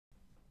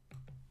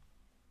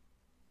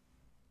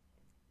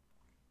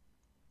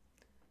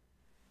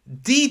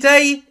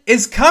D-Day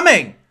is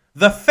coming.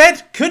 The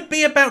Fed could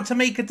be about to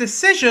make a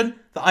decision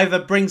that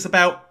either brings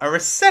about a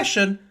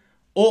recession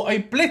or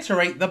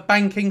obliterate the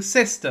banking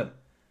system.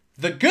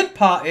 The good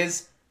part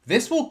is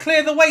this will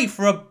clear the way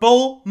for a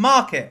bull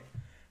market.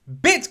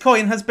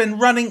 Bitcoin has been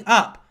running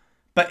up,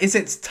 but is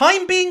its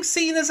time being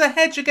seen as a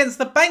hedge against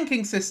the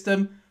banking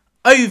system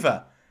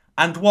over?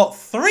 And what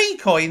three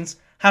coins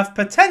have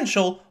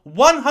potential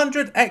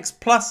 100x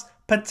plus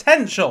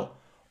potential?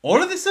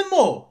 All of this and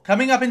more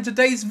coming up in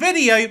today's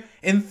video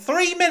in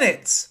 3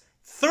 minutes.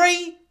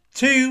 3,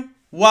 2,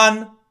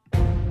 1.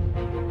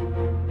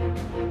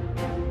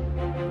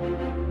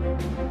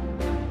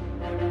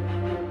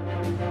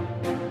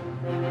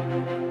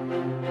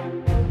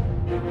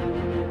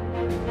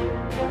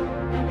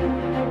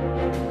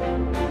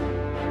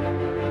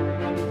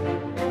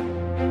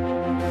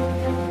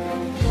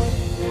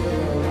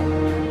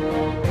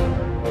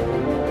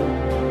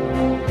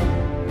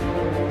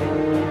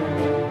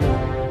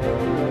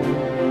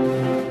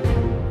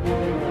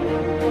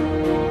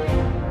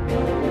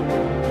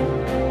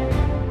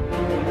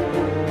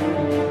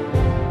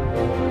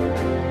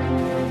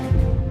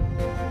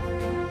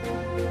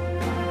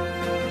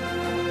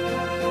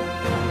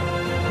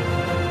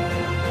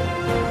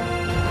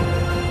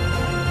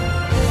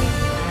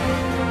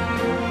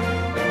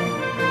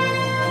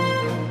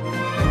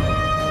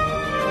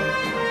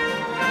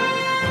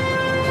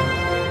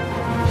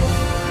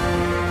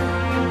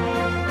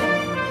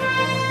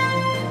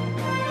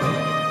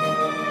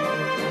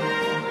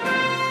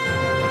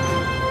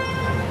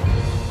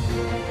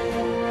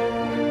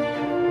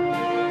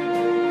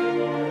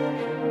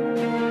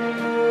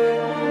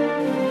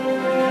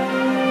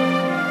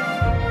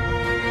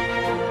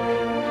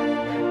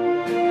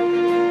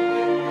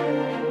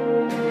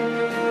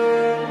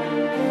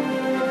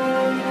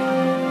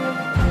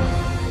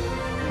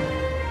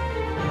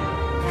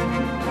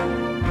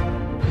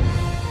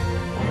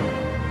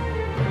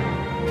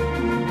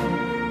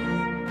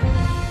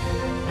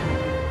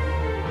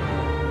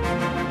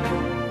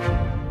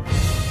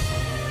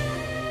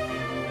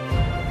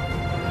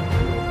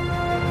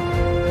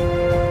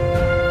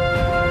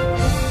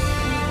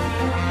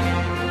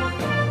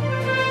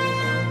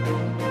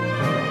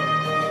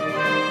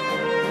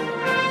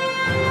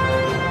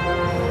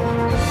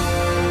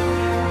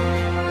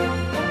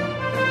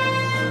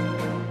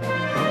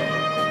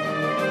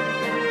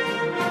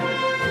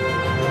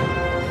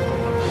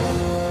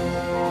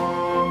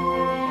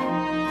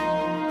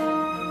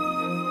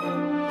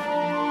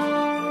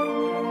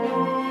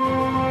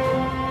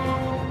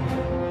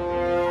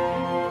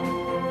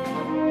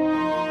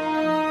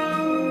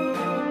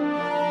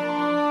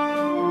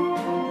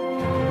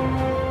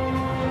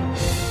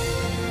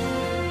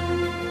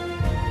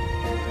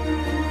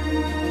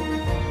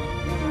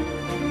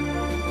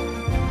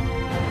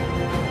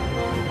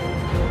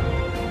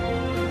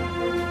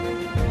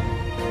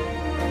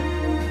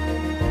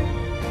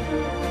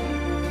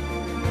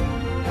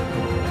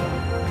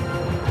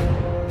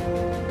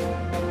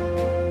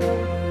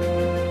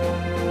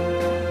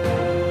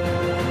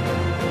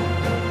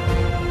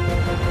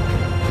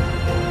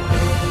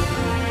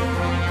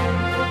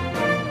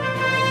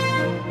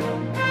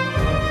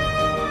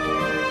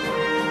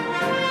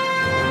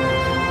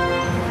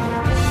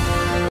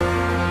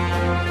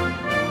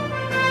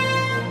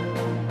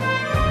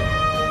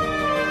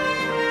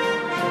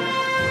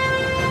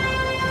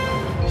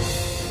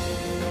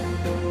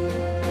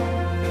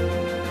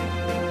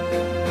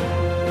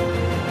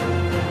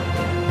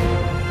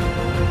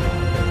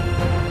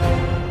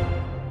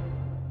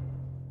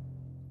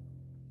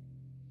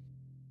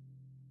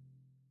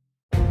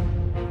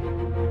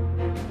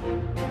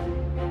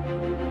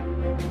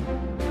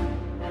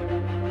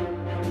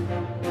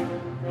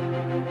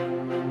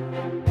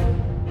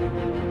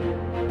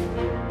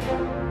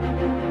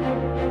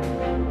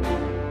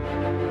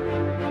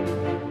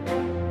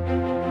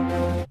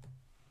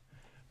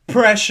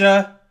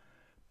 Pressure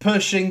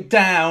pushing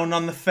down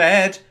on the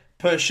Fed,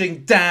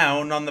 pushing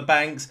down on the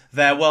banks.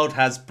 Their world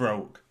has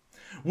broke.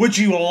 Would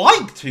you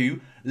like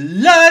to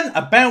learn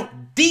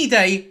about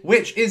D-Day,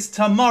 which is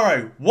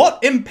tomorrow?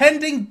 What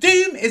impending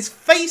doom is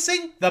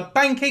facing the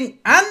banking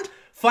and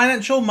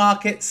financial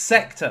market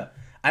sector?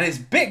 And is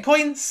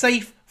Bitcoin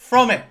safe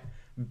from it?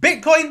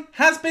 Bitcoin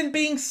has been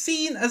being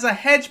seen as a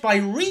hedge by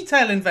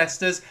retail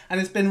investors,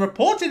 and it's been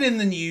reported in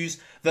the news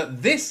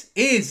that this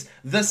is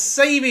the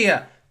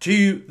savior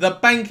to the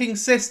banking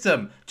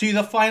system, to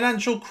the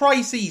financial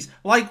crises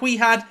like we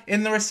had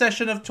in the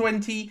recession of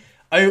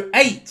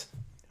 2008.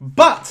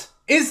 But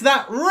is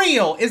that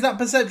real? Is that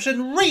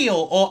perception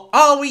real? Or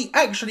are we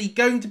actually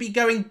going to be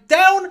going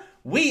down?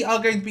 We are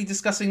going to be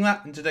discussing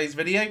that in today's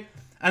video.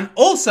 And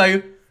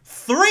also,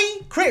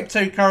 3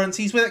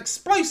 cryptocurrencies with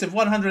explosive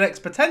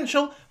 100x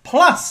potential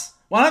plus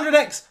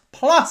 100x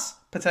plus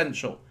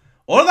potential.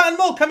 All of that and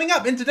more coming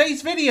up in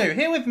today's video.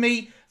 Here with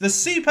me, the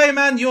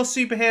Suppoman, your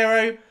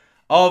superhero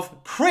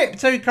of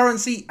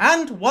cryptocurrency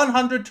and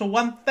 100 to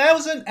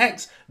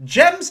 1000x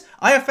gems.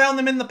 I have found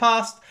them in the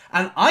past,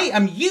 and I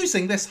am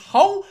using this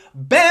whole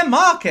bear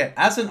market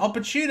as an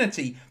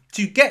opportunity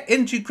to get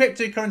into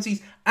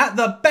cryptocurrencies at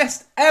the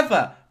best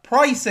ever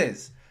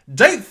prices.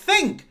 Don't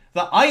think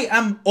that I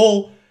am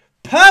all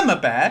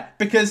perma-bear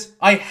because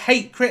I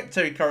hate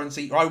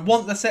cryptocurrency or I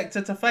want the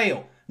sector to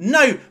fail.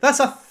 No,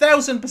 that's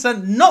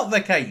 1000% not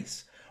the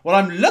case. What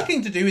I'm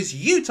looking to do is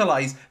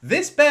utilize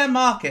this bear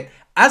market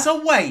as a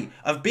way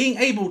of being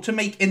able to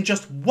make in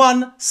just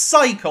one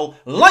cycle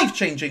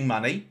life-changing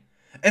money,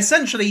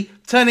 essentially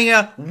turning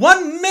a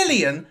 $1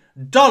 million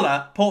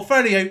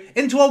portfolio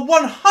into a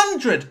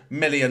 $100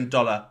 million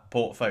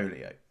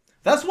portfolio.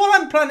 That's what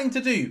I'm planning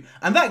to do,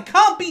 and that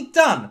can't be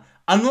done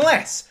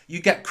unless you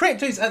get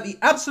cryptos at the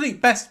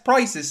absolute best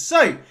prices.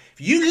 So,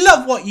 if you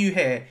love what you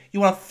hear, you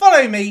want to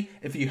follow me,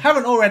 if you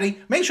haven't already,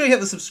 make sure you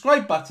hit the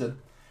subscribe button.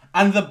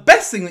 And the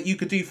best thing that you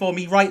could do for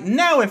me right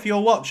now if you're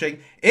watching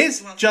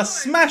is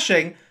just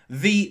smashing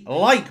the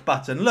like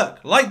button. Look,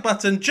 like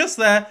button just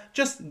there.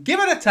 Just give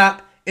it a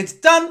tap. It's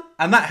done,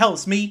 and that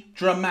helps me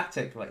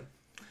dramatically.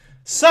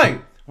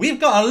 So, we've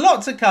got a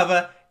lot to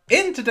cover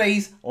in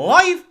today's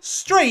live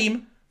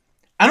stream.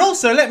 And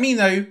also, let me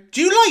know,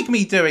 do you like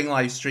me doing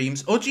live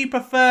streams, or do you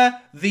prefer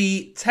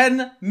the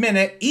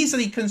 10-minute,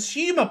 easily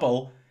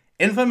consumable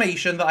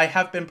information that I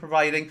have been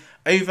providing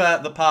over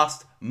the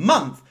past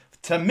month?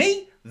 To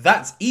me,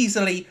 that's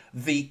easily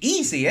the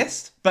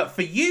easiest, but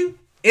for you,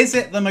 is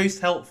it the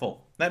most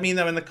helpful? Let me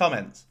know in the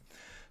comments.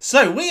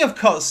 So we have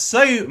got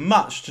so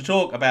much to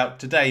talk about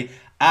today,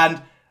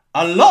 and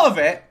a lot of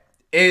it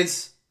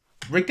is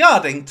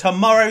regarding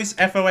tomorrow's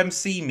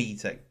FOMC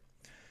meeting.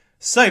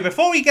 So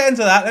before we get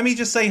into that, let me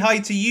just say hi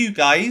to you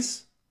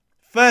guys.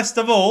 First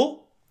of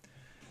all,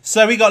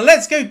 so we got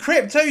Let's Go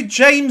Crypto,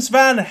 James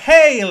Van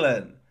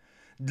Halen,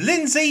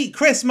 Lindsay,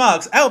 Chris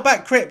Marks,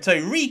 Outback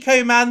Crypto,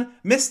 Rico Man,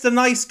 Mr.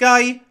 Nice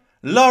Guy,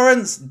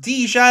 Lawrence,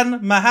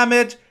 Dijan,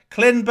 Mohammed,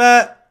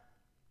 Clinbert,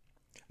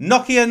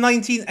 Nokia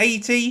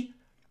 1980,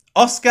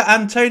 Oscar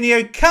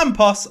Antonio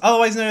Campos,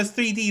 otherwise known as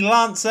 3D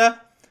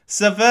Lancer,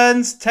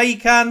 Severns,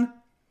 Taycan,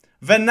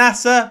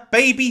 Vanessa,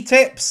 Baby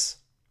Tips,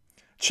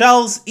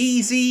 Charles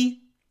Easy,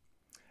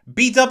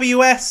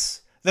 BWS,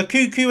 The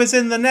Cuckoo is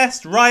in the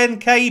Nest, Ryan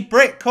K,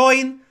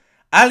 Britcoin,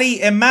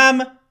 Ali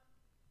Imam,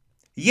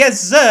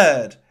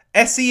 Yezerd,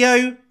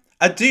 SEO,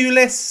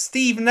 Adulis,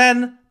 Steve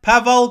Nen,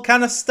 Pavol,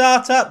 Can a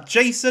Startup,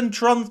 Jason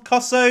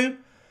Troncoso.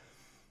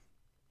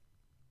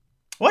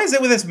 Why is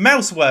it with this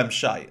mouse worm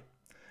shite?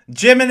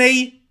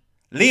 Jiminy,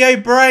 Leo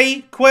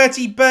Bray,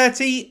 QWERTY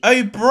Bertie,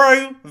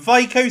 Obro,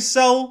 Vico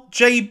Soul,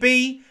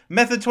 JB,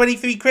 Method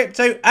 23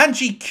 Crypto,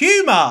 Angie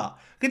Kumar.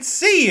 Good to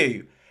see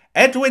you.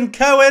 Edwin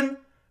Cohen,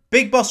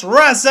 Big Boss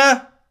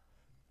Razza,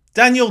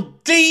 Daniel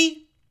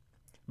D,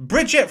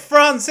 Bridget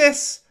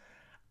Francis,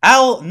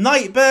 Al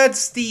Nightbird,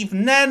 Steve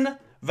Nen,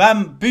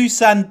 Van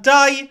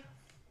Busandai,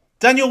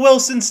 Daniel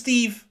Wilson,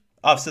 Steve,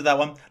 I've said that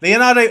one,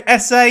 Leonardo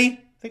S.A., I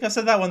think I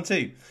said that one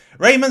too,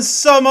 Raymond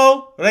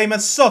Somo,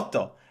 Raymond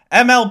Soto,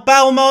 ML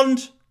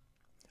Balmond,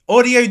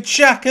 Audio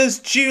Jackers,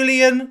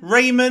 Julian,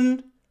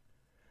 Raymond,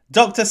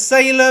 Dr.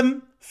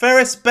 Salem,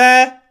 Ferris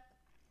Bear,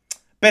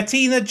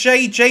 Bettina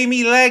J,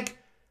 Jamie Legg,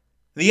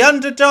 The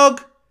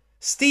Underdog,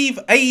 Steve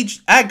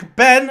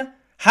Agben,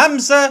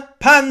 Hamza,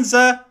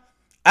 Panzer,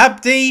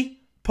 Abdi,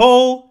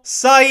 Paul,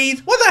 Saeed.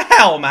 What the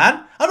hell,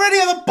 man? I'm already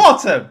at the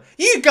bottom.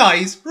 You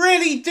guys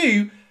really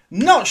do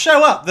not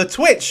show up the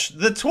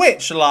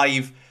Twitch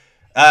live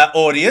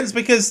audience,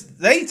 because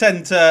they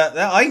tend to,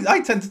 I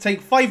tend to take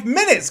 5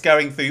 minutes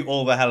going through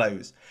all the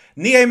hellos.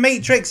 Neo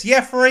Matrix,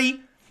 Jeffrey,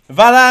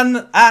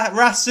 Valan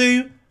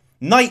Rasu,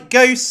 Night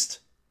Ghost,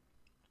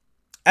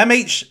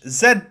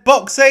 MHZ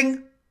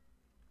Boxing.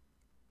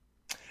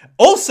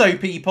 Also,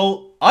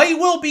 people, I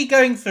will be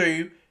going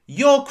through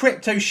your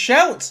crypto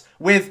shouts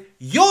with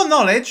your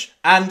knowledge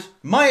and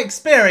my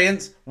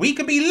experience. We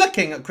could be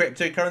looking at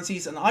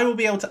cryptocurrencies and I will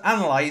be able to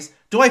analyze,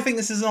 do I think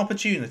this is an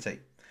opportunity?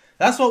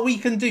 That's what we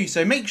can do.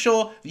 So make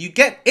sure you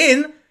get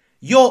in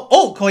your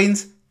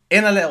altcoins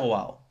in a little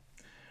while.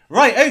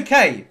 Right,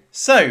 okay.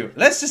 So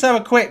let's just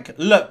have a quick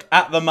look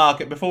at the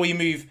market before we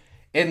move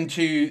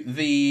into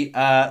the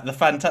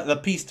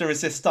piece de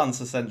resistance,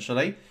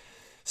 essentially.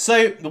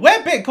 So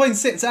where Bitcoin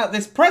sits at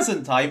this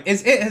present time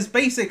is it has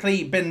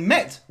basically been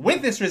met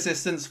with this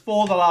resistance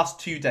for the last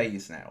 2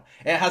 days now.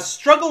 It has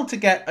struggled to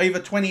get over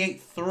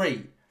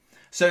 28.3.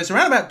 So it's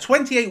around about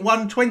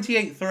 28.1,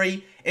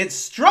 28.3. It's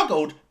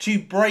struggled to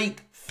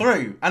break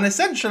through. And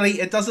essentially,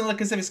 it doesn't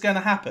look as if it's going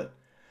to happen.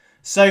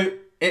 So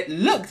it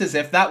looked as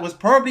if that was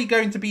probably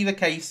going to be the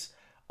case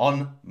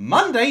on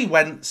Monday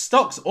when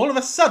stocks all of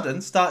a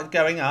sudden started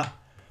going up.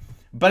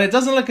 But it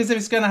doesn't look as if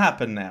it's going to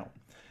happen now.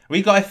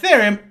 We've got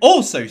Ethereum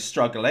also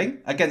struggling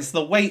against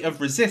the weight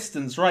of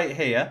resistance right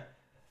here.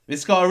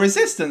 It's got a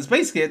resistance.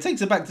 Basically, it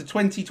takes it back to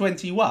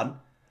 2021.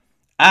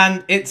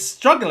 And it's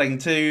struggling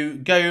to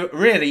go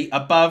really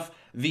above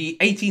the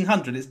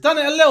 1800. It's done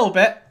it a little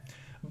bit.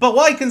 But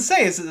what I can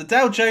say is that the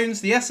Dow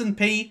Jones, the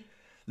S&P,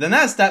 the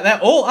Nasdaq, they're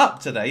all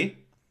up today.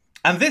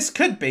 And this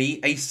could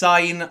be a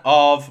sign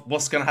of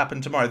what's going to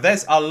happen tomorrow.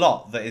 There's a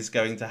lot that is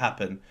going to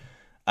happen.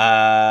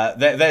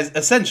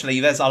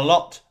 There's a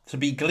lot to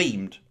be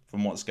gleaned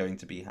from what's going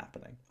to be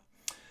happening.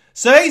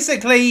 So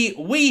basically,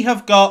 we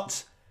have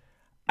got,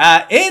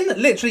 in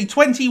literally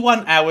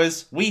 21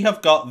 hours, we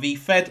have got the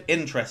Fed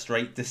interest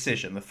rate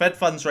decision, the Fed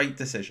funds rate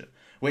decision,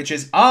 which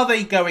is, are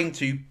they going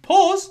to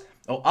pause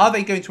or are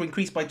they going to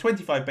increase by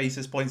 25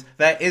 basis points?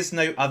 There is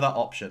no other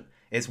option.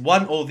 It's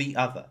one or the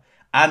other.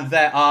 And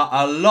there are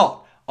a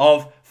lot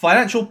of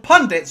financial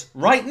pundits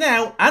right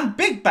now and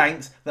big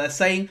banks that are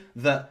saying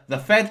that the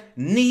Fed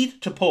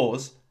need to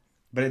pause,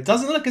 but it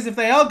doesn't look as if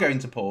they are going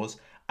to pause.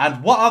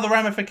 And what are the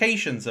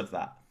ramifications of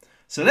that?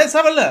 So let's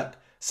have a look.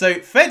 So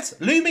Fed's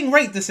looming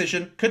rate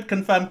decision could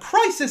confirm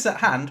crisis at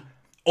hand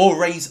or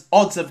raise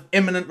odds of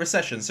imminent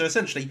recession. So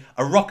essentially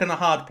a rock and a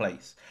hard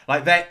place.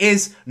 Like there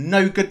is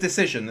no good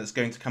decision that's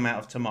going to come out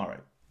of tomorrow.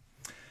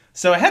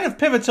 So ahead of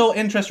pivotal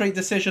interest rate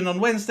decision on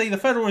Wednesday, the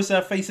Federal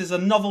Reserve faces a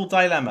novel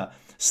dilemma.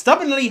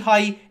 Stubbornly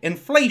high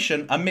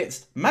inflation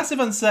amidst massive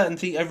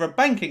uncertainty over a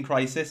banking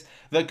crisis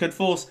that could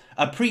force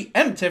a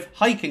preemptive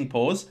hiking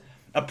pause,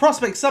 a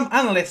prospect some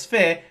analysts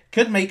fear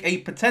could make a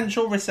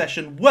potential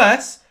recession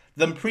worse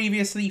than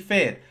previously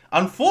feared.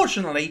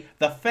 Unfortunately,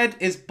 the Fed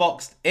is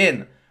boxed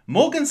in.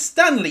 Morgan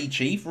Stanley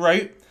chief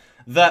wrote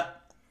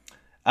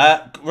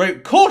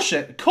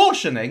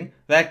cautioning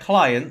their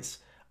clients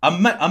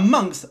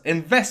amongst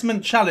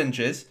investment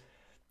challenges,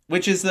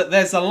 which is that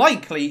there's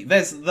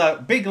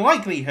the big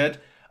likelihood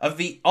of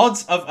the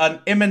odds of an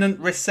imminent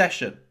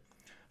recession.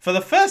 For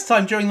the first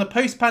time during the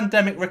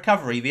post-pandemic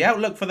recovery, the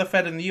outlook for the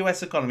Fed and the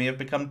US economy have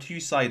become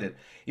two-sided.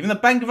 Even the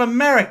Bank of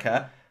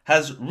America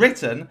has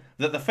written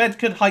that the Fed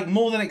could hike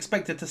more than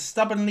expected to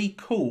stubbornly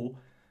cool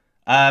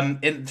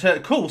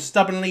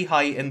stubbornly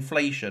high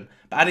inflation,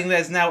 but adding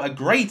there's now a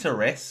greater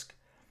risk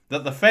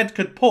that the Fed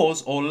could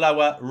pause or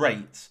lower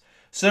rates.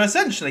 So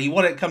essentially,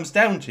 what it comes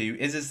down to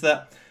is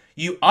that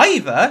you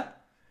either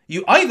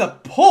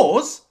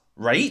pause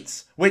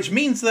rates, which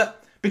means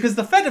that because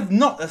the Fed have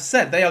not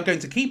said they are going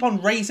to keep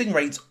on raising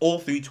rates all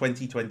through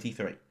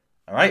 2023.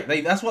 All right,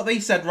 that's what they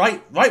said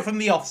right from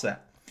the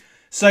offset.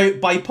 So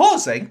by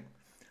pausing,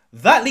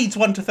 that leads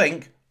one to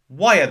think,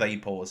 why are they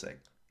pausing?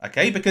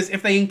 Okay, because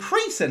if they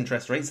increase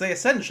interest rates, they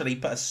essentially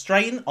put a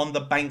strain on the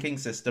banking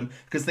system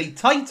because they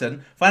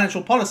tighten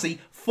financial policy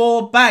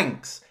for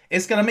banks.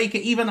 It's going to make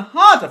it even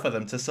harder for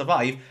them to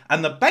survive,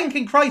 and the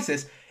banking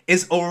crisis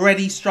is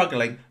already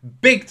struggling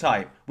big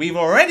time. We've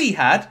already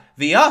had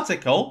the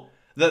article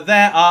that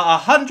there are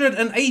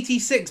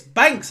 186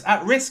 banks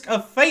at risk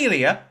of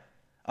failure.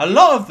 A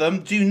lot of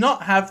them do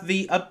not have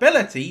the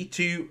ability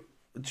to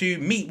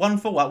meet one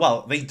for one.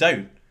 Well, they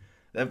don't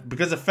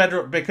because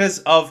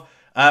of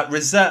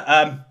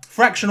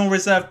fractional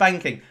reserve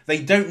banking.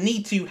 They don't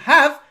need to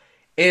have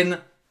in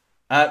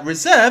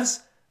reserves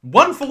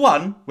one for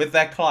one with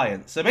their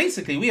clients. So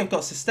basically, we have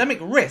got systemic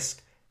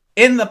risk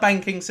in the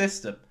banking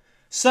system.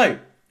 So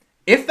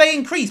if they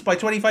increase by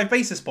 25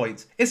 basis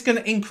points, it's going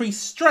to increase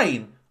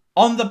strain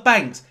on the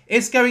banks.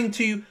 It's going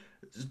to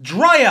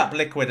dry up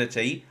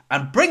liquidity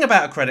and bring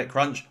about a credit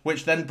crunch,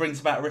 which then brings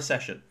about a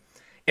recession.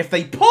 If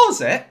they pause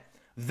it,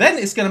 then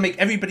it's going to make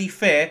everybody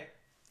fear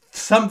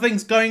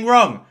something's going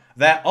wrong.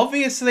 They're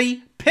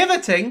obviously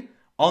pivoting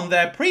on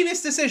their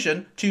previous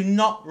decision to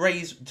not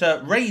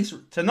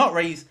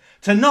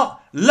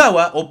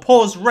lower or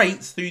pause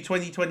rates through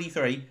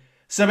 2023.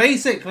 So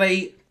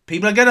basically,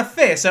 people are going to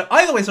fear. So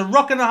either way, it's a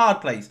rock and a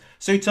hard place.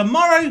 So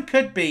tomorrow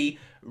could be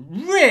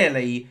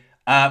really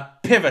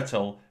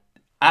pivotal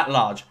at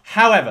large.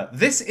 However,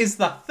 this is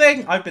the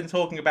thing I've been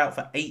talking about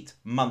for 8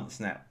 months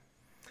now.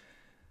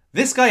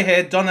 This guy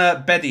here,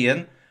 Donna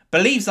Bedian,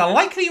 believes a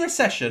likely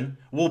recession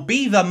will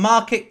be the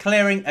market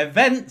clearing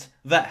event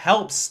that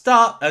helps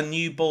start a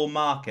new bull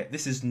market.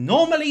 This is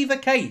normally the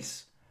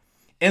case.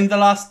 In the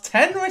last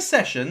 10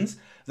 recessions,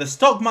 the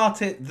stock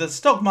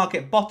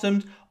market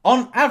bottomed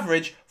on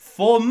average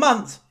 4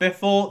 months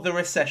before the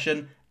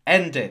recession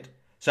ended.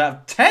 So out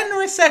of 10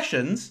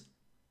 recessions,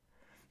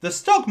 the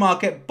stock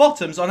market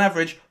bottoms on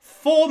average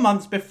 4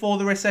 months before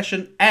the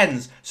recession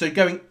ends. So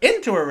going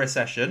into a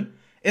recession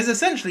is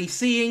essentially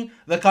seeing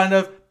the kind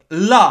of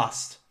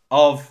last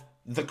of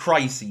the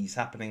crises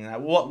happening now,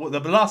 the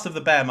last of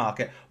the bear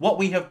market, what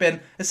we have been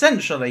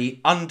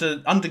essentially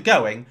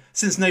undergoing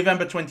since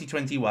November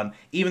 2021,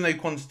 even though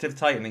quantitative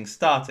tightening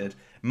started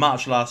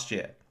March last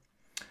year.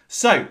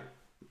 So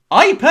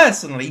I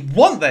personally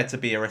want there to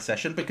be a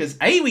recession because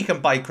A, we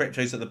can buy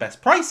cryptos at the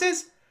best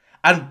prices,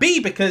 and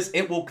B, because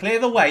it will clear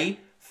the way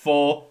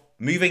for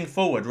moving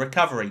forward,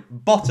 recovery,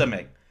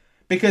 bottoming.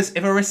 Because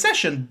if a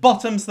recession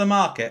bottoms the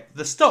market,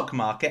 the stock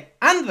market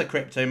and the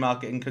crypto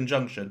market in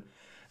conjunction,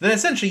 then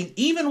essentially,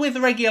 even with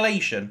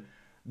regulation,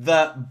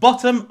 the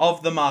bottom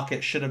of the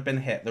market should have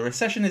been hit. The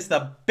recession is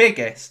the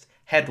biggest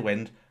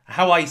headwind,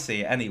 how I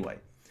see it anyway.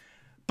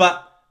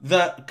 But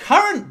the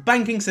current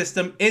banking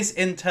system is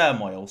in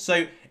turmoil.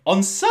 So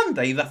on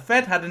Sunday, the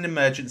Fed had an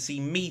emergency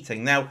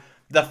meeting. Now,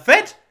 the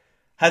Fed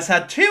has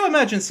had 2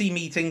 emergency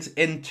meetings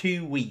in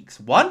 2 weeks.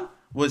 One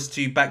was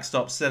to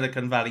backstop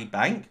Silicon Valley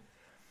Bank.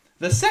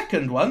 The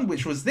second one,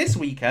 which was this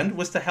weekend,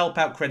 was to help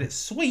out Credit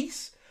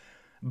Suisse.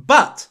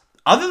 But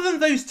other than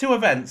those two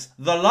events,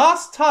 the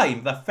last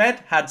time the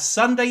Fed had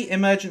Sunday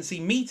emergency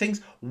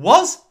meetings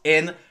was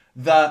in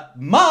the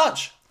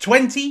March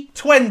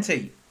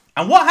 2020.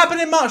 And what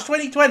happened in March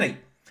 2020?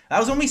 That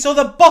was when we saw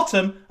the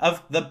bottom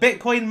of the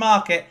Bitcoin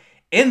market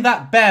in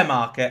that bear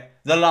market,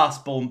 the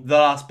last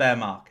bear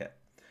market.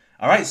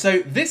 All right, so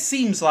this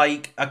seems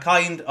like a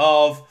kind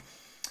of,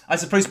 I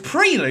suppose,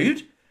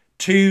 prelude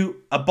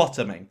to a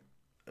bottoming.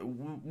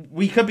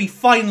 We could be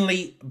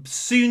finally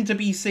soon to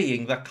be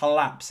seeing the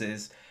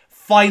collapses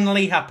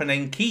finally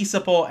happening, key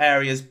support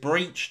areas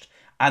breached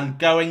and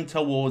going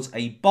towards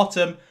a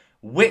bottom,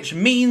 which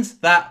means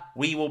that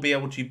we will be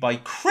able to buy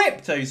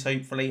cryptos,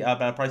 hopefully, at a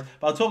better price.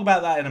 But I'll talk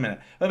about that in a minute.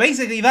 But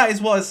basically, that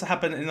is what has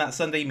happened in that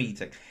Sunday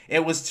meeting.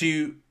 It was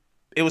to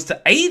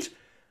aid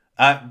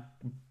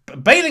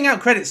bailing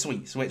out Credit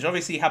Suisse, which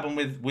obviously happened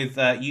with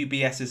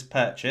UBS's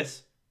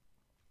purchase.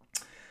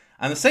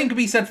 And the same could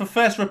be said for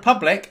First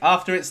Republic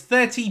after its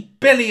 $30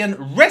 billion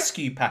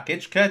rescue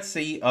package,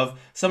 courtesy of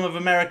some of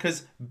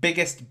America's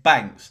biggest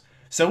banks.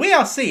 So we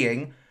are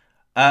seeing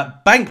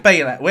bank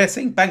bailout. We're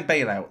seeing bank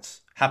bailouts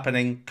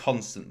happening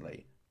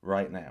constantly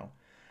right now,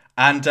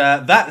 and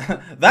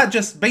that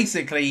just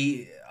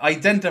basically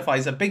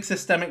identifies a big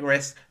systemic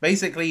risk.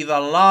 Basically, the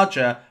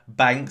larger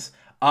banks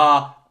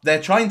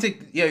they're trying to,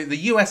 the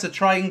US are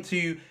trying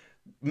to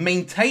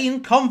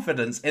maintain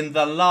confidence in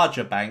the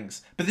larger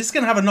banks, but this is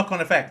going to have a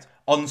knock-on effect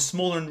on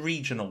small and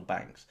regional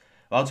banks.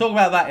 I'll talk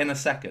about that in a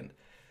second.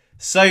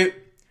 So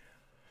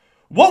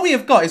what we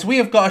have got is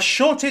a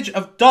shortage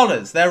of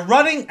dollars. They're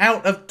running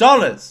out of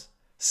dollars.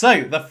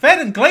 So the Fed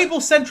and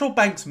global central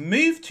banks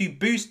move to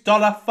boost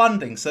dollar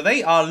funding. So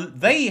they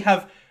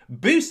have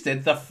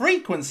boosted the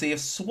frequency of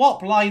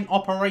swap line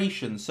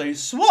operations. So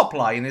swap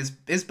line is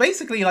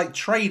basically like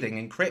trading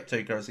in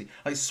cryptocurrency,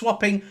 like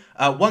swapping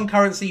one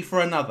currency for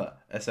another,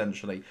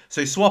 essentially.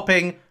 So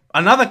swapping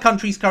another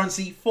country's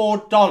currency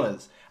for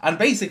dollars, and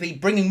basically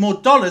bringing more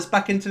dollars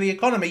back into the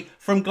economy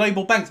from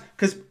global banks,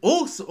 because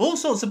all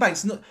sorts of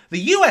banks, the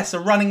US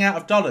are running out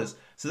of dollars.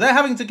 So they're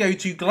having to go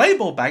to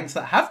global banks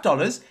that have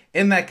dollars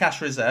in their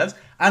cash reserves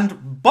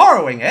and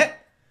borrowing it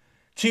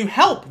to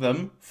help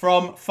them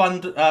from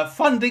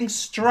funding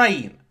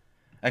strain.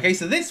 Okay,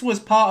 so this was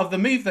part of the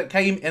move that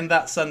came in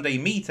that Sunday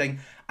meeting.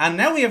 And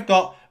now we have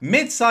got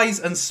mid-size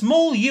and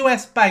small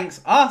US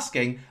banks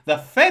asking the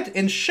Fed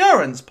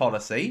insurance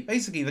policy,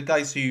 basically the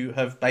guys who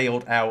have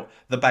bailed out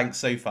the banks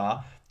so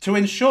far, to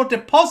ensure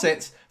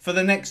deposits for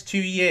the next 2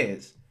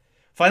 years.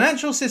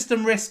 Financial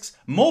system risks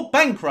more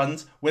bank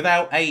runs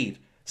without aid.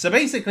 So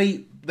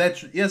basically,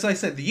 as I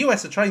said, the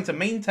US are trying to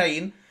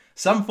maintain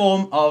some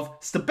form of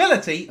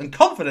stability and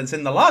confidence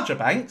in the larger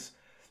banks,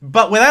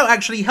 but without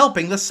actually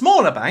helping the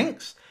smaller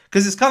banks,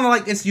 because it's kind of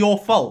like it's your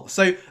fault.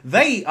 So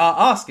they are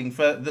asking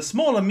for, the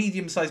small and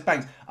medium-sized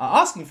banks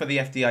are asking for the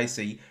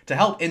FDIC to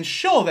help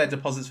insure their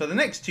deposits for the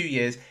next 2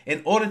 years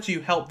in order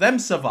to help them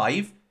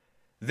survive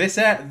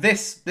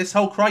this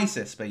whole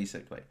crisis,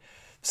 basically.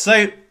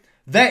 So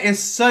there's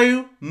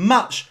so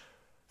much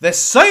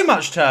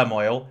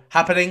turmoil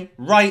happening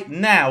right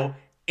now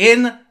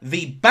in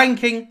the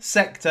banking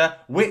sector,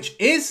 which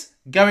is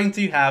going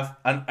to have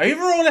an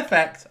overall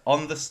effect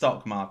on the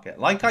stock market.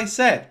 Like I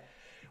said,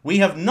 we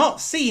have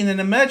not seen an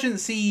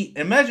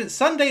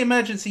Sunday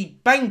emergency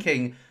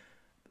banking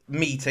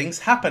meetings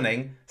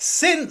happening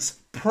since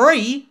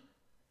pre-COVID,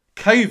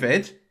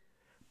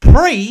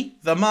 pre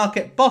the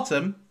market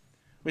bottom,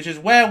 which is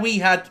where we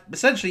had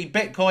essentially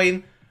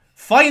Bitcoin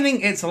finding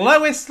its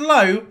lowest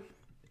low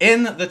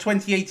in the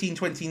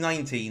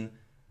 2018-2019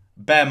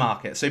 bear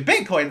market. So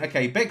Bitcoin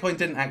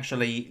didn't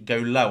actually go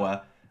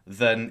lower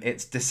than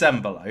its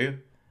December low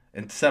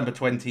in December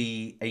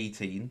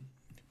 2018.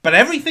 But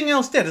everything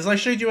else did, as I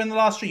showed you in the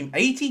last stream.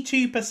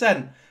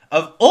 82%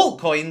 of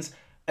altcoins,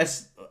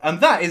 and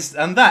that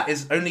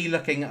is only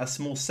looking at a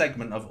small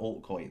segment of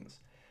altcoins.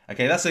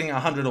 Okay, that's looking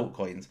at 100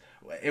 altcoins.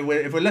 If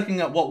we're looking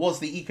at what was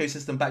the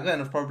ecosystem back then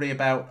of probably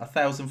about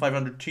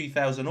 1,500,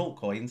 2,000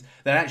 altcoins,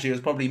 then actually it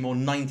was probably more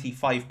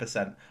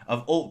 95%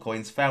 of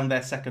altcoins found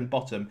their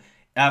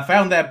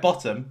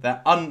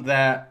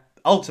their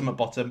ultimate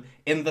bottom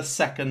in the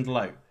second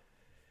low.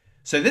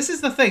 So this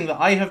is the thing that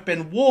I have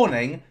been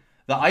warning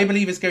that I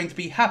believe is going to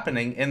be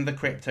happening in the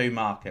crypto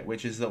market,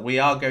 which is that we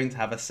are going to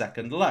have a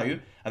second low,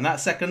 and that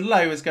second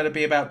low is going to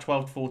be about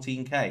 12 to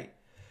 14k.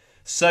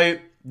 So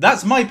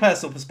that's my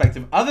personal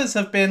perspective. Others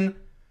have been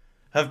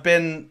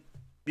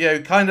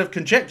kind of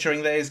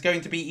conjecturing that it's going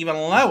to be even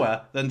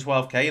lower than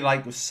 12k,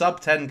 like sub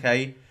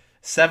 10k,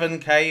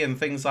 7k and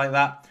things like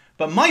that.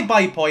 But my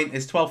buy point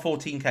is 12,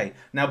 14k.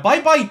 Now by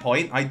buy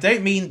point, I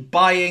don't mean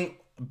buying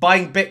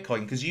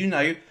Bitcoin, because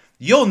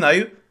you'll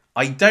know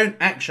I don't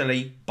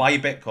actually buy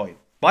Bitcoin.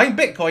 Buying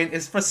Bitcoin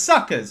is for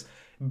suckers.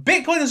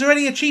 Bitcoin has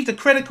already achieved a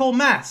critical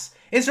mass.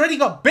 It's already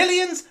got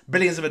billions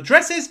of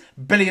addresses,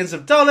 billions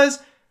of dollars.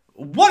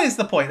 What is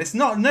the point? It's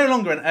no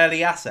longer an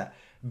early asset.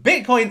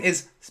 Bitcoin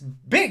is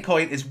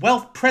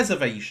wealth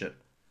preservation.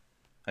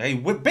 Okay,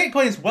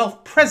 Bitcoin is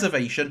wealth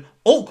preservation.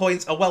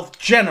 Altcoins are wealth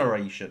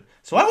generation.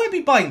 So I won't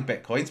be buying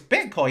Bitcoins.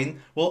 Bitcoin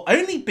will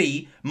only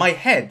be my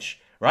hedge,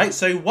 right?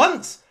 So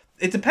once,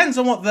 it depends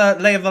on what the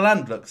lay of the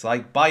land looks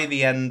like by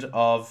the end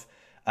of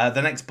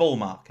the next bull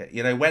market.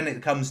 You know, when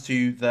it comes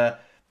to the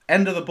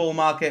end of the bull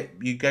market,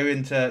 you go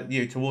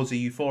into, towards a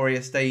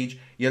euphoria stage,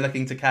 you're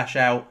looking to cash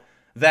out,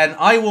 then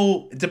I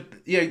will,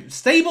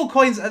 stable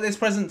coins at this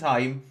present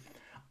time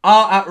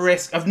are at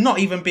risk of not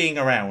even being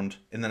around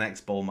in the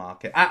next bull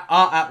market,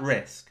 are at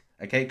risk.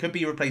 Okay, it could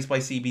be replaced by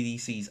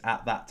CBDCs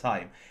at that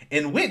time.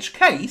 In which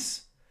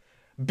case,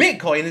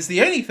 Bitcoin is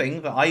the only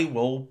thing that I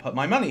will put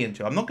my money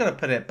into. I'm not going to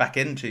put it back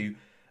into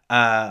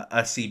a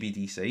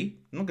CBDC. I'm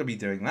not going to be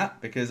doing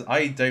that because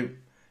I don't,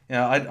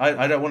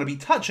 I don't want to be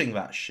touching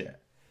that shit.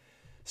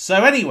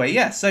 So anyway,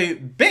 yeah, so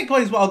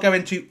Bitcoin is what I'll go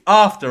into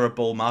after a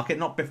bull market,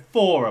 not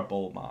before a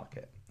bull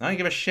market. I don't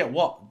give a shit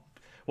what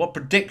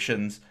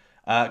predictions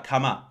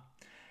come up.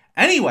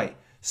 Anyway,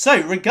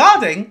 so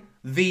regarding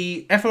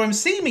the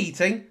FOMC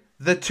meeting,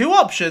 the two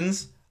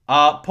options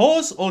are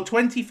pause or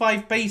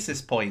 25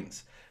 basis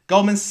points.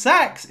 Goldman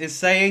Sachs is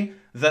saying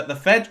that the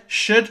Fed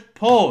should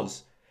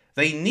pause.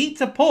 They need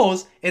to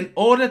pause in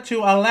order to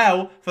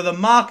allow for the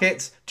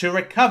markets to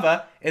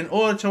recover, in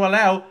order to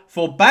allow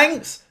for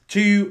banks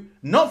to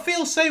not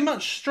feel so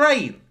much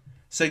strain.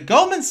 So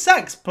Goldman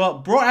Sachs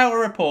brought out a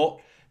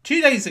report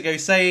 2 days ago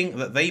saying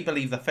that they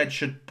believe the Fed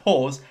should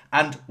pause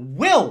and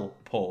will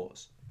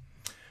pause.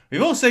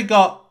 We've also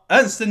got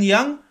Ernst &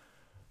 Young.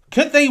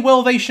 Could they,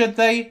 will they, should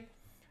they?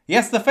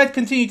 Yes, the Fed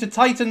continue to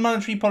tighten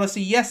monetary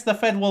policy. Yes, the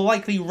Fed will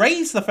likely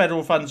raise the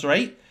federal funds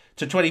rate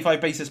to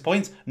 25 basis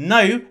points.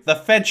 No, the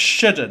Fed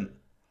shouldn't.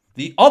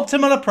 The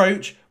optimal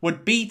approach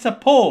would be to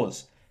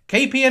pause.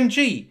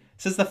 KPMG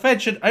says the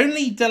Fed should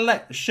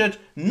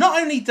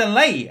not only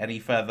delay any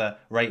further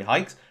rate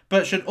hikes,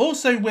 but should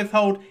also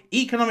withhold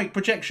economic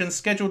projections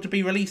scheduled to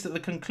be released at the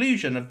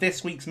conclusion of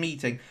this week's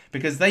meeting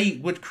because they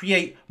would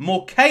create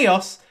more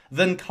chaos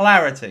than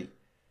clarity.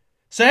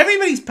 So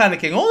everybody's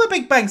panicking. All the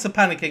big banks are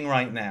panicking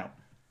right now.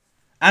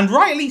 And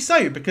rightly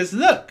so, because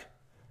look,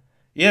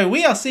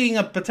 we are seeing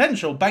a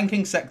potential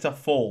banking sector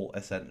fall,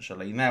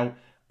 essentially. Now,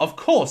 of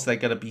course, they're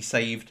going to be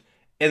saved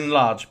in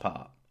large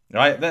part.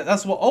 Right?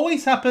 That's what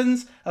always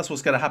happens. That's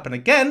what's going to happen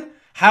again.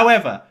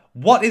 However,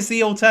 what is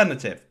the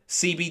alternative?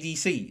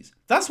 CBDCs.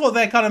 That's what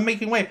they're kind of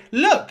making way.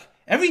 Look,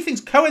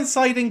 everything's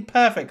coinciding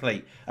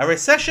perfectly. A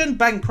recession,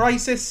 bank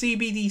crisis,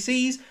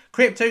 CBDCs,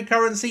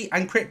 cryptocurrency,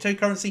 and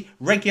cryptocurrency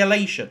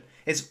regulation.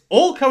 It's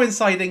all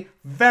coinciding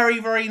very,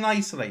 very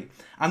nicely.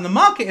 And the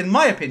market, in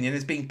my opinion,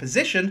 is being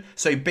positioned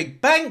so big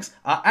banks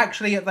are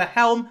actually at the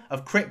helm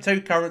of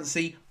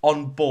cryptocurrency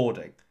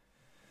onboarding.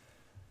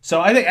 So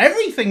I think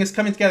everything is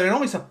coming together in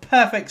almost a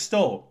perfect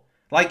storm.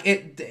 Like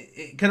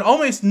it could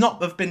almost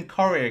not have been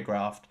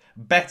choreographed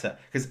better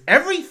because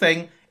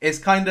everything is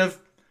kind of,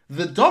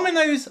 the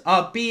dominoes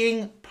are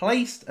being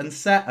placed and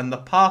set, and the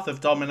path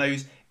of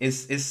dominoes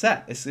is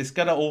set. It's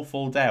going to all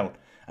fall down,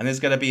 and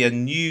there's going to be a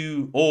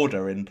new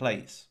order in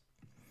place.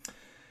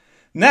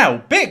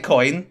 Now,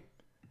 Bitcoin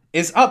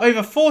is up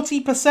over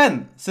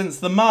 40% since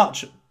the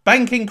March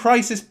banking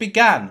crisis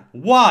began.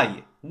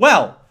 Why?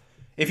 Well,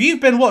 if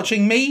you've been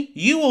watching me,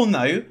 you will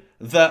know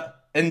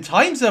that in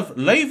times of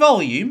low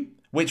volume,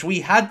 which we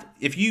had,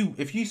 if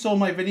you saw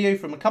my video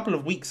from a couple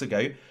of weeks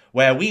ago,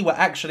 where we were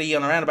actually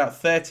on around about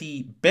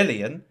 30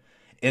 billion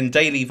in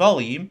daily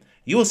volume,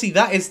 you will see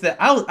that is the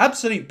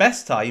absolute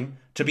best time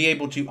to be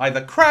able to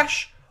either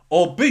crash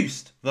or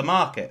boost the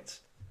market.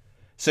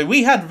 So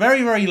we had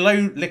very, very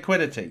low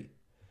liquidity.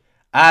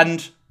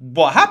 And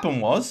what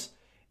happened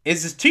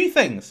is two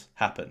things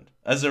happened.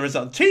 As a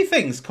result, two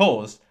things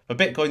caused for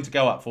Bitcoin to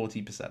go up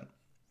 40%.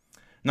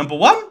 Number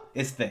one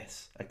is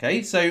this,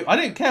 okay? So I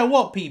don't care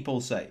what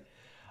people say.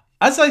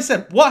 As I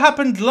said, what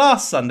happened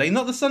last Sunday,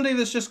 not the Sunday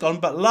that's just gone,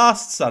 but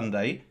last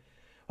Sunday,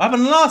 what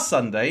happened last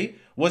Sunday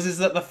was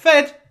that the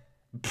Fed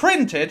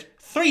printed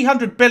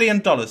 $300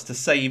 billion to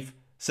save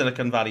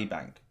Silicon Valley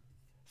Bank.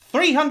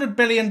 $300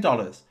 billion.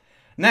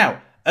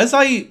 Now, as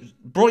I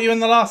brought you in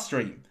the last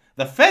stream,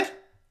 the Fed,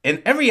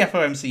 in every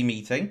FOMC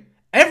meeting,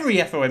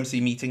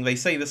 they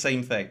say the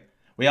same thing.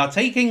 We are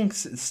taking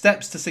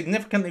steps to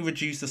significantly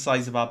reduce the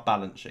size of our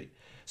balance sheet.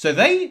 So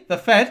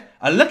the Fed,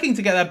 are looking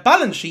to get their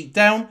balance sheet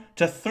down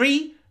to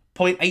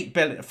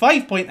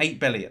 5.8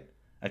 billion,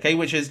 okay,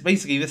 which is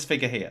basically this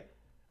figure here,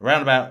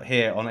 around about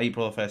here on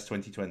April 1st,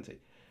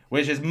 2020,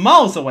 which is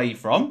miles away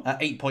from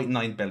at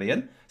 8.9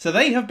 billion. So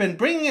they have been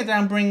bringing it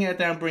down, bringing it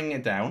down, bringing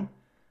it down.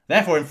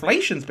 Therefore,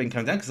 inflation's been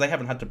coming down because they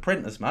haven't had to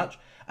print as much.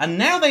 And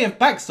now they have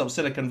backstopped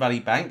Silicon Valley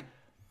Bank.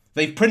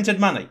 They've printed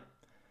money.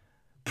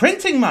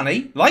 Printing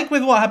money, like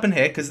with what happened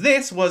here, because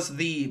this was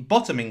the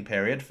bottoming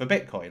period for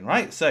Bitcoin,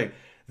 right? So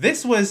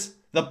this was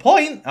the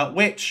point at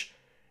which,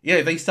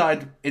 they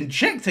started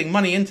injecting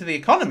money into the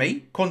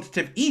economy,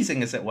 quantitative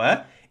easing as it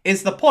were,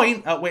 is the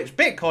point at which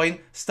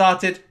Bitcoin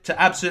started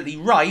to absolutely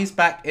rise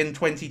back in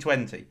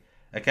 2020.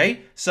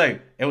 Okay, so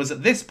it was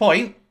at this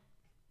point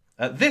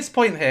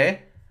here,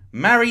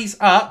 marries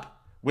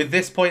up with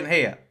this point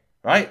here.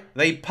 right?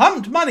 They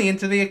pumped money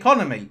into the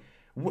economy.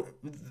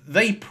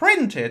 They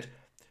printed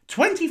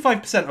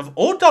 25% of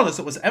all dollars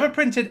that was ever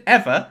printed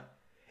ever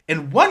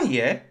in 1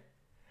 year.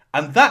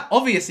 And that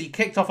obviously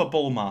kicked off a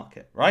bull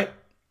market, right?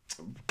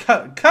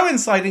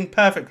 Coinciding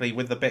perfectly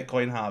with the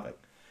Bitcoin halving.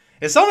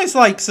 It's almost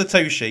like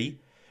Satoshi,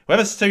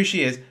 whoever Satoshi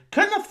is,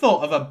 couldn't have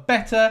thought of a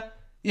better,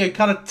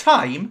 kind of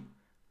time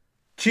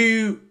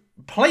to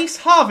place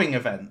halving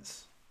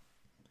events.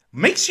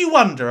 Makes you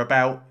wonder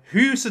about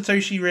who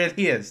Satoshi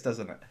really is,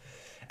 doesn't it?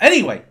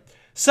 Anyway,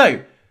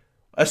 so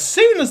as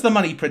soon as the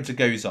money printer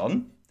goes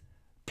on,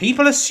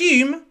 people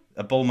assume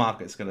a bull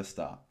market's going to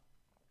start.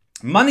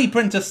 Money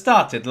printer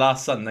started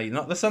last Sunday,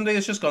 not the Sunday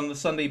that's just gone, the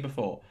Sunday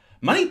before.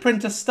 Money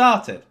printer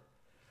started.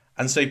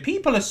 And so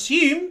people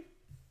assume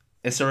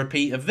it's a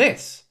repeat of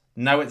this.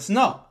 No, it's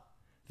not.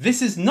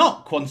 This is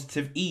not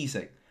quantitative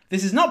easing.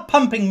 This is not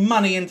pumping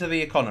money into the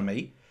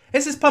economy.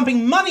 This is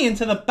pumping money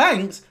into the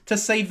banks to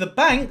save the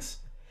banks.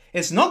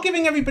 It's not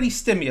giving everybody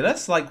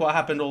stimulus like what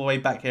happened all the way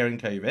back here in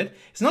COVID.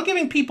 It's not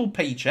giving people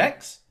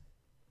paychecks.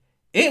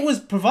 It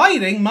was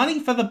providing money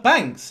for the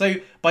banks. So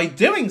by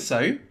doing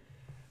so,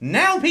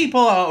 now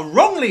people are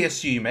wrongly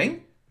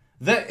assuming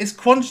that it's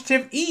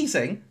quantitative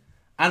easing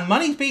and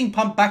money's being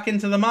pumped back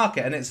into the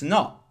market, and it's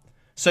not.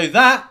 So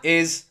that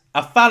is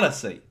a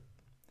fallacy.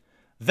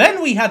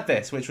 Then we had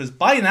this, which was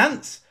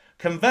Binance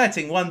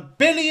converting 1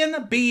 billion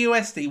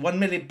BUSD,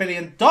 $1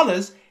 billion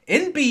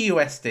in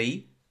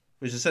BUSD,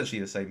 which is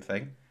essentially the same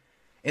thing,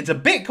 into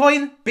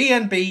Bitcoin,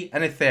 BNB,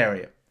 and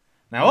Ethereum.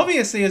 Now,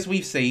 obviously, as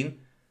we've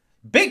seen,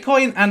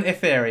 Bitcoin and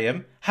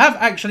Ethereum have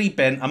actually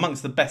been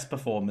amongst the best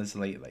performers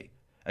lately.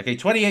 Okay,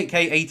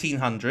 28k,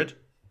 1800.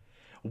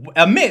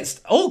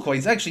 Amidst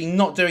altcoins actually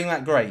not doing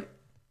that great.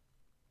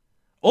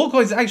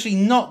 Altcoins are actually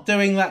not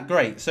doing that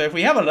great. So if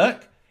we have a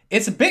look,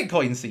 it's a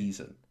Bitcoin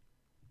season.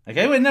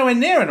 Okay, we're nowhere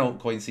near an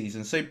altcoin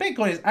season. So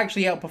Bitcoin is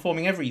actually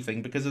outperforming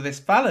everything because of this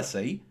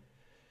fallacy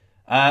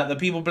that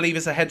people believe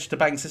is a hedge to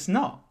banks. It's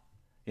not.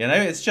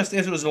 It's just,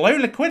 it was low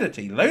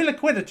liquidity,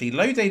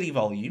 low daily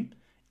volume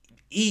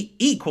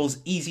equals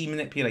easy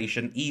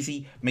manipulation,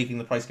 easy making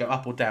the price go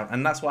up or down.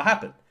 And that's what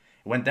happened.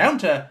 It went down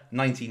to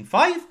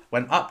 19.5,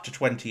 went up to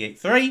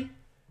 28.3.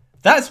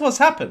 That's what's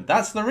happened.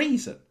 That's the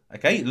reason.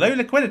 Okay, low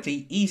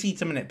liquidity, easy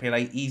to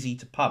manipulate, easy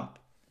to pump.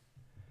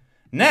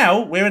 Now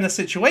we're in a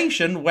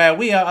situation where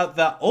we are at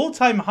the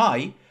all-time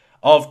high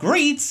of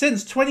greed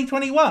since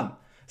 2021.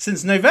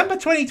 Since November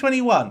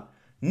 2021.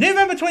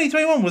 November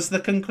 2021 was the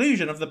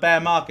conclusion of the bear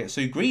market.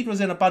 So greed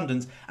was in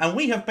abundance, and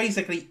we have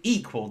basically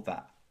equaled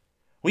that.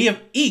 We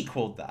have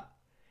equaled that.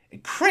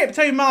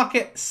 Crypto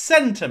market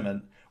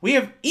sentiment. We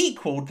have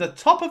equaled the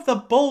top of the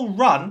bull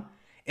run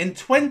in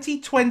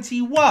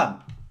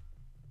 2021.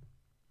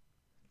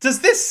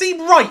 Does this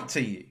seem right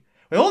to you?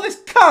 With all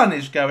this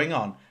carnage going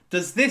on,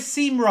 does this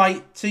seem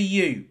right to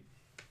you?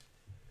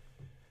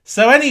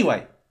 So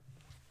anyway,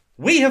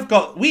 we have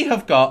got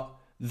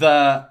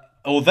the,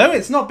 although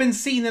it's not been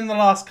seen in the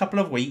last couple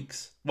of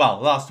weeks, well,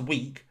 last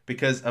week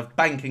because of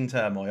banking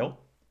turmoil,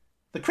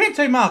 the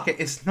crypto market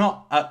is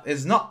not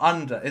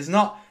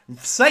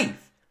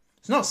safe.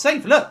 It's not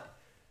safe. Look.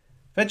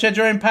 Fed Chair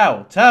Jerome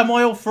Powell,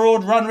 turmoil,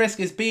 fraud, run risk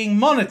is being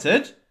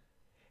monitored.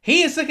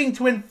 He is looking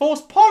to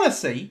enforce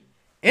policy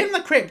in the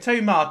crypto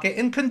market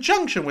in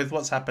conjunction with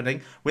what's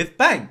happening with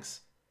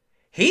banks.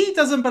 He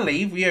doesn't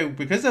believe,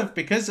 because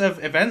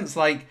of events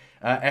like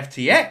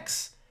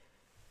FTX,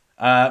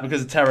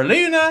 because of Terra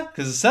Luna,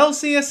 because of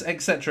Celsius,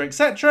 etc.,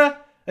 etc.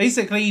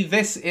 Basically,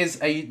 this is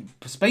a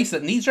space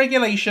that needs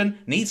regulation,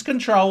 needs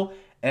control,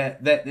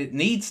 that it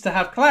needs to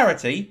have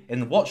clarity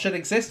in what should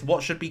exist,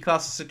 what should be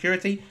classed as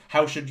security,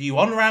 how should you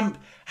on-ramp,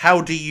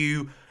 how do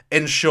you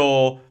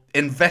ensure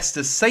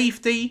investor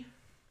safety.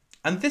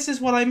 And this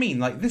is what I mean.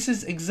 Like, this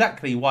is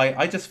exactly why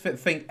I just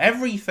think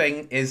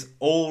everything is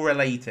all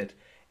related.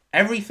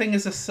 Everything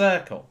is a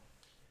circle.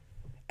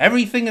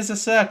 Everything is a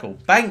circle.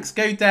 Banks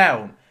go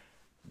down.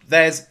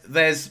 There's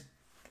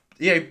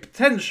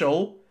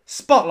potential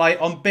spotlight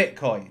on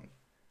Bitcoin.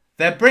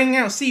 They're bringing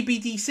out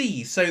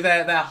CBDCs, so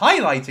they're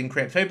highlighting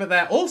crypto, but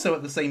they're also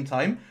at the same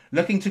time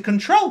looking to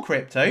control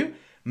crypto,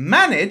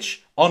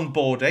 manage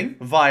onboarding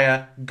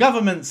via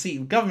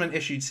government-issued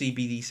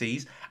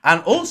CBDCs,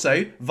 and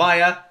also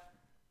via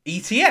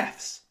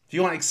ETFs. If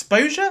you want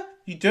exposure,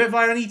 you do it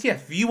via an ETF.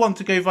 If you want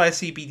to go via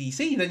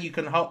CBDC, then you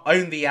can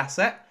own the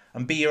asset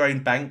and be your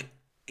own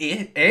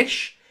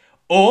bank-ish,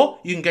 or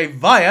you can go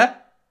via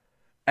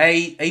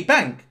a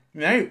bank.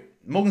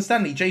 Morgan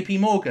Stanley, JP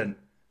Morgan,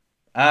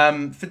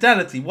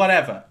 Fidelity,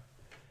 whatever.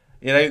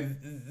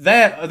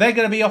 They're going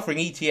to be offering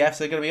ETFs.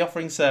 They're going to be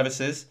offering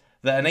services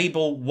that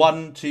enable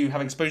one to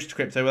have exposure to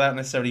crypto without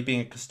necessarily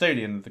being a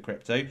custodian of the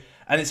crypto.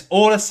 And it's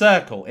all a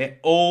circle. It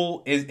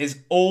all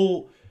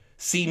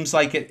seems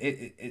like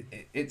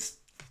it's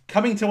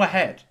coming to a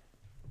head.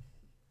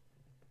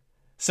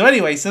 So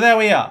anyway, so there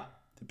we are,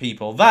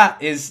 people.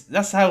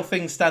 That's how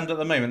things stand at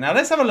the moment. Now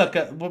let's have a look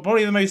at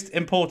probably the most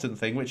important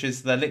thing, which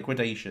is the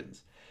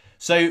liquidations.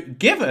 So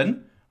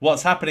given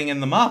what's happening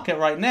in the market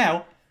right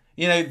now,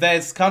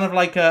 there's kind of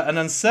like an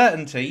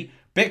uncertainty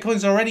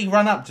Bitcoin's already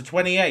run up to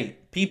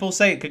 28. People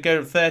say it could go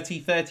to 30,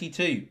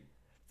 32.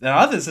 Now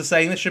others are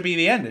saying this should be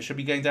the end. It should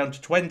be going down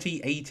to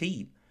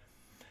 2018.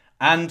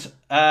 And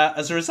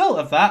as a result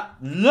of that,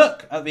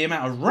 look at the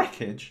amount of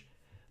wreckage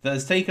that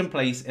has taken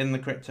place in the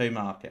crypto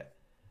market.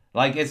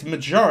 Like, it's a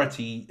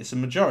majority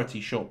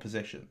short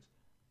positions.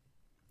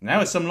 Now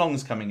there's some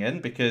longs coming in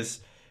because,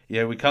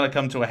 you know, we kind of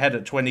come to a head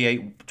at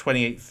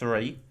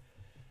 28.3.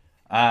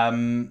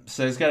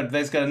 So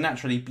there's going to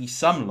naturally be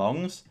some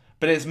longs,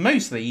 but it's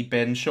mostly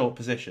been short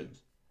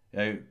positions. You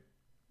know,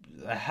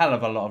 a hell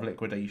of a lot of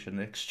liquidation.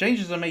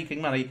 Exchanges are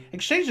making money.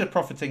 Exchanges are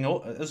profiting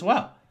as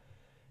well.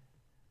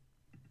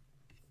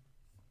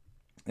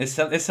 It's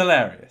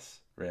hilarious,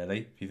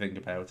 really, if you think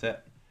about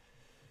it.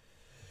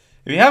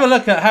 If you have a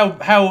look at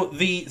how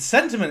the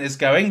sentiment is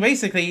going,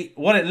 basically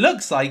what it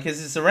looks like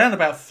is it's around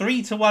about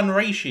 3-to-1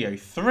 ratio.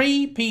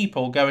 3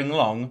 people going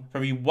long for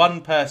every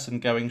 1 person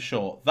going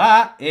short.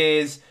 That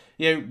is,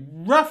 you know,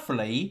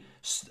 roughly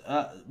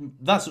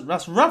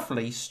that's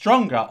roughly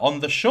stronger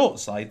on the short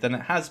side than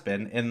it has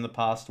been in the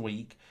past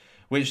week,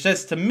 which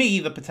says to me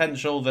the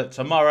potential that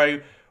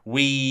tomorrow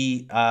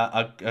we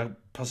are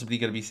possibly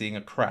going to be seeing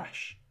a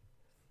crash.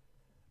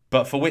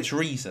 But for which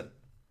reason?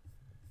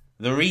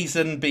 The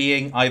reason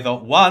being either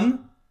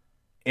 1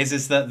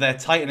 is that they're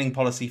tightening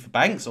policy for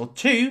banks, or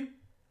 2,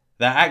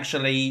 they're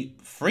actually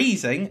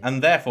freezing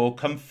and therefore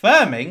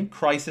confirming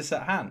crisis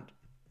at hand.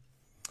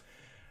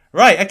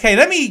 Right, okay,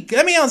 let me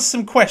answer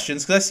some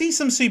questions because I see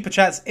some super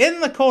chats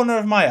in the corner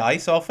of my eye.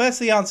 So I'll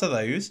firstly answer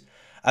those,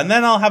 and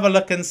then I'll have a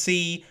look and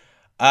see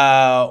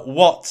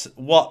what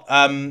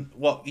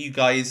you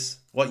guys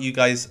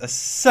are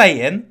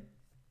saying.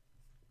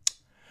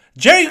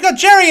 Jerry, we've got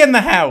Jerry in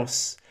the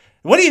house.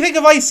 What do you think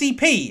of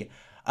ICP?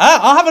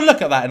 I'll have a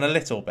look at that in a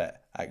little bit,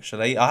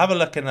 actually. I'll have a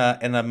look in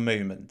a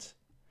moment,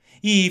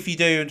 if you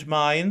don't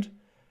mind.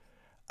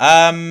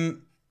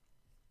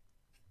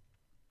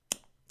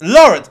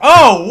 Lawrence.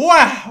 Oh,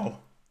 wow.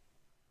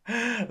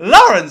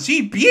 Lawrence,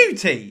 you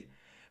beauty.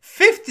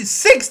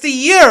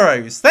 60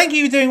 euros. Thank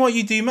you for doing what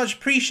you do. Much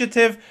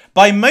appreciative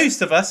by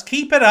most of us.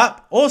 Keep it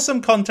up.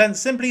 Awesome content.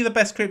 Simply the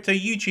best crypto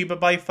YouTuber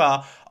by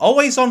far.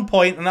 Always on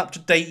point and up to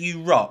date.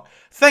 You rock.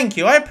 Thank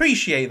you. I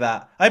appreciate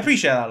that. I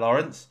appreciate that,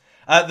 Lawrence.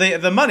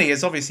 The money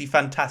is obviously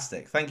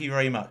fantastic. Thank you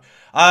very much.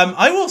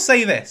 I will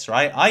say this,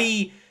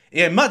 right?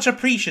 Much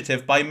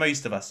appreciative by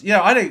most of us. You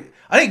know, I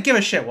don't give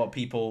a shit what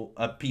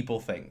people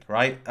think,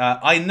 right?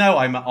 I know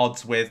I'm at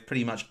odds with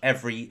pretty much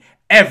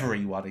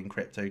everyone in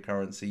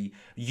cryptocurrency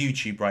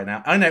YouTube right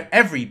now. I know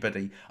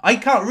everybody. I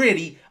can't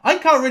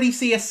really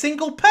see a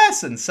single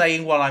person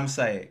saying what I'm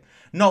saying.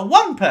 Not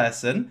one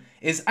person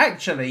is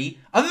actually,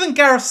 other than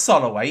Gareth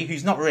Soloway,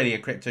 who's not really a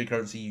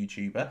cryptocurrency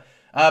YouTuber,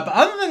 but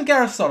other than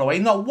Gareth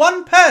Soloway, not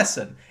one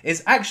person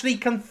is actually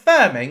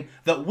confirming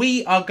that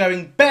we are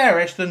going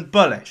bearish than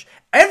bullish.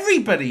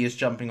 Everybody is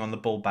jumping on the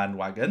bull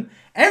bandwagon.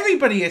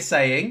 Everybody is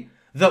saying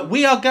that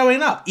we are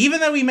going up, even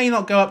though we may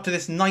not go up to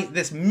this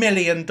 $1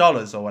 million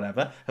or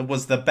whatever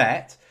was the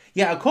bet.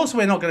 Yeah, of course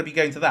we're not going to be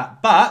going to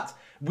that, but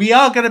we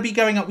are going to be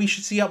going up. We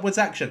should see upwards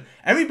action.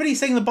 Everybody's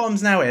saying the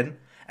bottom's now in.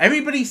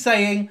 Everybody's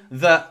saying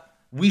that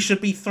we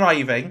should be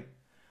thriving.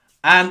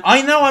 And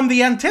I know I'm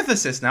the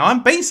antithesis now.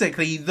 I'm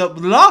basically the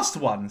last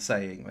one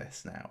saying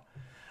this now.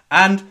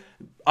 And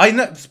I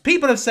know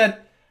people have said,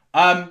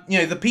 you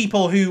know, the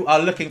people who are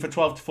looking for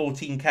 12 to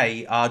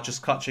 14K are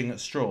just clutching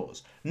at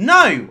straws.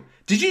 No!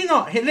 Did you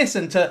not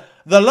listen to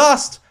the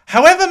last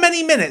however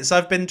many minutes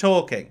I've been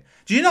talking?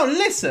 Do you not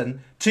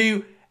listen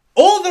to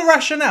all the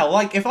rationale?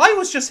 Like, if I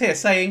was just here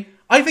saying,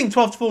 I think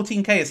 12 to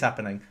 14K is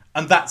happening,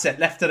 and that's it,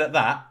 left it at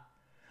that,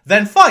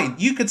 then fine,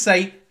 you could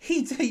say,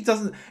 he's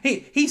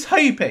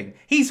hoping,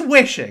 he's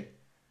wishing,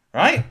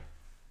 right?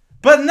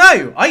 But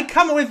no, I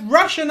come with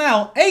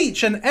rationale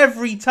each and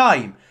every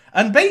time.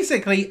 And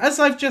basically, as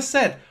I've just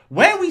said,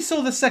 where we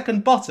saw the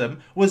second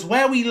bottom was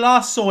where we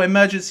last saw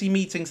emergency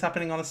meetings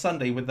happening on a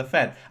Sunday with the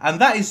Fed.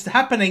 And that is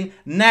happening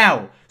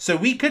now. So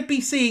we could be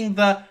seeing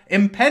the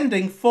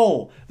impending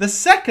fall. The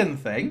second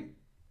thing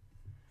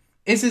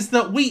is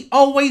that we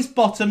always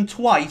bottom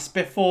twice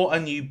before a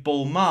new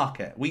bull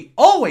market. We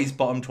always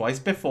bottom twice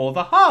before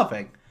the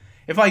halving.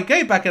 If I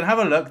go back and have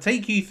a look,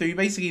 take you through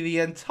basically the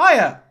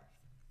entire...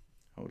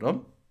 Hold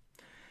on.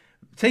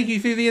 Take you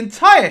through the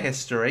entire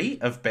history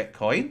of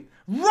Bitcoin,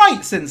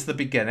 right since the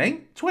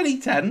beginning,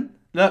 2010.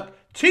 Look,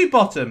 2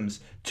 bottoms,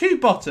 2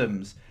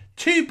 bottoms,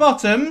 2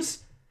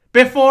 bottoms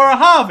before a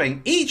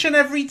halving, each and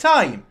every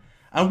time.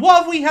 And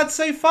what have we had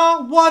so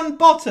far? 1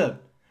 bottom.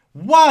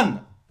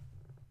 1.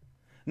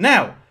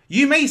 Now,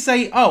 you may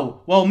say,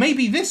 oh, well,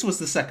 maybe this was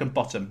the second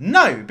bottom.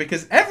 No,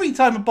 because every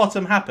time a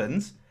bottom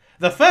happens,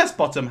 the first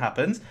bottom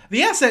happens,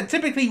 the asset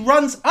typically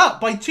runs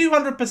up by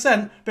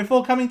 200%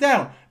 before coming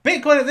down.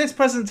 Bitcoin at this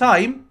present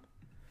time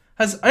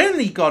has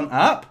only gone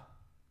up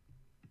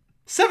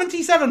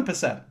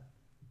 77%.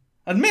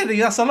 Admittedly,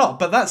 that's a lot,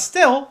 but that's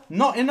still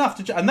not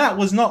enough to... And that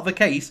was not the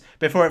case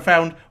before it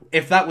found,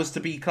 if that was to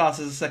be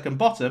classed as a second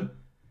bottom,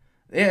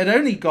 it had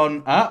only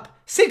gone up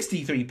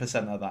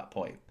 63% at that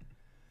point.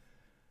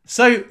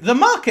 So the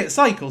market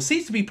cycle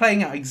seems to be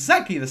playing out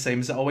exactly the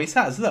same as it always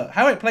has. Look,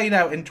 how it played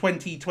out in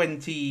 2018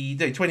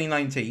 to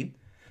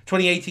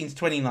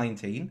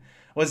 2019,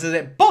 was that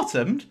it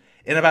bottomed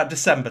in about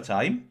December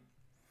time.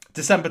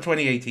 December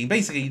 2018,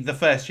 basically the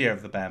first year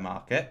of the bear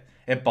market.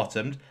 It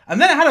bottomed. And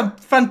then it had a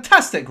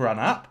fantastic run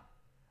up.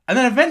 And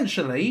then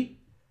eventually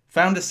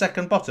found a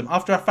second bottom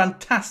after a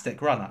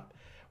fantastic run up.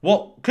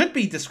 What could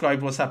be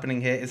described what's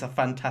happening here is a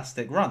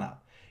fantastic run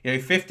up.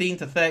 15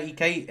 to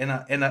 30k in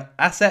an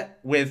asset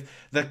with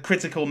the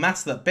critical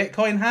mass that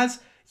Bitcoin has.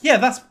 Yeah,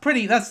 that's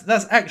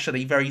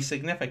actually very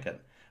significant.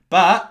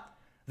 But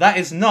that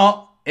is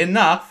not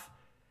enough.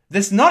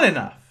 That's not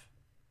enough.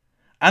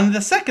 And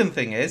the second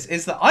thing is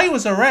that I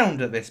was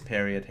around at this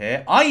period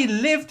here. I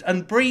lived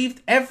and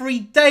breathed every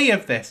day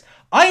of this.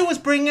 I was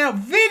bringing out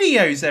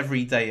videos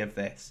every day of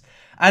this.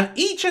 And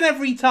each and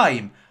every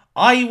time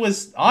I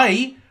was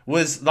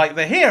like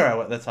the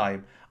hero at the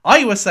time.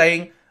 I was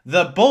saying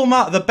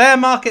the bear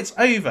market's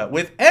over.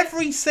 With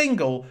every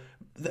single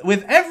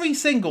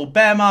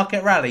bear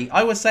market rally,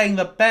 I was saying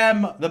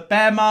the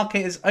bear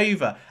market is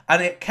over.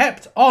 And it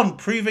kept on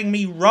proving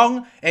me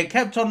wrong. It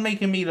kept on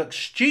making me look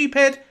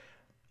stupid.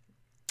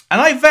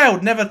 And I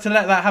vowed never to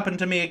let that happen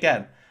to me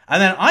again. And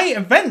then I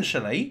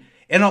eventually,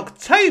 in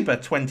October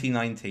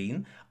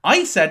 2019,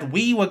 I said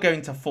we were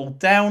going to fall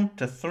down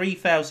to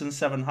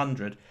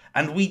 3,700.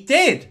 And we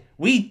did.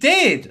 We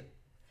did.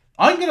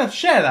 I'm going to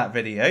share that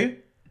video.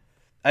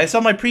 It's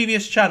on my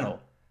previous channel.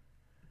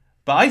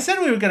 But I said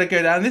we were going to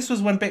go down. This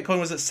was when Bitcoin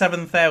was at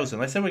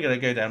 7,000. I said we we're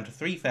going to go down to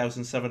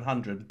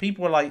 3,700.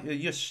 People were like,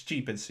 you're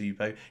stupid,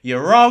 Suppo.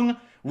 You're wrong.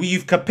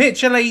 You've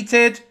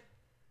capitulated.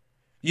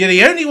 You're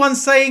the only one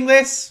saying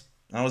this.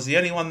 I was the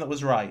only one that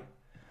was right.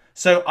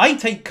 So I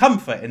take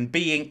comfort in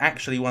being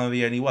actually one of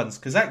the only ones.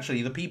 Because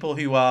actually the people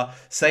who are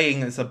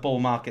saying it's a bull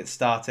market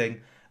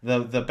starting,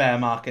 the bear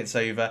market's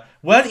over,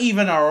 weren't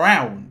even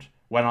around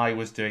when I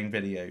was doing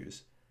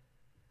videos.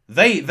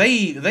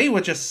 They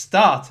were just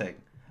starting.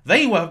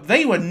 They were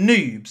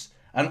noobs.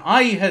 And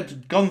I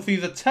had gone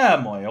through the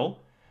turmoil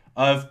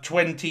of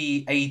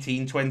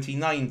 2018,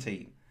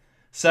 2019.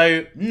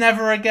 So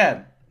never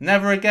again.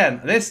 Never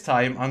again. This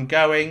time, I'm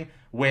going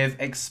with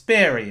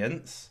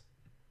experience.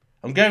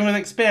 I'm going with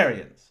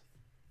experience.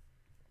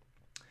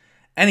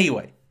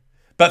 Anyway.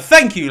 But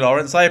thank you,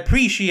 Lawrence. I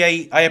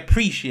appreciate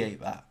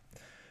that.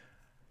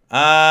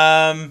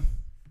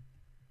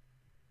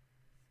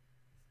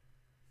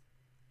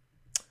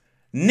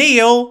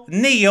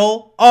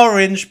 Neil,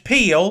 Orange,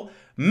 Peel,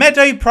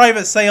 Meadow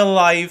private sale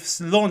live,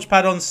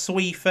 launchpad on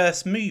Sui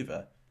first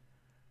mover.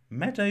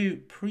 Meadow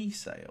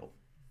pre-sale.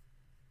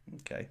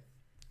 Okay.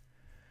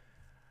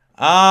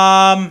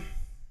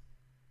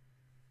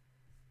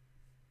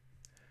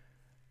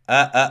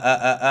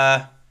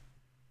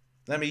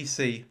 Let me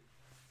see.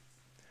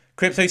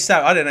 Crypto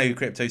Savvy. I don't know who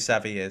Crypto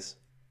Savvy is.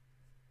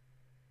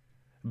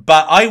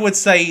 But I would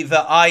say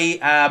that I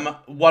am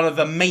one of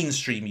the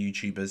mainstream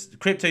YouTubers.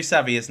 Crypto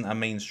Savvy isn't a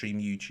mainstream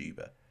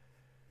YouTuber.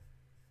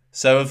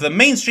 So of the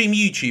mainstream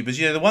YouTubers,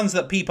 the ones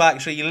that people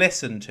actually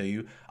listen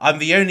to, I'm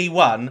the only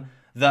one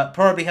that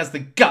probably has the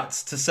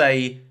guts to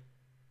say,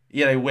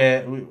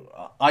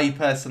 I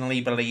personally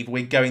believe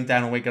we're going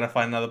down and we're going to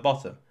find another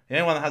bottom. The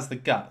only one that has the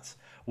guts.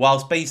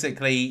 Whilst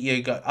basically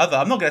you got other,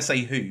 I'm not going to say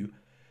who,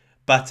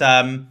 but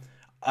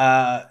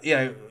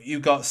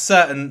you've got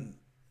certain,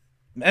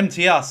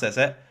 MTR says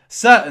it,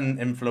 certain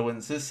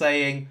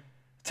influencers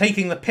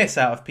taking the piss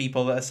out of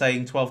people that are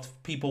saying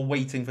people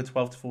waiting for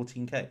 12 to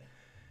 14k.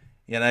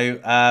 I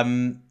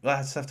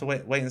just have to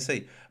wait and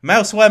see.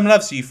 Mouseworm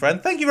loves you,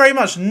 friend. Thank you very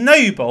much,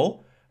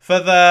 Noble, for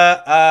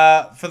the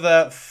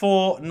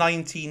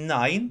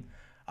 $4.99.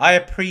 I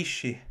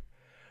appreciate.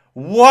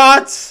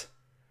 What?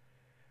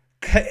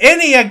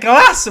 Inia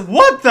Glass?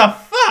 What the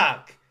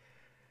fuck?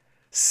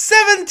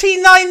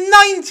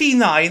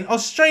 $79.99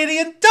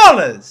 Australian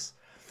dollars.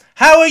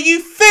 How are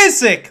you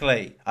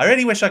physically? I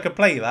really wish I could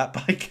play that,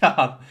 but I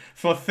can't.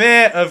 For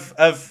fear of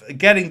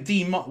getting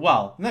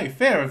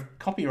fear of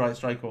copyright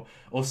strike or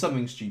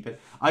something stupid.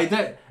 I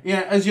don't,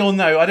 as you'll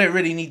know, I don't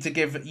really need to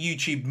give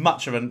YouTube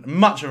much of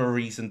a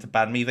reason to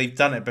ban me. They've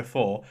done it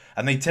before,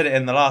 and they did it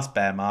in the last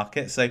bear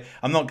market. So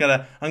I'm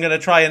gonna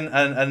try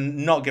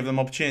and not give them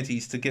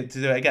opportunities to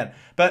do it again.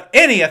 But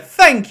Inia,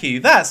 thank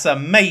you. That's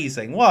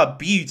amazing. What a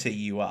beauty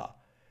you are.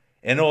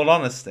 In all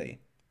honesty.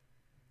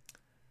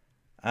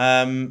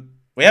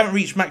 We haven't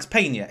reached Max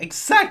Payne yet.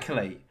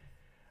 Exactly.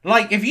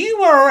 Like, if you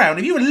were around,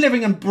 if you were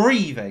living and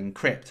breathing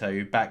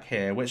crypto back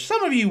here, which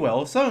some of you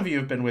will, some of you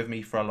have been with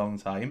me for a long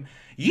time,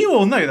 you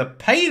all know the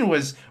pain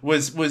was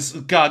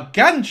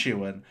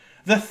gargantuan.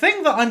 The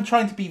thing that I'm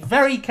trying to be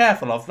very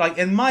careful of, like,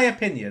 in my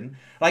opinion,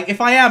 like,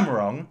 if I am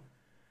wrong,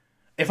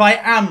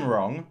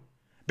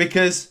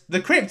 because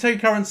the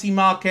cryptocurrency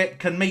market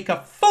can make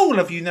a fool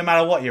of you no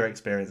matter what your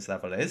experience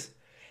level is.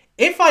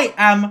 If I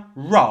am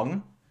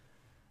wrong,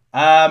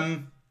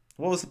 what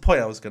was the point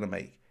I was going to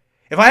make?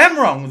 If I am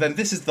wrong, then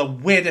this is the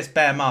weirdest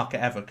bear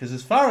market ever. Because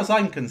as far as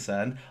I'm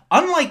concerned,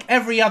 unlike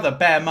every other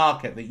bear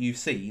market that you've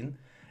seen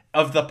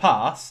of the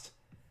past,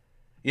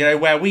 You know,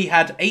 where we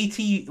had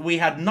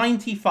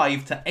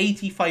 95 to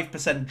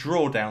 85%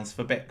 drawdowns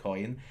for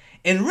Bitcoin.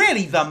 In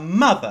really the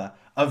mother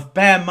of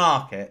bear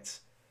markets,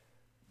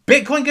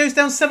 Bitcoin goes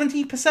down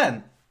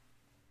 70%.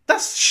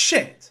 That's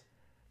shit.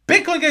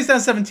 Bitcoin goes down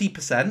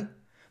 70%.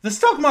 The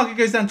stock market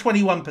goes down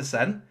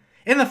 21%.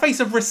 In the face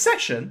of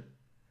recession,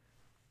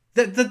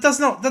 that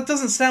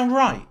doesn't sound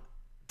right,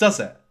 does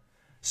it?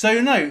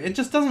 So no, it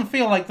just doesn't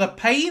feel like the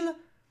pain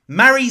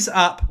marries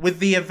up with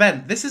the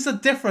event. This is a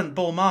different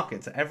bull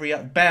market to every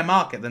bear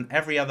market than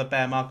every other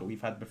bear market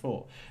we've had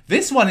before.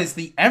 This one is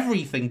the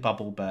everything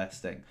bubble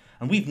bursting,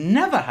 and we've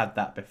never had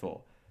that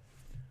before.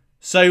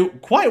 So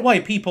quite why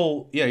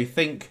people, you know,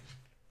 think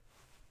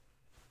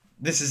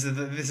this is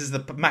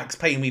the max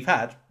pain we've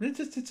had. It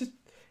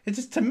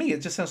just to me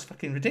it just sounds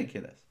fucking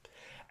ridiculous.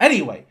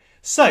 Anyway,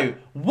 so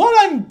what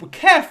I'm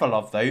careful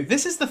of though,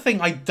 this is the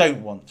thing I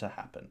don't want to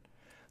happen.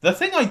 The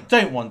thing I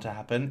don't want to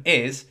happen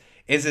is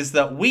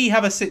that we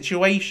have a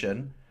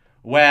situation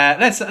where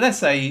let's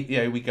say, you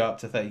know, we go up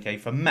to 30k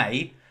for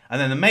May, and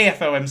then the May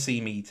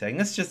FOMC meeting.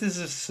 This is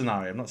a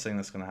scenario. I'm not saying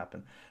that's going to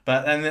happen,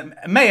 but then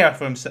the May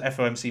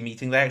FOMC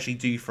meeting, they actually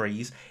do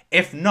freeze.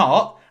 If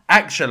not,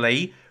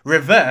 actually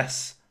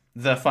reverse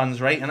the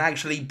funds rate and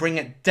actually bring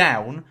it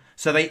down.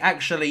 So they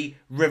actually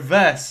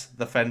reverse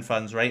the Fed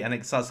funds rate and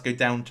it starts to go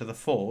down to the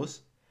 4s.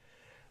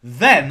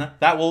 Then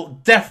that will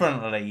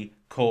definitely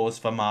cause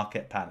for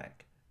market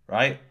panic,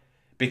 right?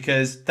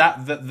 Because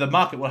the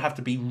market will have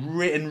to be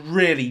in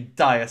really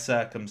dire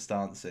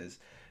circumstances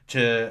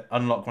to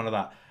unlock one of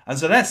that. And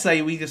so let's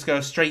say we just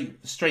go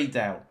straight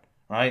down,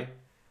 right?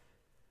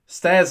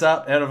 Stairs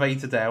up,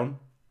 elevator down.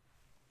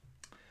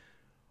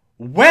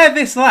 Where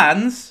this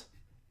lands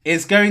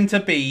is going to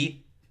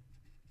be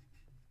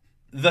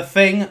the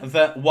thing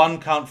that one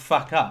can't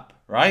fuck up,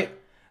 right?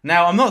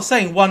 Now, I'm not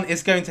saying one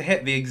is going to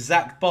hit the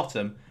exact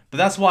bottom, but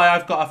that's why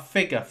I've got a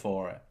figure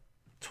for it.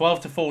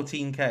 12 to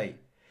 14k.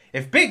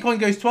 If Bitcoin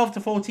goes 12 to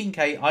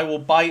 14k, I will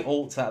buy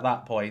alts at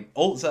that point.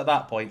 Alts at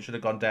that point should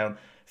have gone down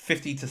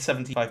 50 to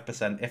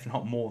 75%, if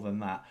not more than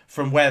that,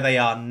 from where they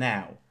are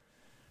now,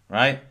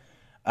 right?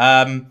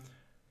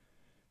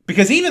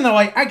 Because even though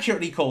I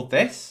accurately called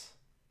this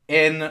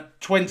in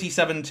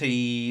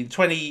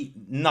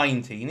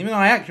 2019, even though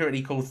I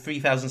accurately called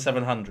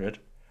 3,700,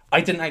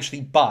 I didn't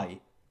actually buy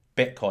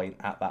Bitcoin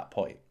at that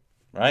point,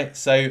 right?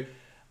 So,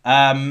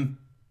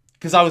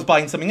 because I was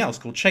buying something else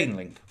called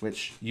Chainlink,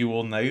 which you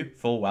all know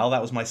full well.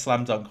 That was my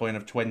slam dunk coin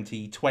of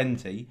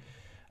 2020,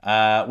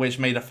 which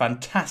made a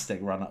fantastic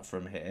run up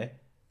from here,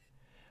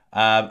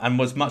 and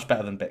was much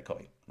better than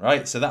Bitcoin,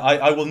 right? So that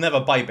I will never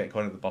buy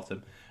Bitcoin at the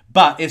bottom,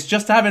 but it's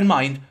just to have in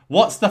mind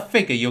what's the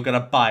figure you're going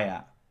to buy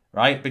at,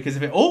 right? Because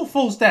if it all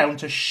falls down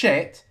to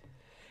shit,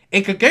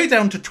 it could go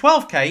down to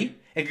 12k,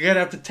 it could go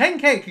down to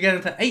 10k, it could go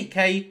down to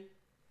 8k.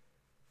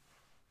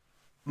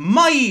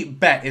 My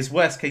bet is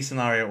worst case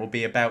scenario will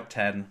be about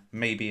 10,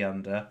 maybe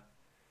under.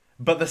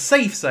 But the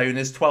safe zone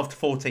is 12 to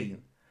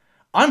 14.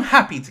 I'm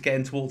happy to get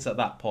into alts at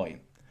that point.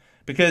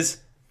 Because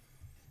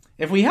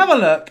if we have a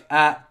look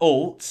at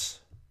alts,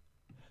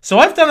 so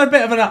I've done a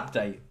bit of an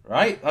update,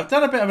 right? I've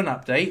done a bit of an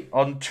update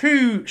on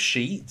 2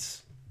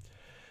 sheets.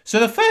 So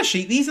the first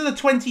sheet, these are the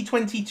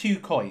 2022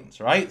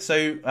 coins, right?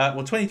 So, well,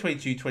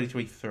 2022,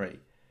 2023. So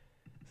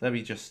let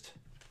me just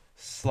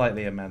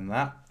slightly amend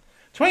that.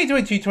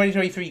 2022,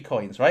 2023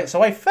 coins, right?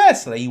 So I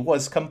firstly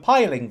was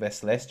compiling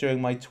this list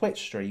during my Twitch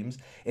streams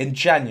in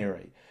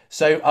January.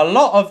 So a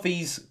lot of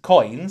these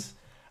coins,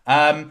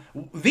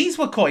 these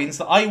were coins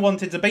that I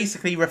wanted to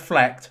basically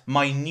reflect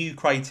my new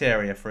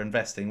criteria for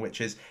investing, which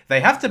is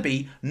they have to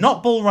be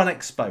not bull run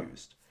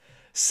exposed.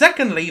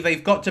 Secondly,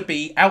 they've got to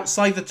be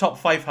outside the top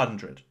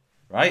 500,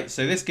 right?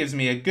 So this gives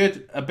me a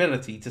good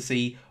ability to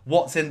see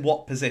what's in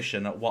what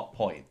position at what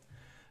point.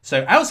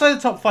 So outside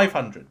the top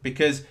 500,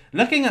 because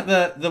looking at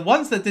the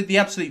ones that did the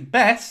absolute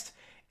best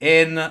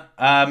in not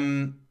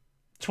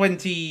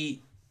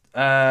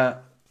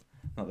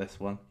this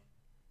one,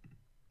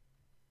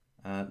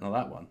 not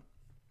that one,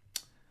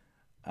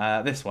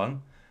 this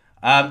one,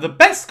 the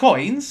best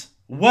coins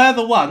were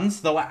the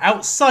ones that were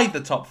outside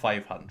the top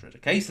 500.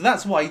 Okay, so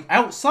that's why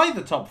outside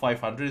the top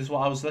 500 is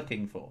what I was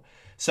looking for.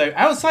 So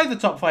outside the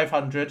top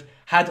 500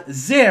 had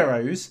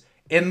zeros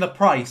in the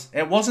price.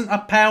 It wasn't a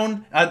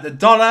pound, a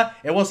dollar.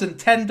 It wasn't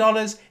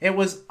 $10. It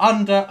was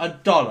under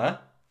 $1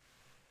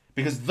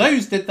 because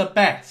those did the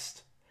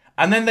best.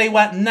 And then they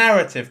were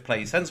narrative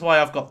plays. Hence why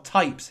I've got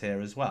types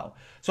here as well.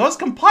 So I was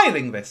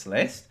compiling this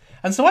list.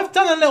 And so I've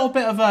done a little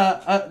bit of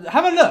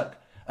have a look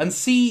and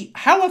see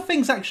how are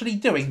things actually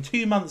doing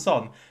 2 months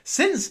on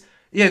since,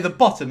 you know, the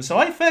bottom. So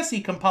I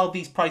firstly compiled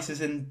these prices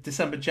in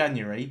December,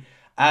 January.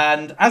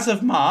 And as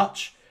of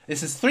March,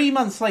 this is 3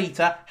 months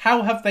later,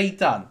 how have they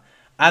done?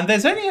 And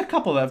there's only a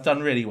couple that have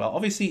done really well.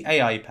 Obviously,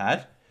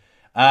 AIPad.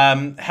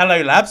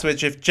 Hello Labs,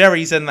 which if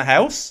Jerry's in the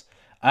house,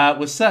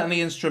 was certainly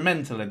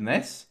instrumental in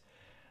this.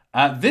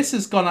 This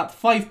has gone up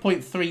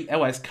 5.3.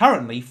 Oh, it's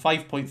currently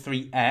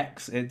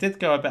 5.3x. It did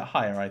go a bit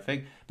higher, I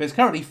think. But it's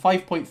currently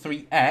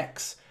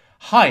 5.3x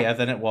higher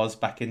than it was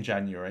back in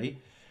January.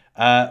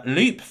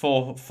 Loop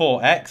for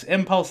 4x,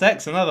 Impulse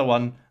X, another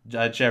one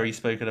Jerry's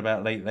spoken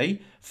about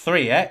lately,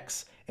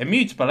 3x,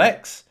 Immutable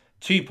X,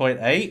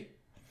 2.8.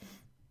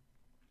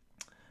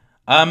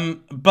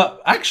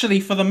 But actually,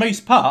 for the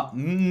most part,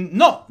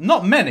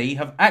 not many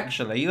have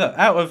actually, look,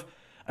 out of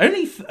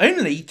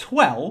only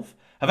 12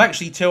 have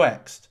actually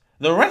 2x'd.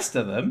 The rest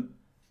of them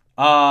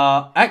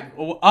are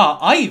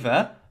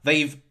either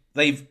they've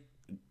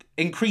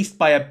increased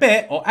by a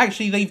bit, or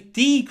actually they've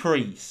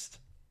decreased.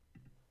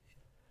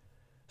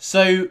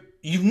 So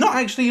you've not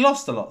actually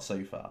lost a lot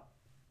so far.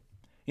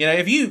 You know,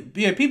 if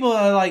people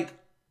are like,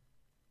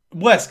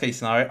 worst case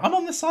scenario, I'm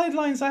on the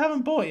sidelines, I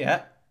haven't bought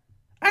yet.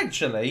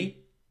 Actually,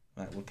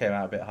 that came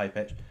out a bit high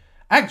pitch.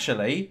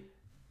 Actually,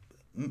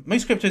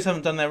 most cryptos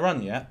haven't done their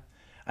run yet.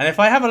 And if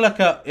I have a look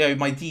at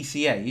my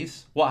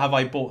DCAs, what have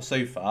I bought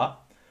so far?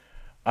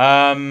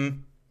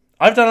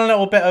 I've done a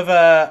little bit of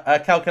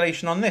a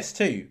calculation on this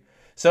too.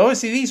 So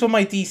obviously these were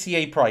my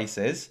DCA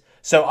prices.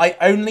 So I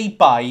only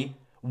buy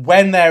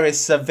when there is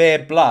severe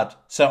blood.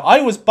 So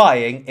I was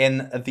buying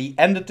in the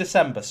end of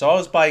December. So I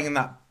was buying in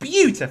that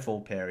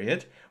beautiful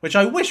period, which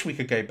I wish we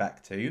could go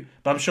back to,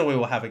 but I'm sure we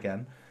will have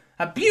again.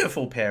 A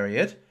beautiful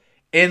period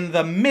in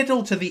the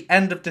middle to the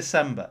end of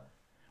December,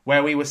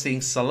 where we were seeing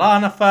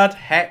Solana FUD,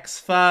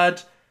 Hex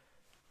FUD,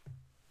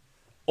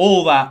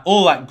 all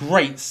that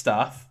great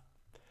stuff.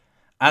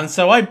 And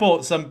so I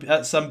bought some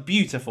at some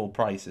beautiful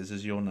prices,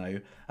 as you'll know,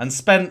 and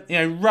spent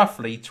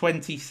roughly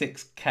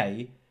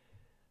 26k.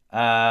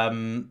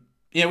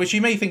 Which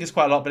you may think is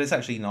quite a lot, but it's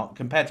actually not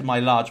compared to my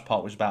large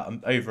pot, which is about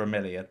over $1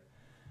 million.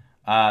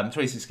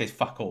 26k is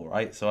fuck all,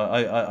 right? So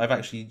I've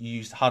actually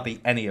used hardly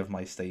any of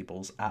my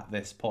stables at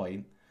this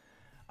point.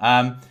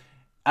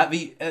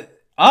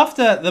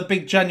 After the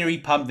big January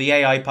pump, the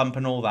AI pump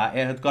and all that,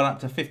 it had gone up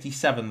to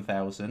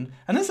 57,000.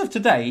 And as of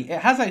today,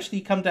 it has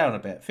actually come down a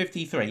bit,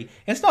 53.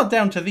 It's not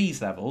down to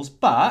these levels,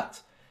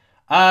 but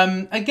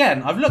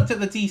again, I've looked at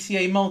the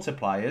DCA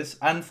multipliers,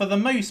 and for the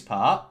most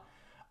part,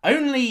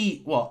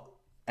 only,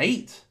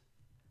 8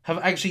 have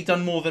actually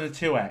done more than a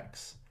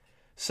 2x.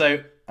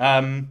 So,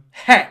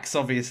 Hex,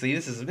 obviously,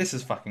 this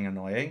is fucking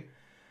annoying.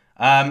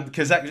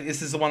 Because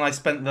this is the one I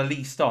spent the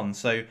least on.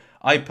 So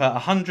I put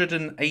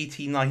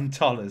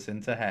 $189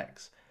 into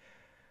Hex.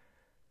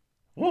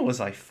 What was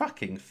I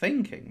fucking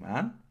thinking,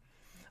 man?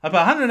 I put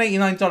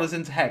 $189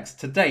 into Hex.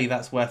 Today,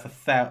 that's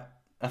worth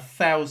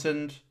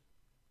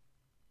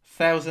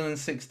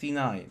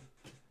 $1,069.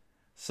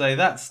 So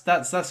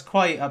that's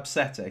quite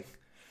upsetting,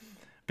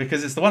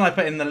 because it's the one I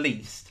put in the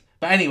least.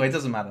 But anyway, it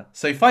doesn't matter.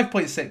 So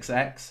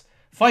 5.6x,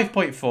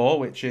 5.4,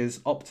 which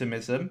is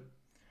Optimism.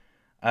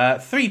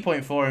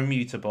 3.4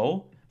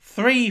 Immutable,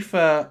 3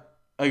 for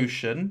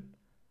Ocean,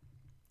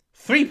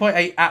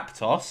 3.8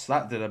 Aptos,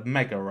 that did a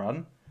mega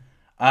run,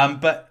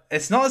 but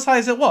it's not as high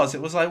as it was.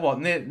 It was like,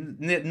 near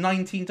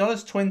 $19,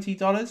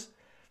 $20?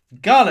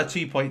 Gala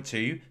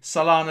 2.2,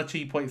 Solana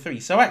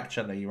 2.3. So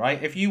actually,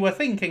 right, if you were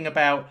thinking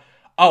about,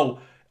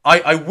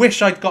 I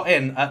wish I'd got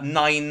in at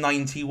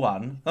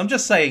 9.91, I'm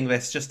just saying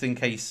this just in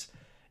case,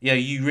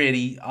 you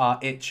really are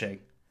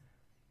itching.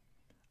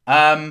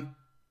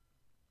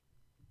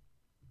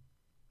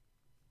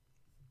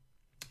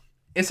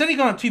 It's only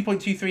gone up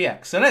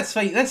 2.23x. So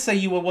let's say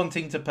you were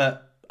wanting to put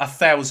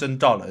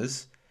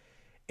 $1,000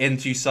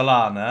 into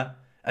Solana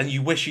and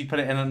you wish you'd put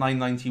it in at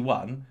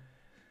 9.91.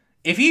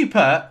 If you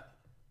put,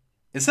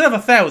 instead of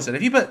 1,000,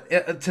 if you put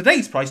at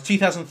today's price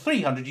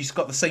 2,300, you've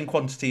got the same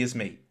quantity as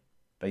me,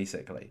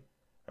 basically,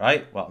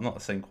 right? Well, not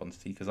the same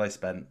quantity because I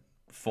spent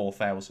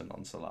 4,000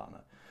 on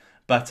Solana,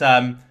 but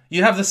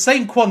you have the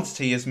same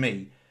quantity as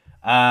me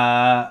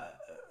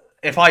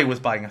if I was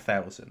buying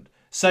 1,000.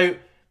 So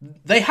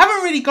they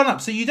haven't really gone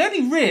up. So you'd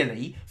only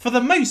really, for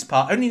the most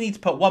part, only need to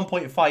put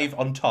 1.5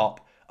 on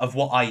top of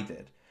what I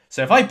did.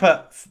 So if I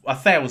put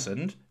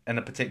 1,000 in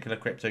a particular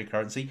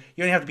cryptocurrency,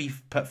 you only have to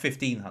put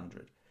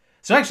 1,500.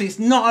 So actually, it's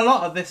not a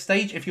lot at this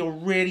stage. If you're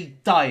really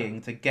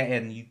dying to get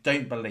in, you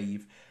don't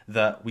believe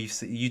that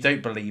you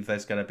don't believe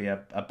there's going to be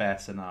a bear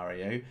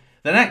scenario,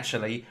 then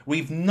actually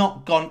we've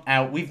not gone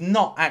out. We've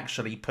not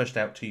actually pushed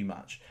out too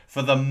much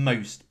for the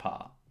most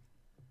part.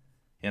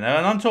 And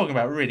I'm talking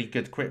about really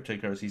good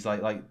cryptocurrencies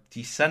like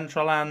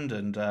Decentraland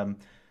and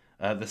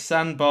the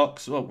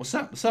Sandbox. Well,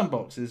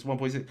 Sandbox is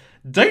 1.6.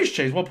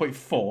 Dogechain is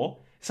 1.4.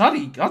 It's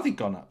hardly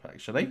gone up,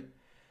 actually.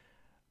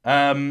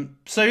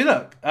 So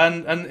look,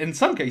 and in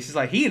some cases,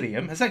 like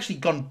Helium, has actually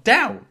gone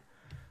down.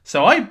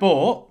 So I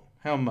bought,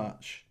 how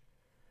much?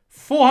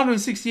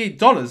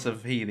 $468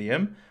 of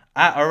Helium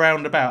at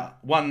around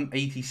about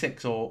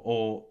 186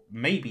 or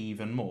maybe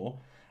even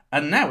more.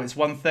 And now it's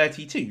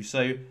 132.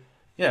 So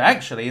yeah,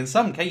 actually, in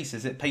some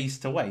cases, it pays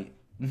to wait.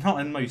 Not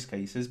in most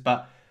cases,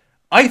 but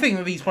I think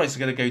that these prices are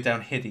going to go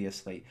down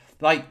hideously.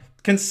 Like,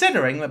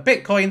 considering that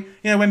Bitcoin,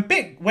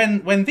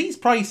 when these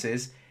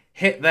prices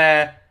hit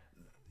their,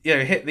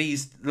 hit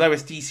these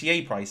lowest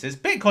DCA prices,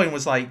 Bitcoin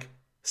was like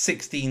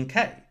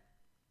 16k,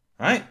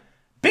 right?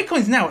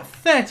 Bitcoin's now at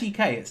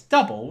 30k. It's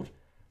doubled,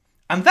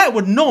 and that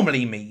would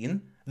normally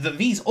mean that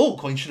these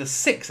altcoins should have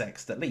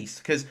 6x'd at least,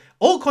 because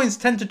altcoins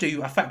tend to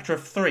do a factor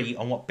of 3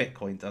 on what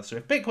Bitcoin does. So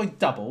if Bitcoin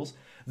doubles,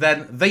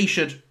 then they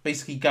should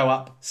basically go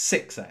up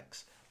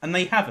 6x, and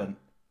they haven't.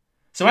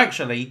 So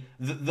actually,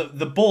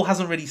 the ball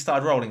hasn't really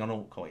started rolling on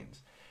altcoins.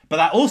 But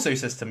that also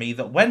says to me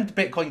that when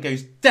Bitcoin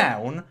goes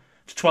down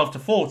to 12 to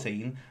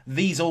 14,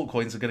 these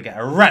altcoins are going to get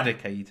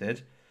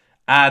eradicated.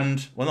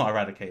 And, well, not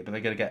eradicated, but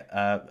they're going to get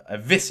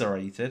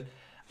eviscerated.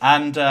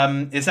 And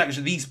it's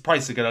actually, these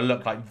prices are going to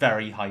look like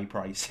very high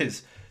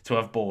prices to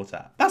have bought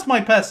at. That's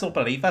my personal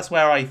belief. That's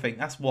where I think.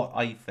 That's what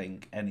I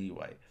think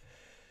anyway.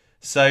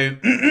 So,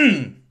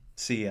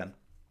 see ya.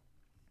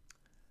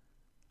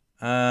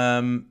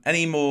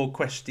 Any more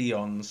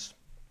questions?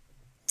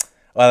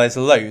 Well, there's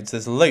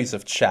loads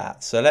of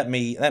chat. So let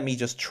me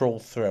just trawl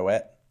through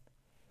it.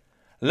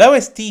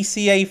 Lowest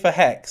DCA for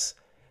Hex.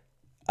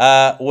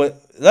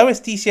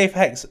 Lowest DCA for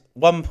Hex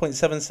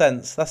 1.7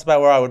 cents. That's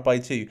about where I would buy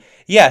too.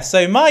 Yeah, so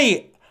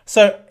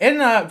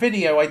in a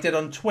video I did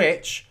on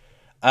Twitch,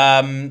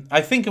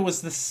 I think it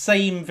was the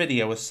same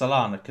video as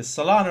Solana, because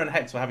Solana and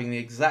Hex were having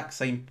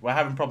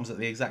having problems at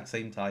the exact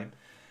same time.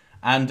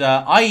 And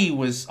I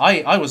was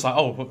like,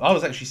 oh, I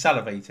was actually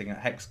salivating at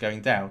Hex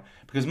going down,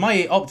 because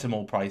my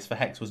optimal price for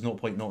Hex was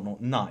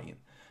 0.009.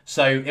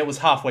 So it was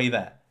halfway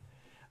there.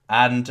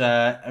 And,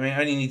 I mean, I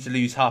only need to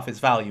lose half its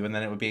value, and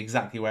then it would be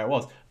exactly where it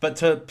was. But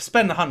to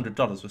spend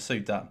 $100 was so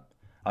dumb.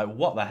 Like,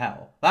 what the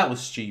hell? That was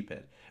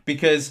stupid.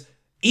 Because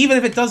even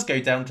if it does go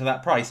down to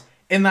that price,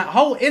 in that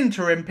whole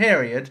interim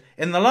period,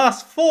 in the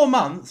last 4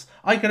 months,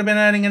 I could have been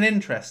earning an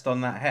interest on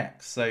that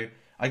Hex. So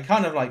I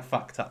kind of, like,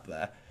 fucked up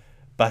there.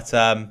 But,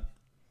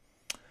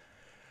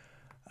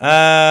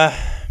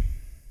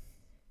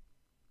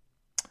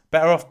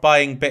 better off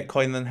buying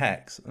Bitcoin than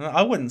Hex?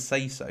 I wouldn't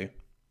say so.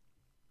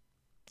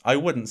 I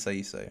wouldn't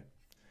say so.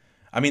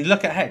 I mean,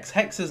 look at Hex.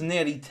 Hex is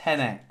nearly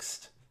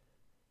 10x'd.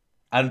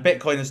 And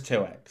Bitcoin is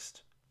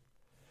 2x'd.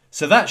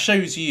 So that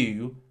shows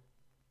you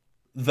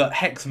that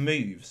Hex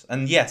moves.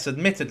 And yes,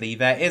 admittedly,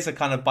 there is a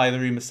kind of buy the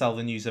rumor, sell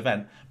the news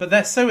event. But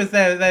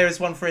there is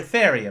one for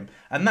Ethereum.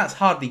 And that's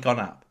hardly gone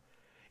up.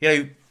 You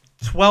know,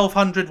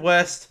 1200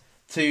 worst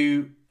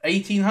to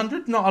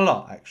 1800? Not a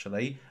lot,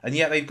 actually. And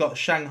yet they've got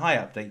Shanghai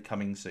update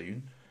coming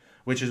soon,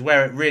 which is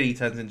where it really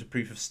turns into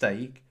proof of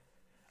stake.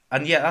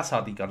 And yet that's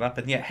hardly gone up.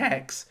 And yet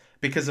Hex,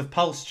 because of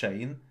Pulse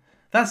Chain,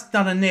 that's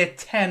done a near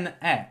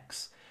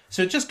 10x.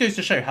 So it just goes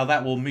to show how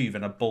that will move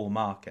in a bull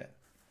market.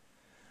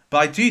 But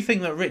I do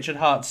think that Richard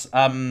Hart's,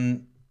 I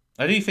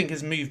do think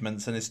his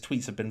movements and his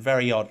tweets have been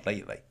very odd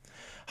lately.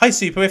 Hi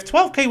Suppo, if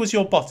 12k was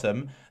your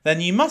bottom,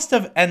 then you must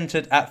have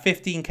entered at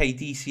 15k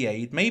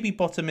DCA'd. Maybe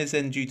bottom is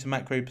in due to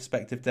macro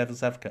perspective,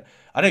 devil's advocate.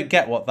 I don't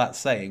get what that's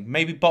saying.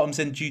 Maybe bottom's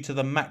in due to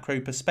the macro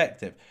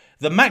perspective.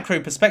 The macro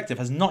perspective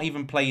has not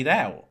even played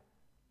out.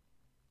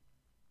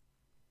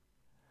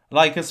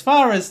 Like, as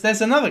far as,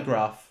 there's another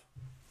graph.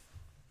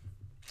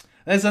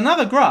 There's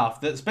another graph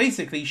that's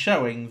basically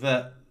showing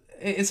that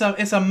it's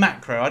a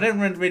macro. I don't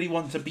really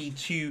want to be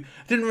too,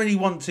 I didn't really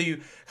want to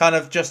kind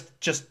of just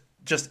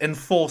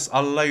enforce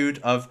a load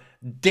of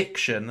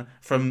diction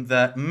from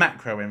the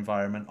macro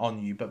environment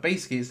on you. But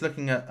basically it's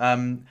looking at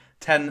 10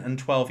 and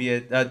 12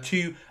 year,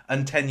 2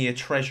 and 10 year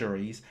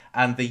treasuries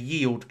and the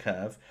yield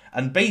curve.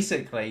 And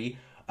basically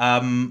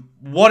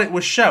what it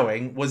was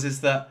showing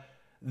is that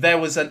there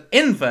was an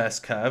inverse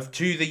curve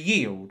to the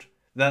yield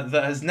that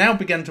has now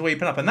begun to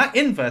open up. And that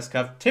inverse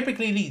curve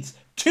typically leads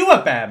to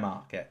a bear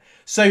market.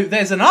 So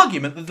there's an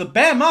argument that the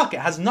bear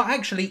market has not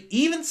actually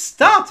even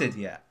started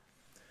yet.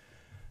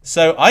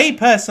 So I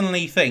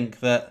personally think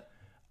that,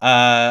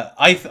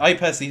 I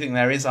personally think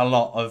there's a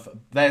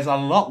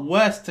lot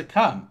worse to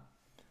come.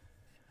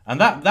 And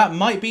that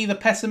might be the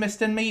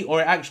pessimist in me, or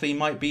it actually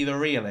might be the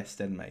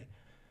realist in me.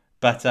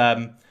 But,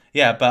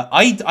 yeah, but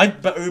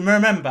but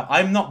remember,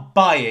 I'm not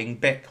buying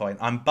Bitcoin.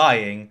 I'm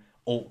buying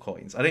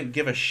altcoins. I don't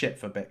give a shit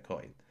for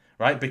Bitcoin,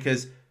 right?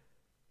 Because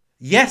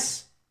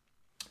yes,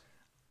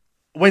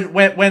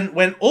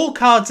 when all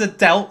cards are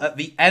dealt at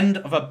the end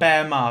of a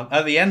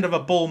at the end of a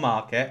bull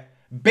market,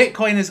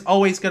 Bitcoin is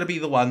always going to be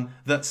the one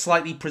that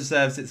slightly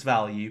preserves its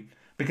value,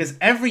 because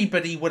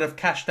everybody would have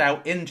cashed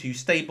out into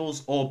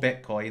stables or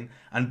Bitcoin,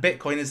 and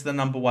Bitcoin is the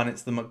number one.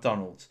 It's the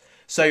McDonald's.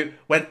 So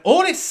when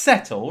all is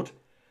settled,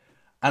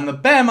 and the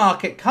bear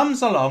market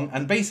comes along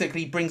and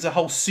basically brings a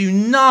whole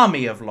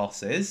tsunami of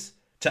losses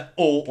to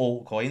all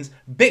altcoins,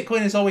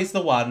 Bitcoin is always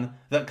the one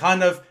that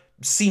kind of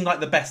seemed like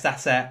the best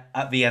asset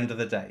at the end of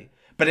the day.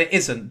 But it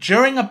isn't.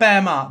 During a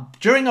bull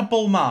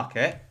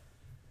market,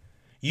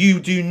 you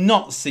do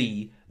not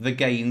see the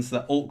gains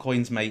that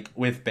altcoins make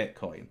with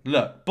Bitcoin.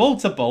 Look, bull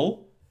to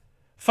bull,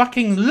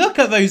 fucking look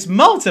at those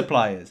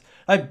multipliers.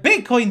 Like,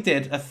 Bitcoin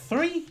did a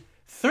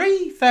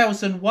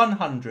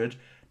 3,100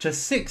 to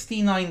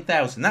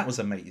 69,000. That was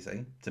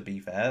amazing, to be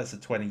fair. That's a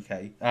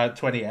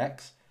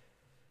 20x.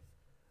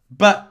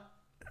 But,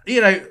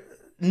 you know,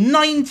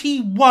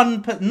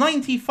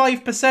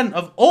 95%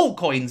 of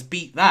altcoins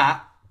beat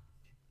that.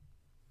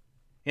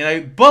 You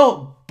know,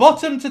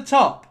 bottom to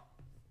top.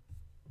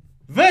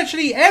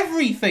 Virtually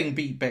everything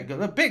beat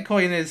Bitcoin.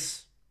 Bitcoin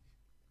is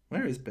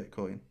Where is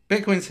Bitcoin?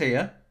 Bitcoin's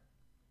here.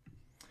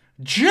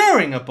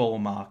 During a bull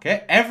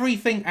market,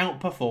 everything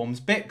outperforms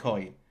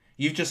Bitcoin.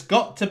 You've just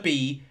got to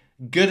be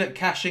good at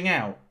cashing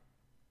out.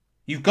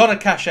 You've got to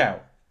cash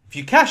out. If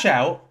you cash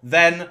out,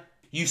 then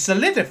you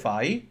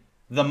solidify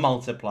the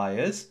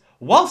multipliers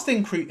whilst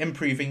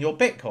improving your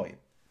Bitcoin.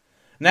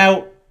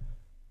 Now,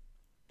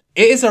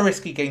 it is a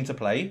risky game to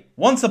play.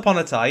 Once upon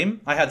a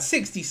time, I had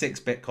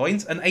 66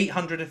 Bitcoins and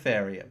 800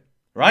 Ethereum,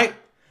 right?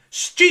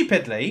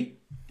 Stupidly,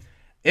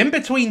 in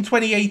between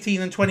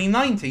 2018 and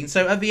 2019,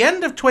 so at the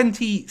end of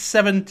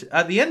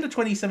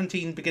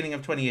 2017, beginning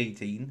of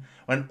 2018,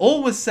 when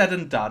all was said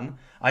and done,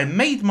 I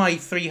made my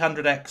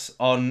 300x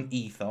on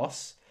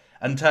Ethos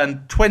and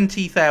turned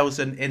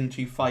 20,000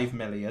 into 5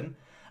 million.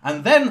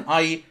 And then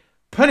I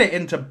put it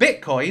into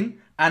Bitcoin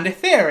and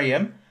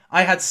Ethereum.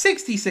 I had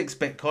 66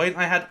 Bitcoin,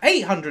 I had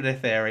 800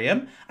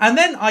 Ethereum, and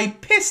then I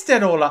pissed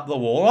it all up the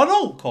wall on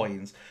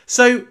altcoins.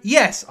 So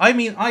yes, I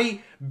mean,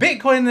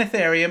 Bitcoin and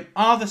Ethereum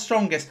are the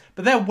strongest,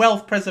 but they're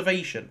wealth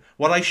preservation.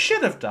 What I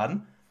should have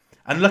done,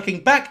 and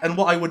looking back, and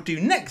what I would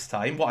do next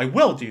time, what I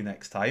will do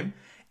next time,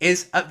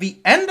 is at the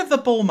end of the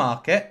bull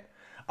market,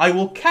 I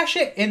will cash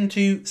it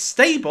into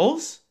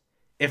stables,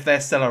 if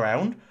they're still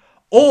around,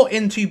 or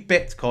into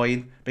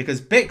Bitcoin, because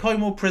Bitcoin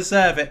will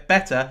preserve it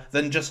better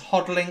than just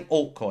hodling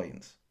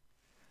altcoins.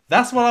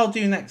 That's what I'll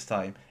do next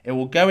time. It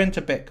will go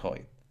into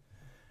Bitcoin.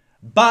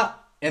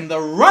 But in the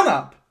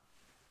run-up,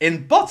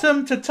 in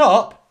bottom to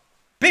top,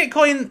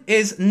 Bitcoin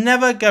is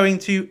never going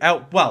to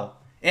well,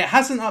 it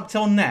hasn't up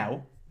till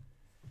now.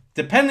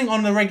 Depending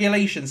on the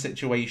regulation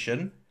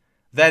situation,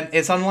 then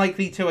it's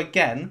unlikely to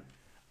again,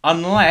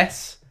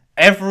 unless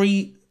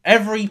every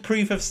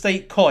proof of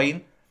stake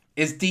coin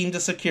is deemed a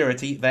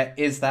security. There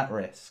is that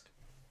risk.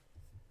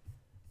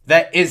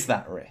 There is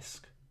that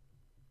risk.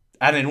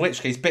 And in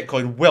which case,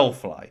 Bitcoin will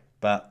fly.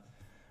 But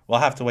we'll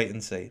have to wait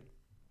and see.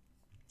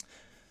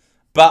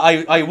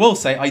 But I will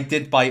say I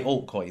did buy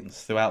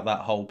altcoins throughout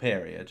that whole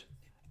period.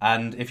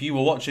 And if you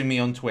were watching me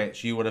on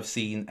Twitch, you would have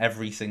seen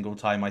every single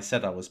time I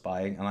said I was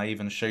buying. And I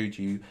even showed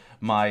you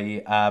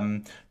my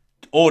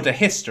order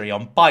history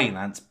on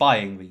Binance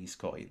buying these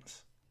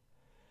coins.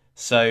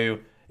 So,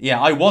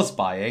 yeah, I was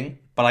buying,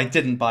 but I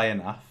didn't buy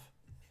enough.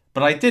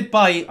 But I did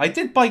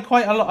buy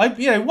quite a lot.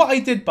 What I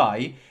did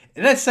buy,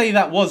 let's say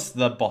that was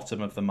the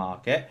bottom of the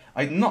market.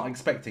 I'm not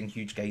expecting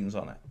huge gains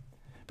on it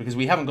because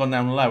we haven't gone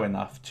down low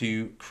enough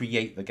to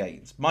create the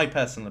gains. My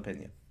personal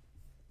opinion.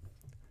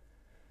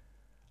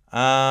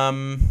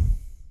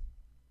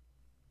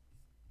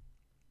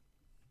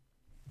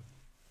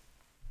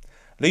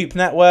 Loop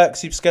Network,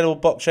 Super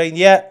Scalable Blockchain.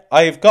 Yeah,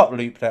 I've got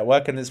Loop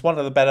Network and it's one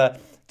of the better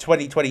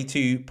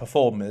 2022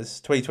 performers,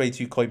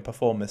 2022 coin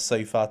performers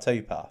so far,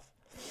 Towpath.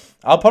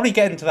 I'll probably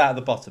get into that at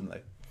the bottom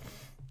though.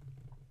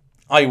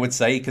 I would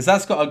say, because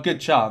that's got a good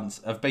chance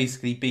of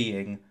basically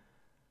being...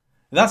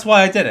 That's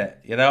why I did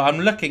it. I'm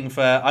looking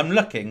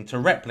to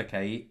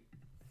replicate,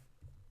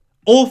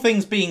 all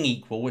things being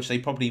equal, which they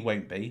probably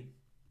won't be.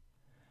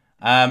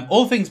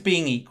 All things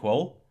being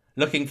equal,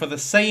 looking for the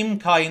same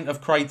kind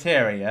of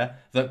criteria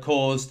that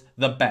caused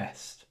the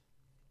best.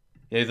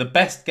 The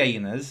best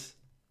gainers,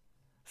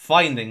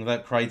 finding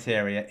that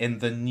criteria in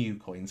the new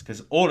coins.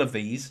 Because all of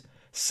these,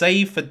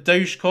 save for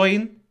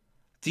Dogecoin,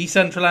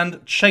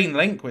 Decentraland,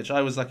 Chainlink, which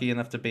I was lucky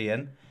enough to be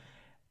in,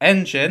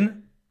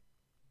 Engine,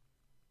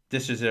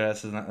 this is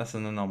that's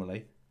an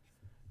anomaly.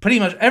 Pretty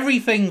much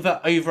everything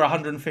that over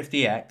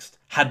 150x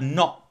had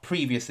not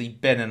previously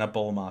been in a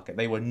bull market.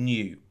 They were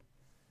new.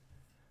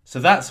 So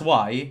that's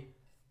why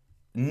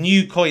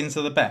new coins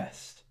are the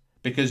best.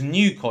 Because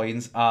new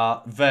coins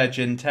are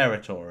virgin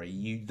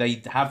territory.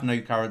 They have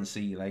no current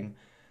ceiling.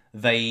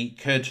 They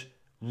could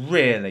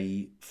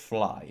really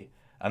fly.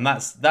 And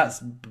that's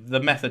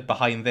the method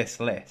behind this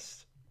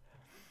list.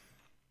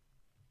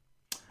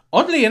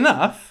 Oddly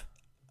enough,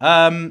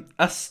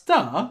 a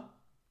star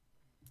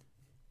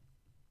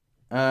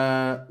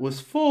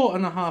was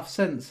 4.5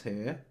 cents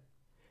here.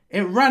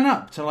 It ran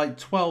up to like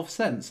 12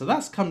 cents. So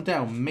that's come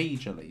down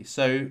majorly.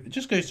 So it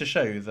just goes to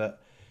show that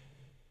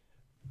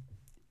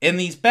in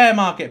these bear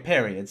market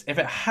periods, if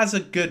it has a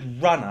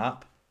good run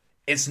up,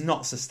 it's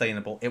not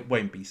sustainable. It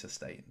won't be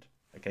sustained.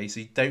 Okay, so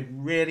you don't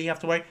really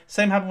have to worry.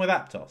 Same happened with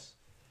Aptos.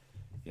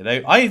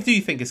 I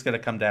do think it's going to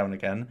come down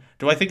again.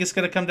 Do I think it's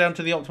going to come down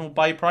to the optimal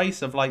buy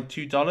price of like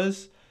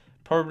 $2?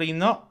 Probably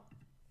not.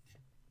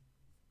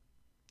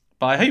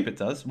 But I hope it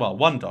does. Well,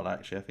 $1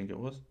 actually, I think it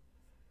was.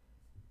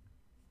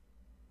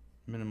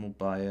 Minimal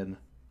buy-in.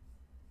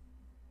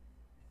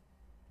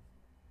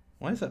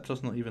 Why is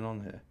Aptos not even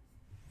on here?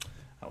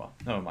 Oh well,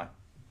 never mind.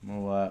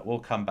 We'll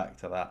come back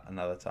to that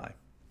another time.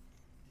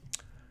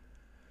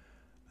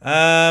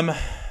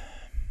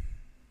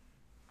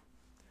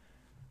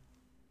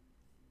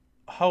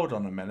 Hold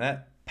on a minute.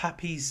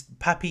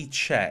 Pappy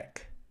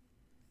check.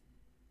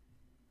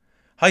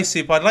 Hi,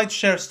 Suppo. I'd like to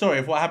share a story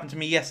of what happened to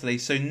me yesterday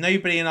so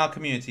nobody in our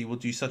community will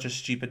do such a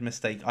stupid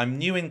mistake. I'm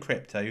new in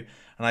crypto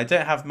and I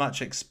don't have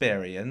much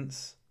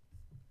experience.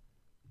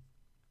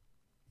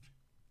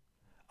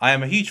 I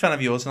am a huge fan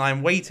of yours, and I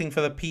am waiting for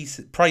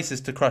the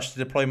prices to crush to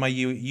deploy my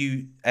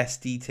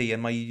USDT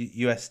and my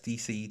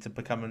USDC to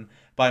become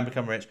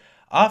rich.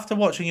 After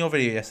watching your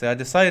video yesterday, I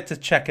decided to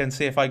check and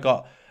see if I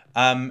got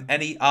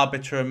any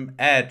Arbitrum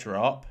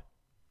airdrop.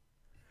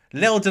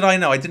 Little did I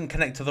know I didn't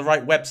connect to the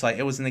right website.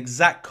 It was an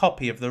exact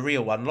copy of the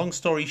real one. Long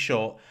story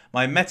short,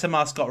 my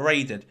MetaMask got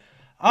raided.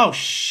 Oh,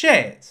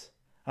 shit.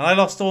 And I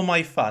lost all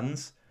my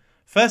funds.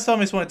 First I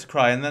almost wanted to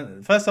cry, and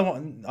then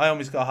I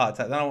almost got a heart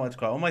attack. Then I wanted to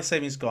cry. All my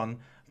savings gone.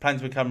 Plan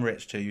to become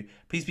rich too.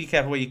 Please be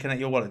careful where you connect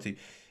your wallet to.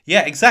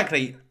 Yeah,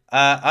 exactly.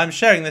 I'm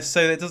sharing this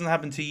so that it doesn't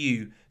happen to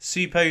you.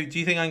 Suppo, do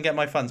you think I can get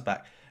my funds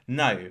back?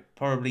 No,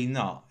 probably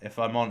not, if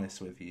I'm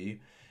honest with you.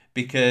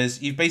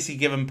 Because you've basically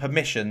given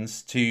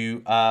permissions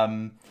to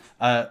a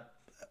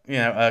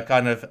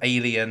kind of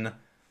alien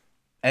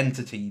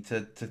entity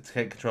to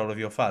take control of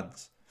your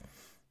funds.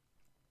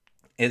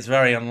 It's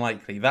very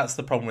unlikely. That's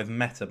the problem with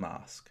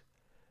MetaMask.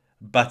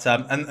 But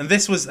and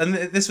this was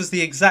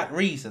the exact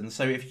reason.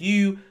 So if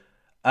you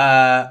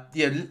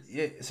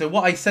so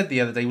what I said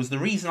the other day was the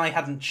reason I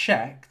hadn't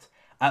checked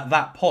at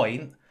that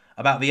point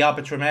about the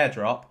Arbitrum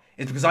airdrop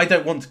is because I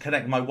don't want to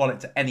connect my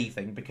wallet to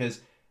anything, because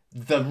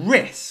the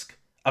risk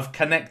of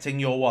connecting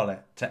your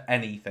wallet to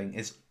anything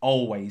is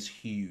always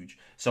huge.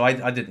 So I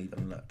didn't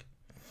even look.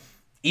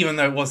 Even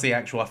though it was the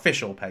actual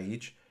official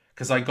page,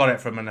 because I got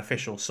it from an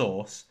official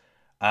source,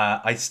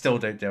 I still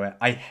don't do it.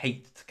 I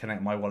hate to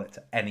connect my wallet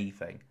to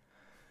anything.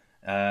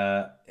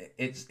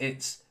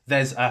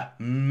 There's a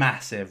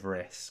massive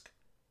risk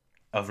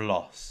of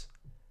loss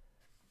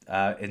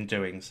in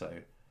doing so.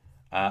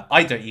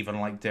 I don't even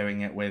like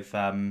doing it with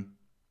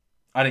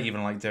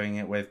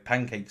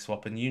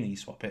PancakeSwap and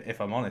Uniswap.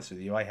 If I'm honest with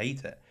you, I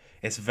hate it.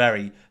 It's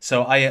very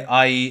so.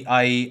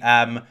 I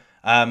am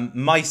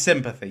my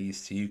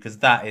sympathies to you, because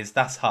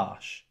that's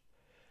harsh.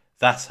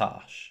 That's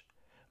harsh.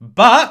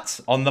 But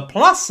on the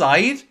plus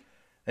side,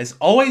 there's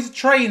always a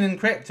train in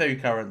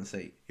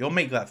cryptocurrency. You'll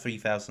make that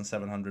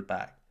 3,700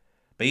 back.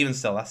 But even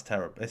still, that's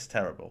terrible. It's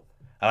terrible.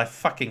 And I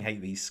fucking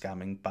hate these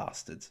scamming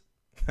bastards.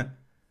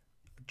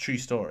 True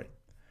story.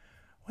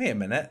 Wait a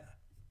minute.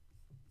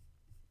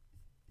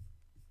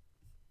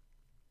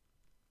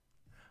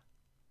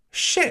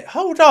 Shit,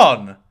 hold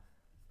on.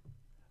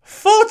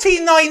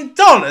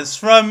 $49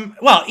 from,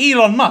 well,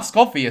 Elon Musk,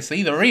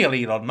 obviously, the real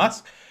Elon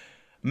Musk.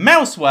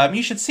 Mouseworm,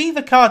 you should see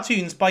the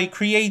cartoons by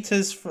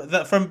animators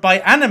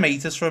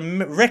from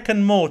Rick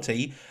and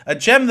Morty. A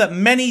gem that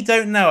many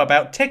don't know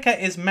about. Ticker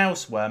is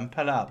Mouseworm.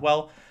 Pull up.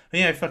 Well,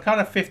 you know, for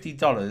kind of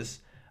 $50,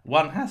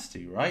 one has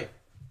to, right?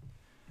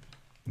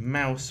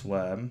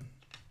 Mouseworm.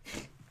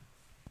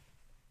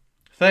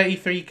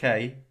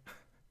 33k.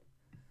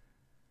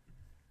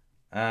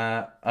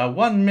 A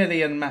 1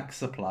 million max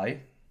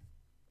supply.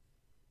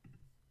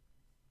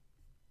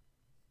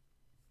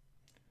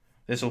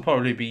 This will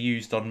probably be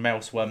used on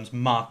Mouseworm's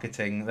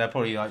marketing. They'll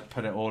probably like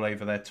put it all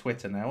over their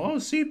Twitter now. Oh,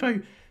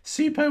 Suppo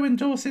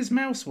endorses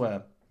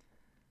Mouseworm.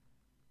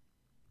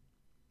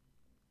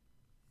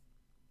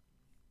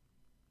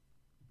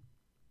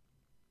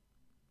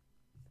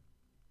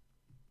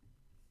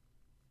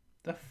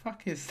 The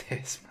fuck is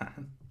this,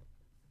 man?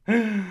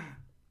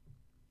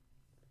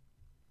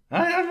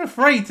 I'm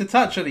afraid to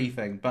touch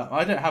anything, but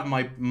I don't have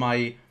my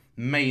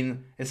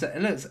main. It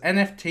looks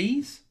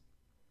NFTs.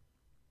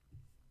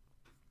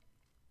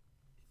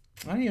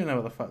 I don't even know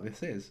what the fuck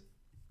this is.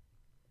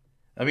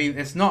 I mean,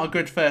 it's not a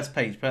good first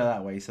page, put it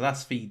that way. So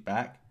that's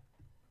feedback.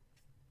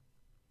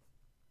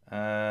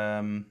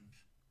 Yeah.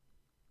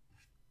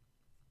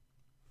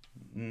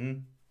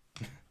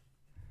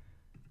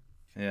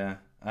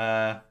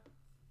 How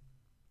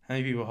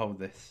many people hold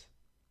this?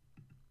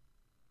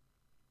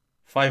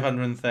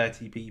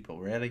 530 people,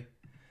 really?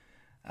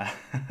 I'm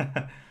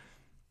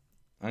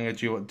going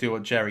to do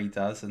what Jerry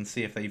does and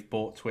see if they've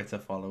bought Twitter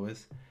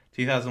followers.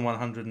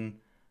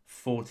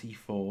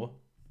 2,144.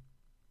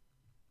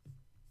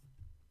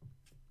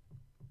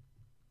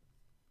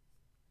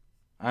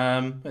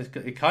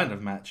 It kind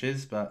of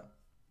matches, but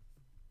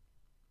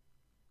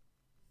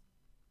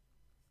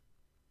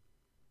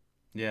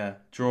yeah,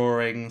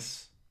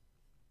 drawings.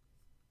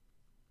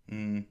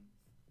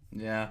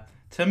 Yeah.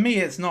 To me,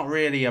 it's not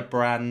really a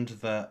brand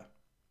that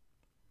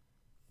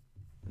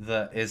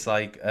is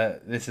like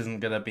this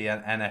isn't gonna be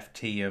an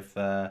NFT of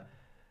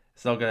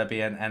it's not gonna be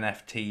an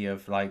NFT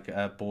of like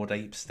Bored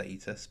Ape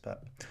status.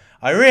 But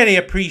I really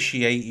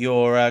appreciate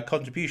your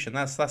contribution.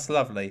 That's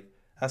lovely.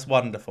 That's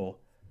wonderful.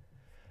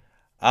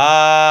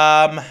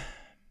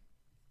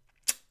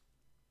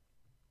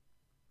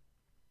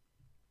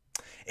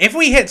 If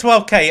we hit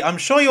 12k, I'm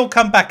sure you'll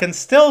come back and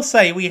still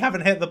say we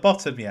haven't hit the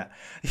bottom yet.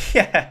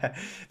 Yeah,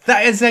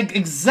 that is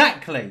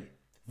exactly.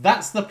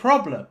 That's the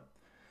problem.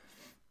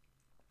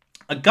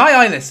 A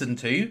guy I listen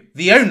to,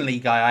 the only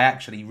guy I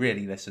actually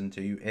really listen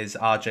to, is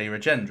RJ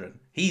Rajendran.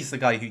 He's the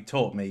guy who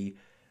taught me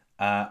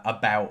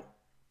about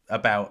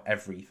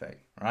everything,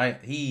 right?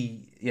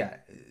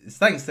 It's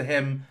thanks to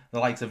him the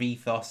likes of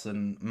Ethos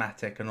and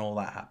Matic and all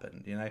that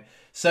happened, you know?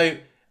 So,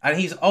 and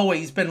he's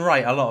always been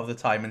right a lot of the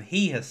time, and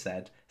he has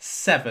said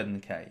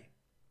 7k.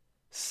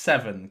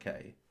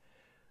 7k.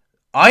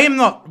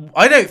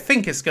 I don't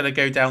think it's going to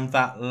go down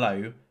that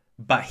low,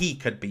 but he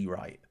could be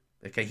right.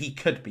 Okay, he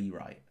could be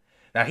right.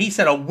 Now, he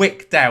said a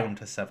wick down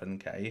to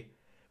 7k,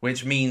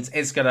 which means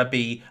it's going to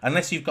be,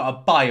 unless you've got a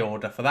buy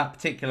order for that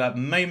particular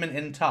moment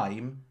in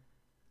time,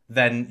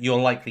 then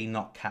you'll likely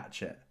not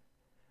catch it.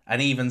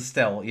 And even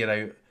still, you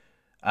know,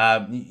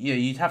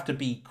 you'd have to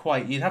be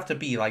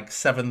like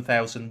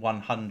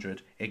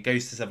 7,100. It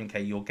goes to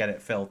 7k, you'll get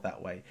it filled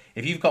that way.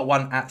 If you've got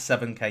one at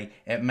 7k,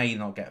 it may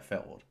not get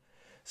filled.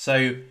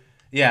 So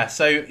yeah,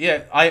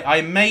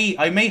 I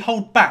may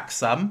hold back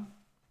some.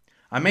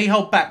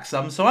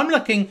 So I'm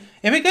looking,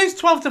 if it goes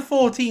 12 to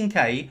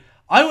 14k,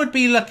 I would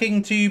be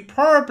looking to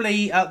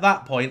probably at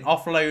that point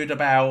offload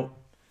about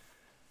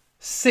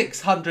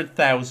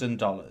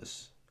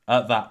 $600,000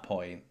 at that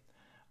point.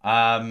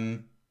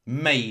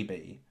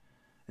 Maybe.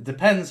 It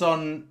depends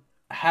on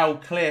how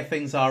clear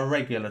things are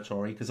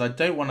regulatory, because I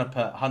don't want to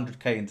put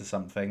 100k into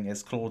something,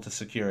 it's clawed to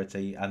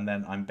security, and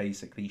then I'm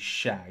basically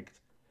shagged.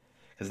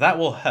 Because that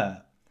will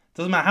hurt.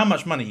 Doesn't matter how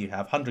much money you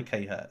have,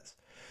 100k hurts.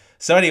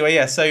 So anyway,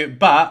 yeah,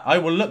 but I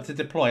will look to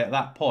deploy at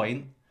that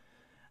point,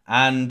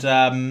 and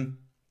then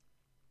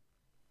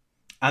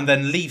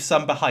leave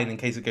some behind in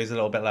case it goes a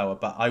little bit lower,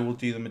 but I will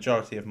do the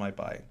majority of my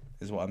buying,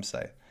 is what I'm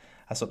saying.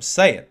 That's what I'm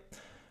saying.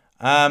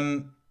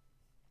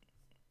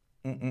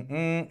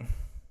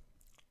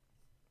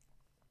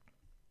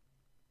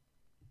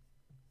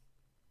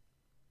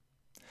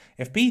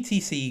 If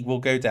BTC will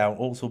go down,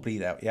 alts will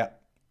bleed out. Yeah,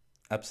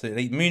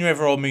 absolutely. Moon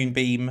River or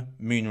Moonbeam?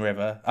 Moon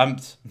River.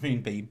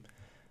 Moonbeam.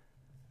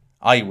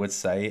 I would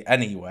say,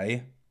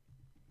 anyway.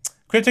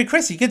 Crypto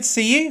Chrissy, good to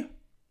see you.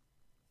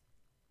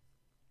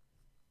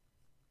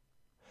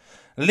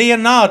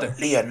 Leonardo.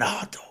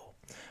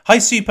 Hi,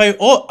 Suppo.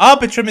 Oh,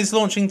 Arbitrum is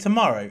launching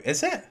tomorrow.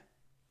 Is it?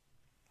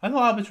 I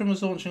thought Arbitrum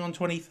was launching on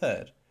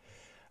 23rd.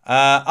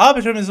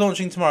 Arbitrum is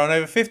launching tomorrow on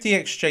over 50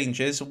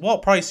 exchanges.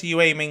 What price are you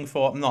aiming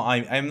for? I'm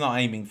not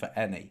aiming for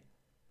any.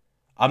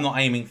 I'm not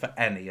aiming for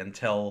any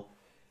until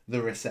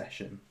the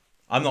recession.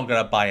 I'm not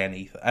going to buy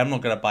any. I'm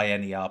not going to buy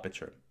any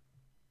Arbitrum.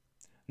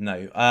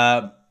 No.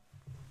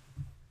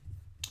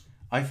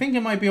 I think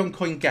it might be on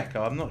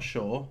CoinGecko. I'm not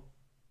sure.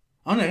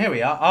 Oh no, here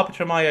we are.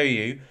 Arbitrum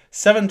IOU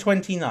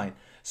 729.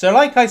 So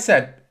like I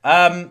said,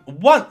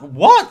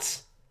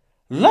 what?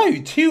 Low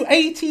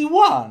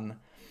 281.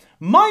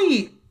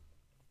 My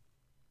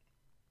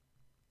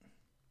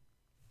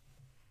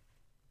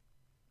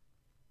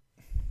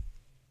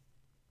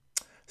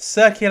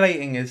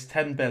circulating is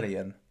 10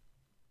 billion.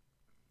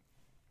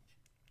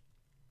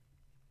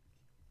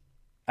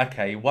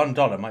 Okay,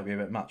 $1 might be a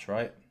bit much,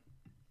 right?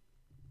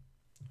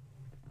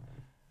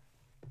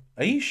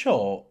 Are you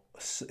sure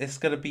it's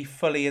going to be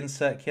fully in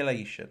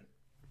circulation?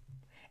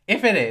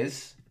 If it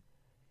is,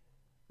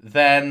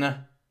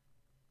 then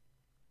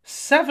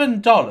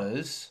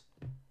 $7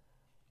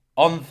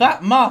 on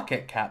that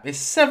market cap is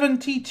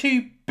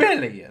 72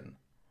 billion.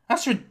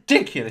 That's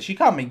ridiculous. You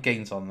can't make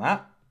gains on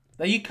that.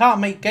 You can't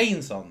make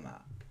gains on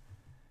that.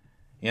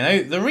 You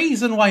know, the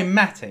reason why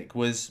Matic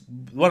was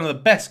one of the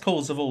best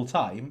calls of all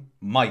time,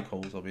 my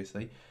calls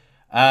obviously,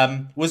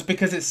 was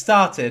because it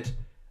started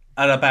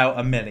at about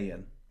 $1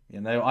 million. You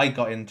know, I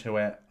got into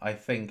it, I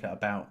think, at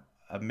about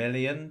 $1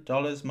 million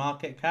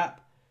market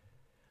cap.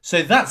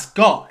 So that's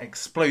got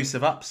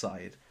explosive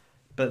upside,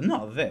 but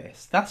not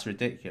this. That's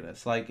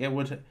ridiculous. Like, it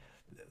would,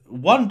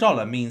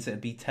 $1 means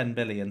it'd be 10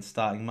 billion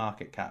starting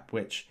market cap,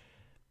 which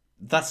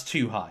that's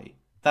too high.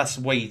 That's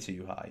way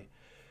too high.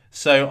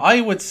 So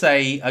I would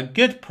say a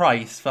good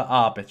price for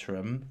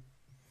Arbitrum,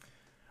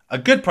 a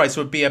good price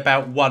would be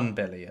about 1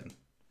 billion,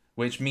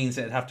 which means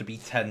it'd have to be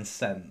 10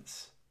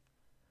 cents.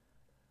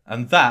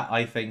 And that,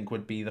 I think,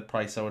 would be the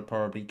price I would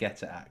probably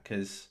get it at,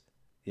 because,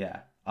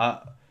 yeah,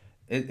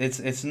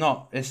 it's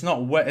not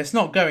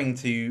going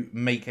to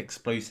make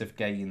explosive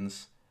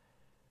gains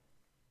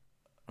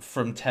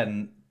from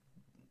 10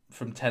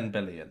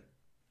 billion.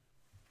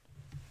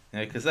 You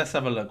know, because let's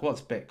have a look.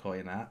 What's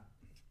Bitcoin at?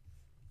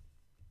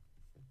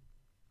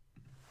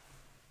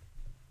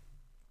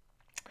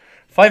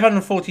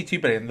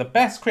 $542 billion. The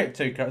best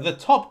the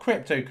top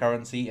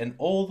cryptocurrency in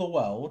all the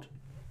world.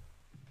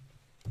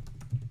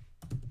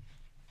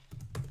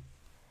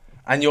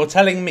 And you're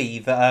telling me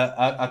that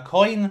a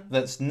coin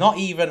that's not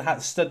even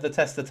stood the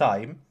test of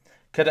time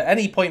could at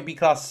any point be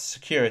classed as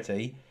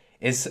security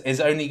is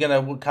only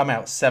going to come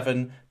out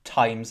 7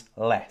 times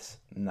less?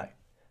 No,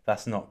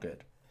 that's not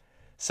good.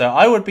 So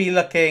I would be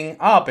looking,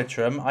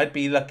 Arbitrum, I'd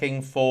be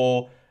looking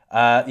for,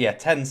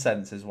 10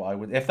 cents is what I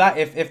would,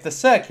 if the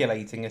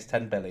circulating is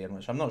 10 billion,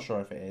 which I'm not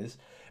sure if it is,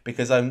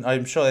 because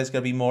I'm sure there's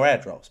going to be more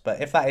airdrops.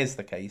 But if that is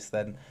the case,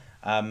 then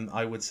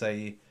I would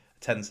say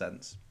 10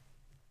 cents.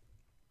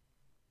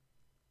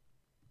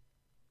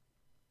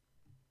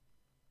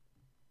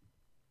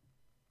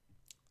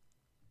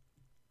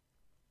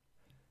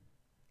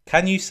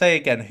 Can you say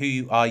again,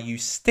 who are you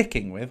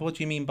sticking with? What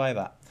do you mean by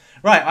that?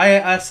 Right,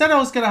 I said I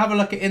was going to have a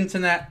look at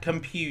Internet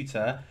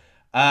Computer,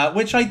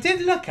 which I did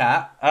look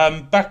at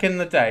back in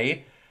the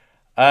day.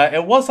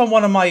 It was on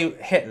one of my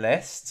hit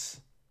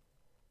lists.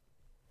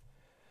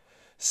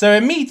 So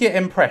immediate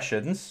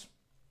impressions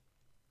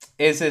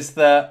is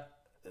that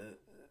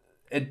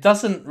it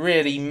doesn't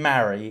really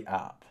marry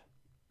up.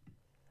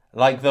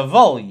 Like, the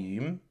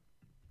volume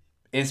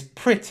is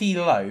pretty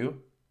low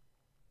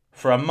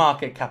for a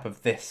market cap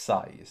of this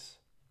size.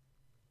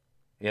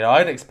 You know,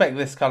 I'd expect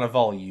this kind of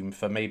volume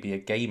for maybe a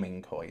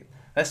gaming coin.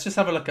 Let's just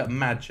have a look at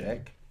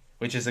Magic,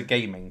 which is a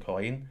gaming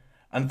coin.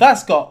 And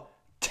that's got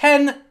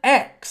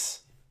 10x.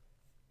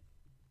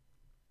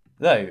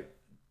 No,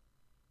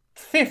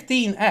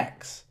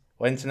 15x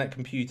what Internet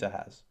Computer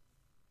has.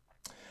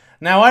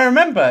 Now, I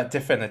remember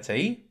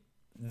Definity,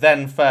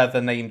 then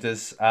further named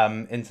as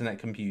Internet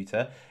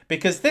Computer,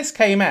 because this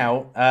came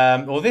out,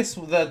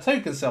 the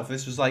token itself,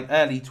 this was like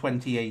early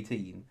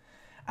 2018.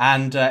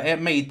 And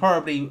it made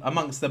probably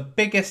amongst the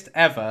biggest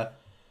ever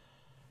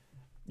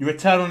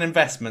return on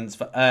investments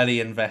for early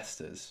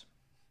investors.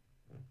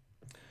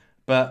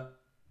 But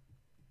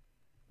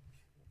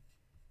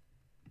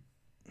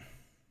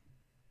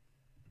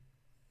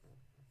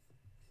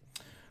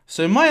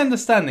so my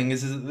understanding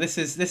is that this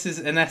is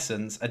in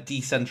essence a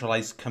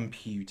decentralized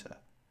computer,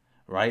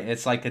 right?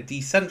 It's like a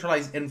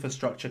decentralized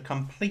infrastructure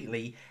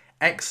completely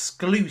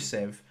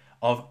exclusive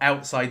of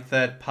outside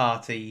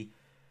third-party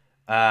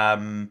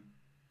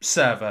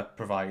server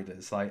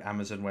providers like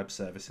Amazon Web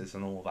Services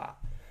and all that.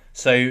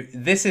 So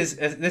this is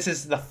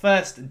the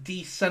first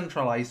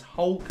decentralized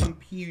whole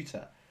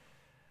computer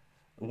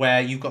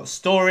where you've got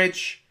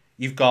storage,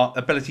 you've got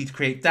ability to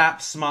create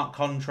dApps, smart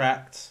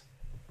contracts.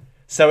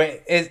 So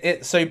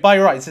so by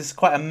rights, this is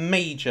quite a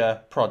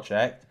major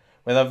project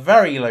with a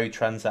very low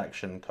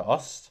transaction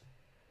cost.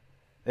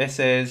 This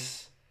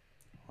is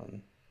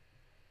 1/10th,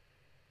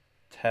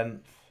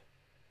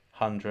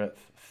 100th,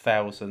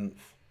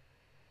 1,000th,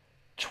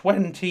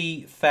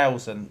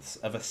 20,000ths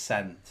of a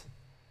cent,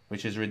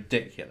 which is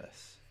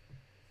ridiculous.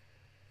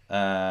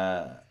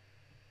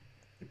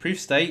 Proof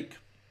stake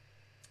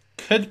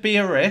could be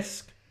a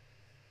risk,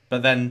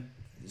 but then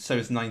so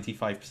is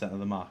 95% of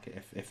the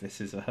market if this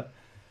is a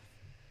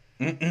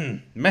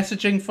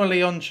messaging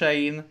fully on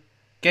chain,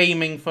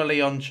 gaming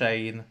fully on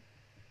chain,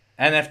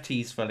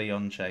 NFTs fully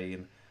on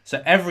chain.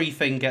 So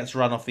everything gets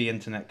run off the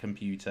Internet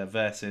Computer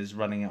versus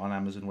running it on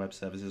Amazon Web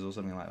Services or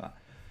something like that.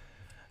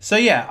 So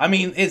yeah, I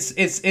mean, it's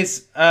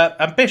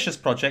ambitious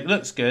project,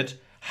 looks good.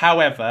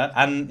 However,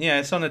 and you know,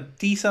 it's on a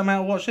decent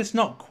amount of watch list,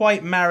 not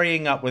quite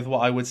marrying up with what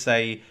I would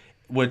say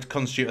would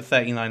constitute a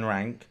 39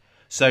 rank.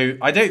 So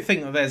I don't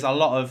think that there's a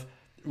lot of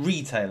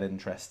retail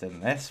interest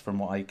in this, from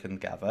what I can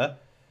gather.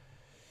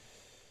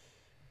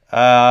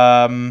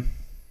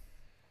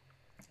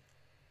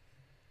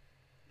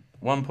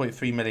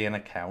 1.3 million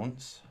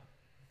accounts.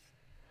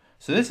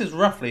 So this is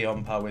roughly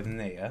on par with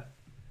Near.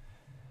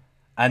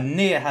 And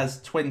Near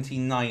has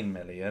 29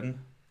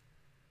 million.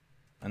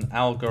 And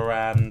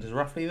Algorand is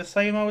roughly the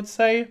same, I would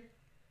say.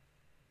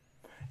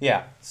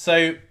 Yeah, so,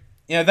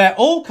 you know, they're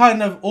all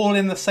kind of all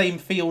in the same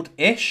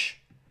field-ish.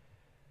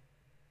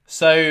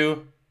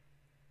 So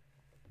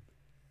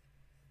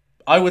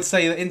I would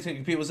say that Internet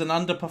Computer was an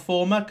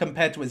underperformer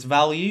compared to its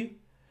value.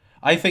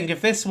 I think if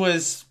this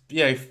was,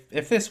 you know,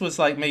 if this was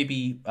like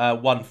maybe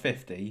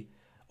 150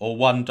 or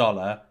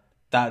 $1,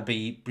 that'd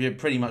be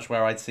pretty much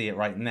where I'd see it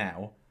right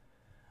now.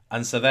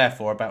 And so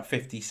therefore about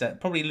 50 cents,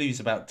 probably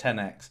lose about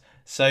 10x.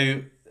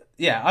 So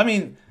yeah, I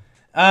mean,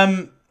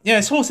 yeah,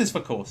 it's horses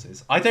for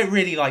courses. I don't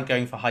really like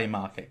going for high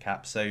market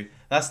cap, so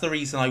that's the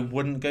reason I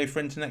wouldn't go for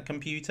Internet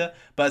Computer.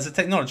 But as a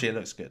technology, it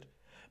looks good.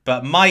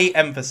 But my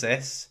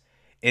emphasis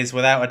is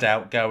without a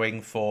doubt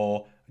going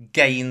for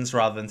gains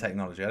rather than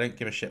technology. I don't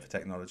give a shit for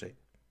technology.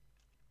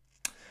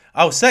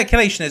 Oh,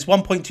 circulation is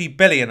 1.2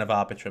 billion of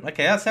Arbitrum.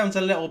 Okay, that sounds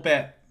a little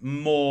bit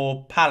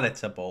more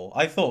palatable.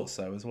 I thought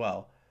so as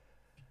well.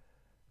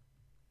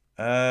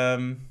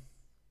 Can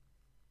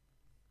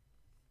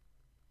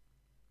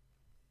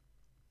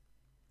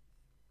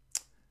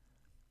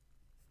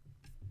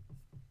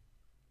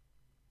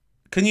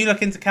you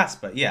look into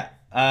Casper? Yeah.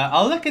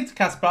 I'll look into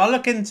Casper. I'll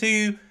look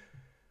into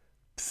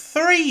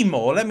 3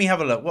 more. Let me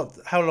have a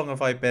look. How long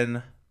have I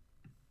been?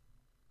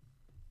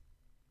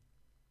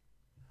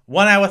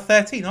 1 hour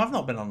 13. I've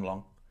not been on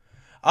long.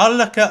 I'll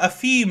look at a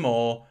few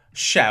more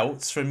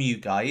shouts from you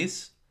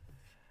guys.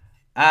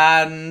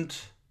 And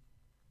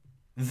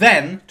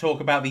then talk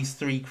about these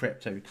 3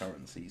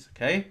 cryptocurrencies.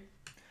 Okay.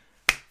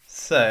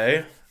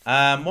 So,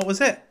 what was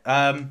it?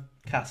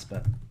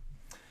 Casper.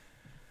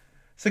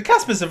 So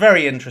Casper's a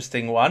very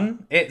interesting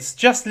one. It's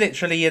just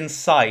literally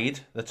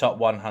inside the top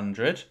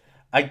 100.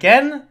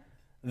 Again,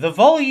 the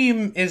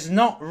volume is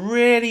not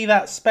really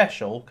that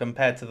special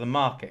compared to the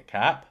market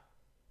cap.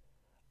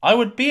 I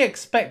would be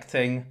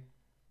expecting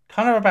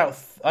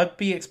I'd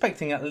be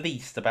expecting at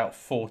least about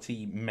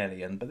 40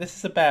 million, but this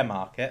is a bear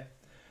market.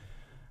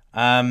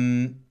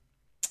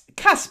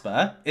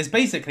 Casper is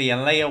basically a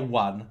layer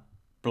 1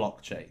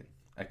 blockchain.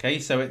 Okay,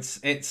 so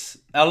it's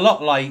a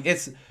lot like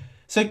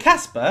so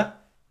Casper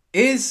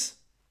is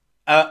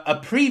a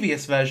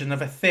previous version of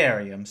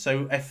Ethereum.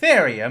 So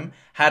Ethereum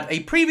had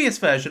a previous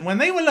version when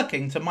they were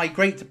looking to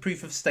migrate to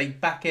proof of stake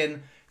back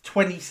in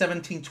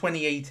 2017,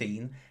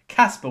 2018.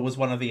 Casper was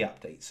one of the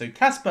updates. So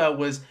Casper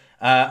was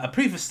a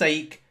proof of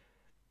stake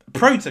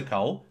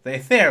protocol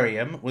that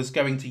Ethereum was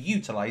going to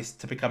utilize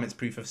to become its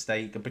proof of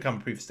stake and become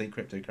a proof of stake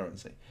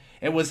cryptocurrency.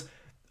 It was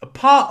a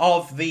part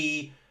of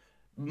the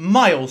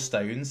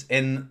milestones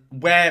in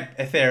where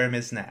Ethereum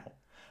is now.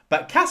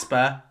 But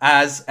Casper,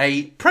 as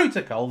a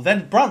protocol,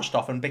 then branched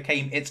off and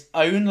became its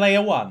own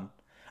layer 1.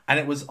 And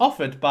it was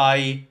offered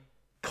by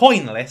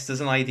CoinList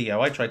as an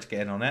IDO. I tried to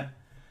get in on it.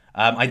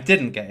 I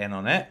didn't get in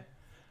on it.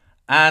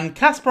 And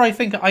Casper, I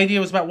think,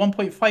 IDO was about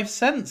 1.5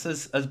 cents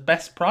as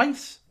best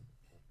price.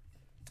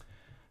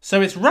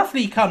 So it's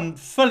roughly come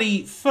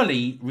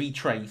fully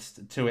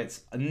retraced to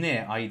its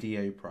near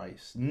IDO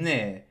price.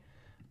 Near.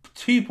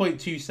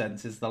 2.2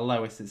 cents is the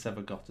lowest it's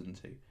ever gotten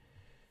to.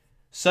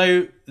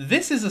 So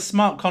this is a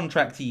smart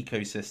contract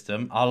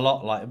ecosystem, a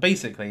lot like,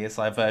 basically it's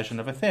like a version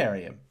of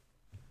Ethereum.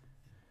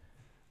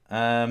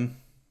 100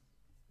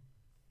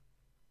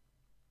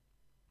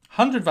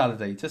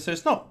 validators, so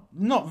it's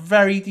not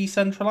very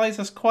decentralized.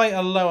 That's quite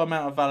a low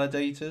amount of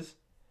validators.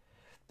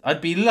 I'd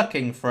be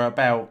looking for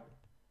about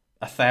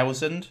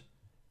 1,000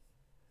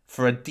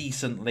 for a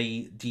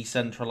decently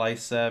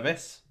decentralized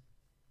service.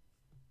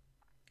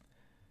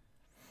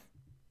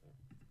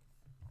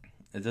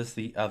 It does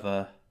the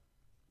other,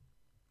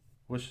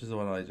 which is the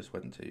one I just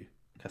went to,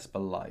 Casper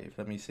Live.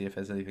 Let me see if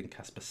there's anything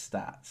Casper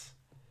Stats.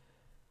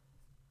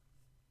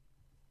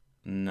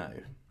 No.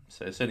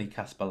 So it's only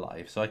Casper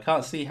Live. So I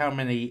can't see how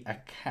many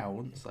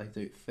accounts, I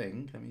don't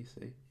think. Let me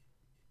see.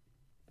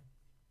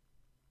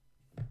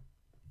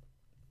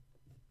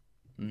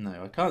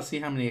 No, I can't see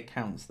how many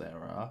accounts there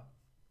are.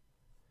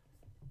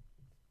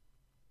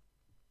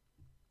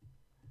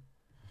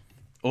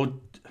 Or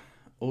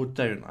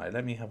don't I?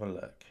 Let me have a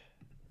look.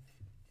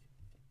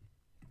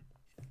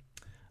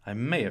 I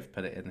may have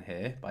put it in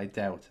here, but I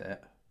doubt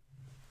it.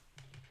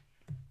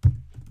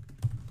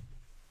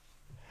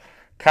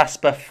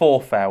 Casper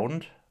 4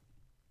 found.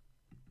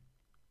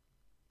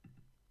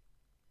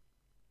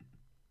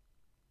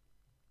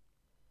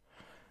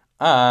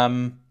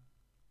 Oh,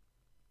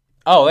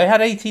 they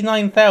had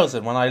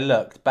 89,000 when I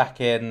looked back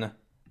in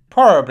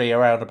probably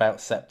around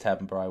about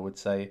September, I would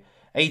say.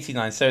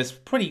 89, so it's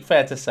pretty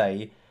fair to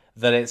say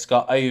that it's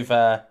got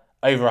over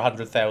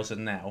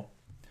 100,000 now.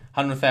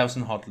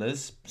 100,000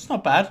 hodlers. It's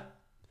not bad.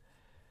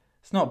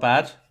 It's not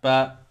bad,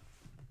 but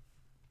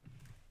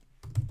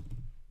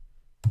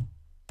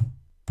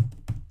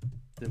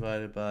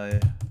divided by,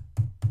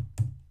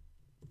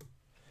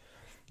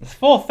 it's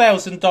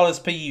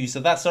 $4,000 per user.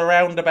 That's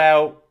around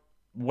about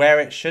where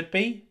it should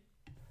be,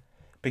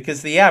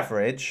 because the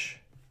average,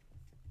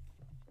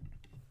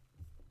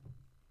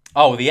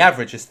 the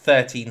average is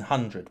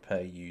 1,300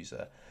 per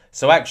user.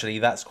 So actually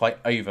that's quite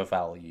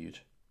overvalued.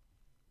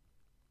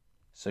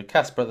 So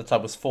Casper at the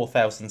time was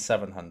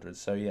 4,700.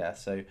 So yeah,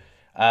 so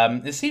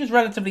it seems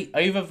relatively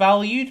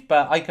overvalued,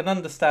 but I can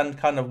understand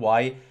kind of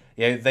why.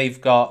 You know, they've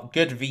got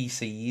good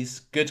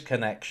VCs, good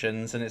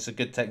connections, and it's a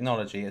good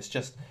technology. It's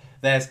just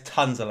there's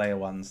tons of layer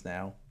 1s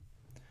now.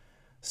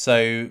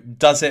 So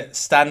does it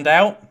stand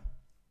out?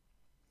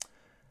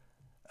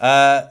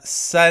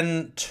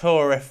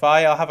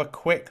 Centaurify, I'll have a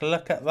quick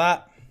look at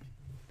that.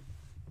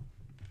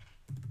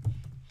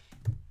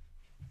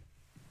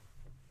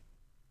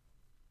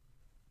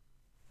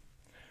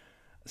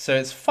 So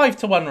it's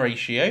 5-to-1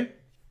 ratio.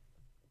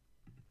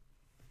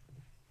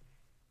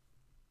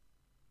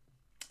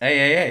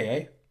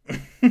 Hey.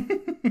 If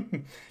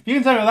you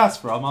can tell me where that's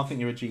from, I'll think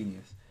you're a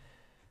genius.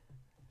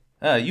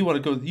 You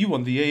want to go? You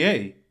want the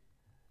AA?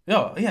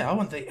 Oh, yeah, I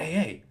want the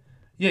AA.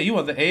 Yeah, you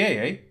want the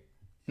AAA?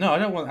 No, I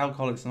don't want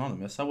Alcoholics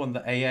Anonymous. I want the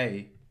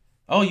AA.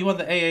 Oh, you want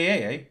the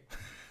AAA?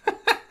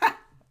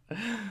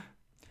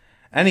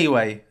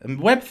 Anyway,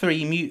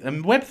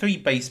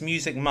 Web3 based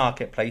music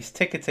marketplace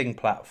ticketing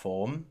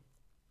platform.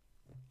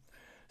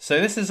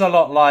 So this is a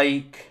lot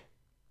like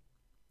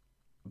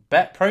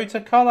Bet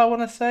Protocol, I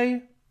want to say.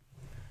 And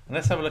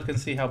let's have a look and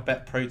see how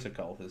Bet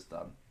Protocol has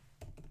done.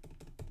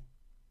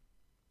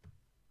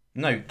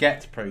 No,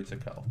 Get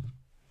Protocol.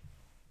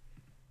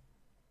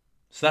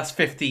 So that's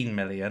 15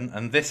 million,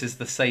 and this is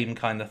the same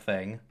kind of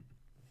thing.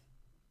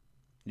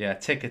 Yeah,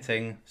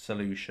 ticketing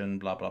solution,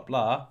 blah, blah,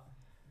 blah.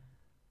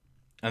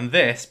 And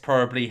this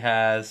probably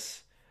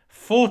has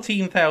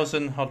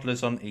 14,000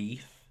 hodlers on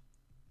ETH.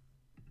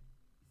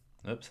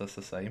 Oops, that's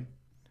the same.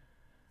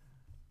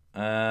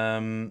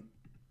 And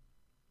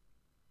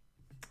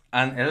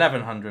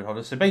 1,100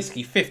 hodlers. So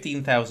basically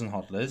 15,000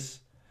 hodlers.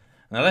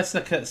 Now let's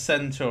look at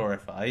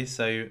Centaurify.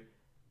 So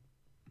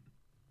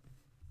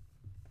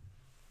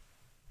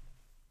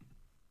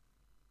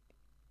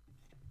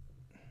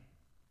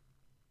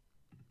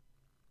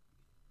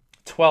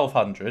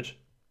 1,200.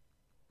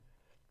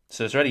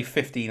 So it's already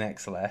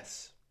 15x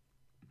less.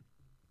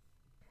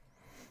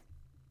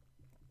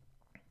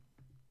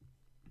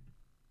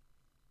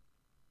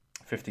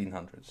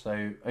 1,500.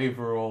 So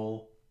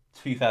overall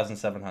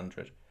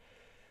 2,700.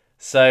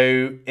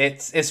 So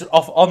it's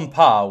off on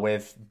par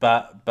with,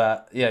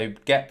 but you know,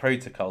 Get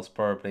Protocol's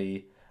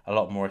probably a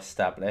lot more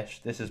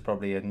established. This is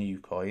probably a new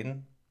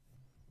coin.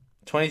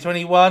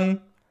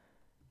 2021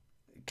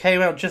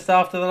 came out just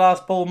after the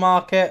last bull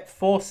market,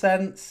 4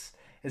 cents.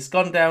 It's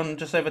gone down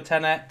just over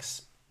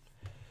 10x.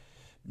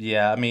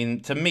 Yeah, I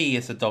mean, to me,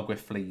 it's a dog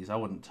with fleas. I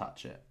wouldn't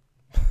touch it.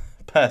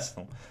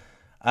 Personal.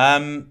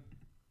 Bear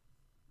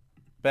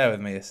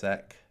with me a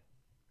sec.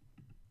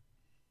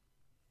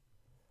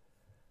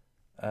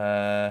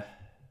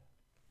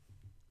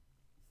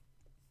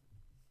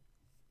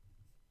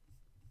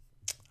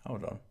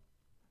 Hold on.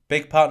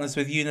 Big partners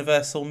with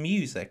Universal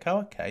Music. Oh,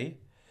 okay.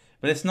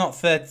 But it's not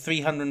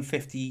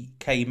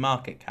 350k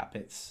market cap.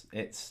 It's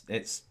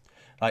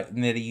like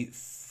nearly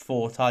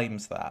 4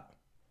 times that.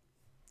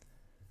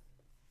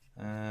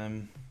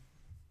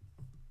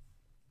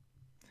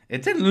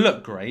 It didn't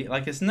look great.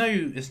 Like it's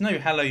no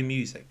Hello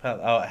Music,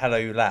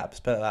 Hello Labs.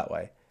 Put it that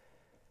way.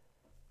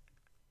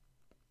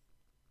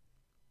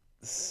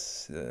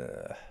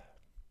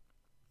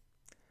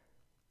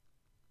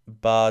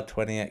 Bar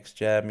 20x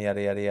gem,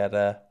 yada yada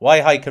yada.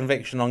 Why high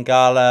conviction on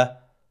Gala?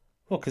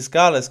 Well, because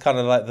Gala's kind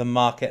of like the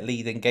market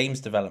leading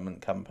games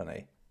development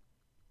company.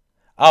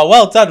 Oh,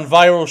 well done,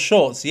 Viral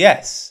Shorts.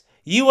 Yes,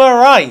 you were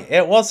right.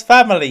 It was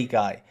Family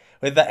Guy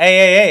with the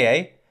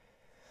AAA.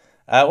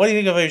 What do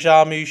you think of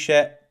Ojamu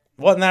shit?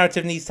 What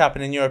narrative needs to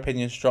happen in your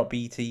opinion to drop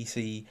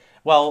BTC?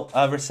 Well,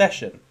 a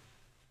recession.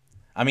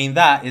 I mean,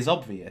 that is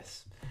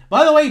obvious.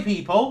 By the way,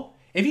 people,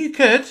 if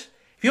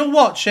you're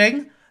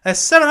watching, there's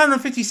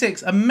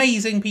 756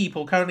 amazing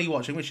people currently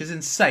watching, which is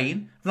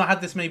insane. I've not had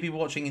this many people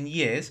watching in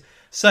years.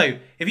 So,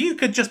 if you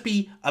could just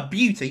be a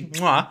beauty,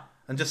 mwah,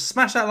 and just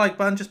smash that like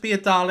button, just be a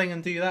darling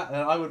and do that,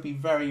 then I would be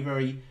very,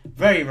 very,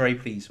 very, very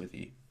pleased with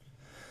you.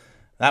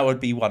 That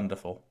would be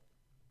wonderful.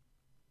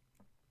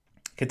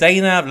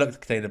 Cadena, I've looked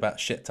at Cadena about a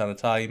shit ton of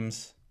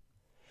times.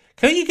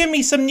 Can you give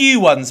me some new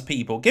ones,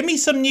 people? Give me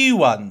some new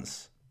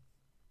ones.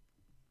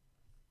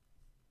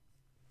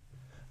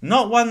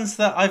 Not ones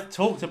that I've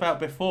talked about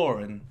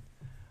before and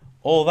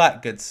all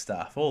that good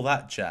stuff, all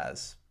that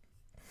jazz.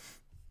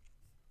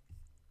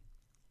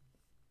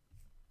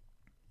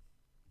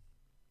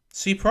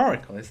 Super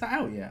Oracle, is that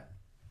out yet?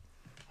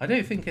 I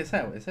don't think it's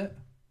out, is it?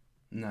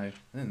 No,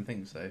 I didn't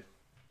think so.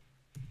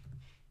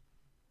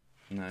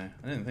 No, I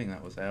didn't think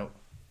that was out.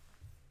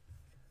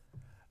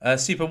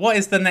 Super, what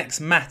is the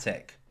next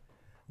Matic?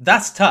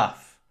 That's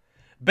tough.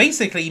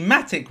 Basically,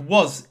 Matic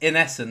was, in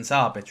essence,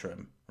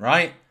 Arbitrum,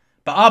 right?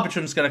 But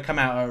Arbitrum's going to come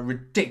out at a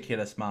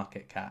ridiculous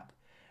market cap.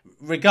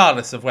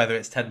 Regardless of whether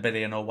it's 10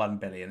 billion or 1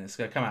 billion, it's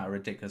going to come out at a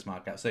ridiculous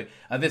market cap. So,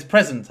 at this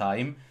present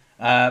time,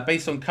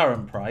 based on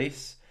current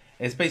price,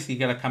 it's basically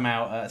going to come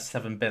out at a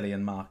 7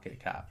 billion market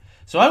cap.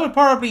 So, I would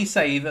probably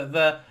say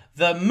that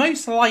the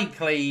most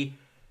likely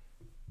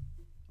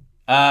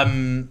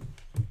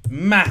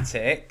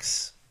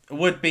Matics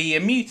would be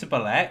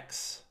Immutable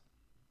X,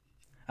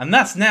 and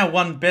that's now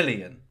 1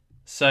 billion.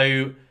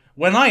 So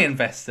when I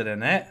invested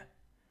in it,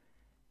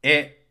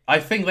 I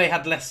think they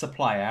had less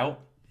supply out,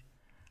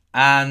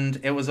 and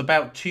it was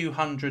about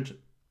 200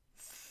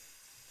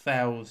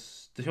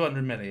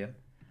 million.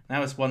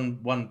 Now it's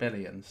 1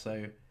 billion.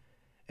 So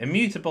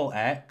Immutable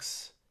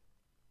X.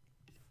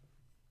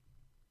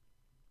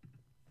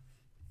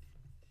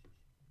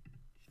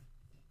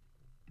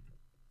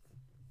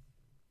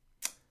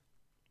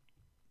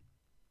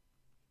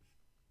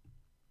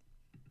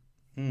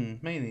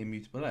 Mainly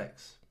Immutable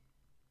X.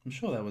 I'm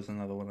sure there was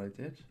another one I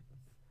did.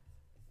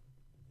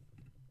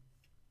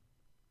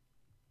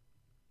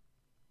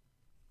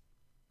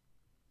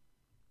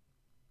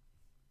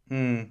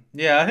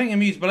 Yeah, I think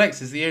Immutable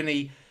X is the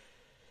only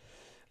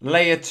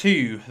layer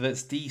 2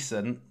 that's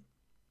decent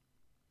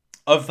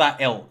of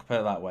that ilk, put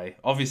it that way.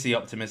 Obviously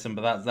Optimism,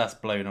 but that's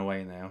blown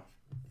away now.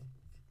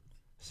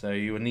 So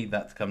you would need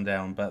that to come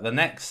down. But the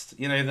next,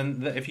 you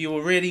know, if you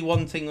were really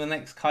wanting the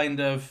next kind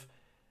of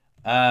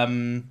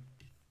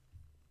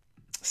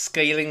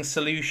scaling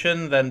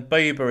solution, then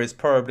Boba is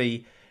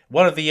probably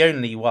one of the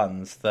only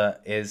ones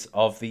that is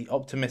of the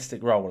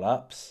optimistic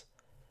roll-ups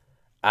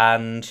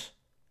and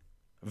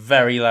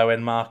very low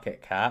in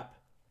market cap.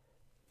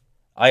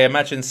 I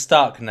imagine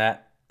Starknet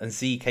and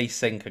ZK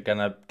Sync are going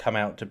to come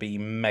out to be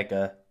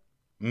mega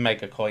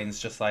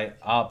coins, just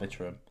like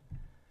Arbitrum.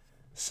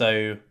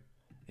 So,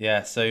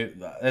 yeah, so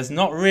there's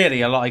not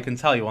really a lot I can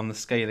tell you on the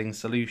scaling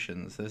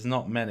solutions. There's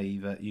not many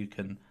that you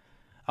can...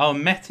 Oh,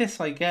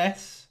 Metis, I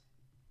guess.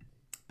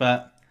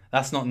 But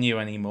that's not new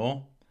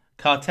anymore.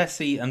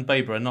 Cartesi and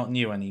Boba are not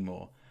new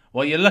anymore.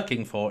 What you're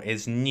looking for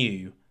is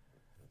new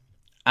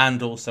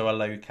and also a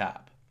low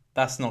cap.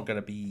 That's not going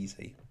to be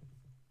easy.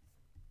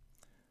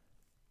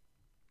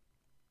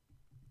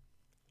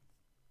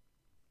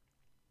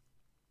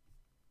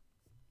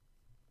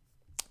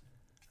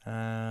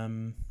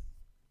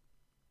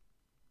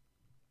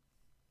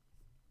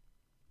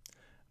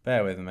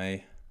 Bear with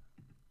me.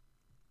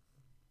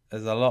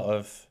 There's a lot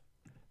of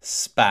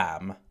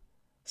spam,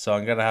 so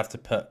I'm gonna have to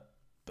put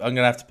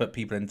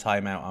people in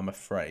timeout, I'm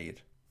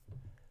afraid.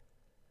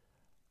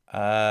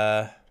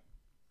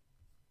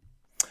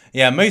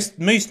 Yeah,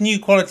 most new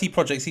quality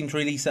projects seem to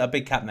release at a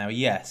big cap now.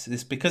 Yes,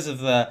 it's because of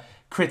the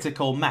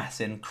critical mass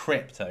in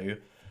crypto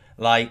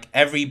like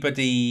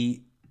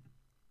everybody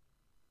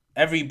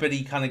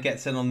kind of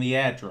gets in on the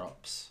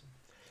airdrops.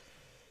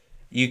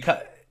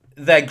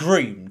 They're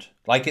groomed.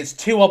 Like, it's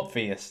too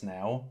obvious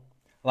now.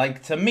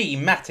 Like, to me,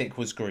 Matic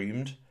was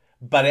groomed,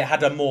 but it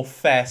had a more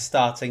fair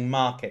starting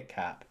market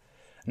cap.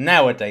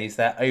 Nowadays,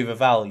 they're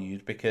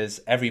overvalued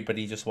because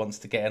everybody just wants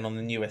to get in on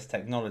the newest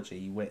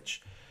technology,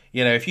 which,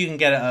 you know, if you can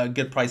get it at a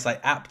good price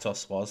like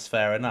Aptos was,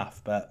 fair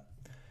enough. But,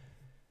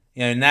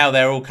 you know, now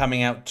they're all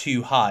coming out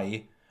too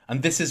high.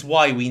 And this is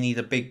why we need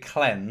a big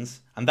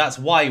cleanse. And that's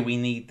why we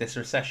need this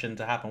recession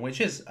to happen, which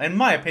is, in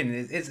my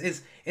opinion,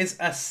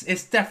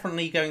 it's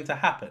definitely going to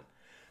happen.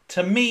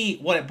 To me,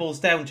 what it boils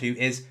down to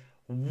is,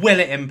 will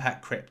it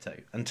impact crypto?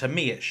 And to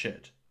me, it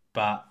should.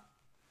 But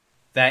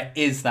there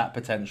is that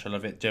potential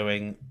of it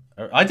doing.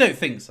 I don't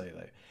think so,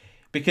 though.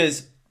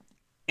 Because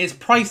it's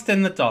priced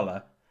in the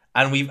dollar.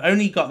 And we've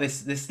only got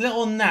this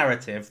little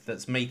narrative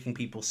that's making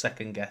people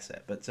second guess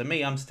it. But to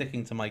me, I'm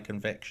sticking to my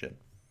conviction.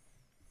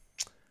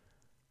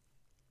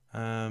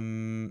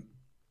 I'm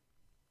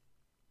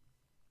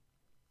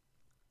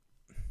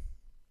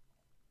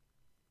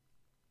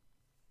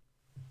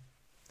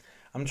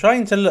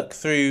trying to look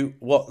through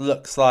what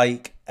looks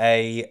like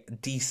a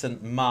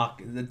decent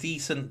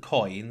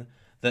coin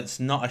that's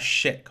not a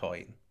shit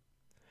coin.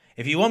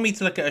 If you want me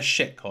to look at a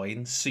shit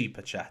coin,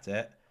 super chat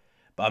it.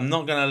 But I'm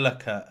not going to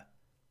look at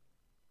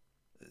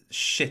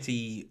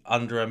shitty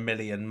under $1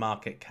 million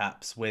market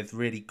caps with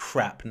really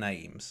crap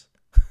names.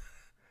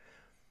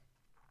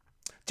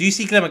 Do you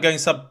see Glimmer going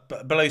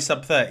below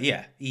sub 30?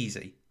 Yeah,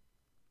 easy.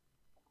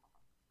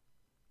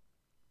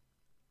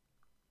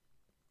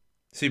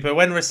 Super,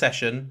 when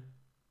recession?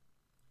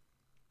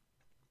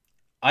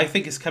 I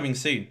think it's coming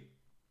soon.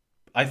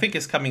 I think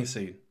it's coming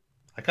soon.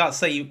 I can't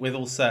say with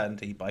all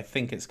certainty, but I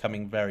think it's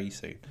coming very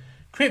soon.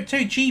 Crypto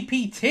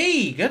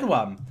GPT, good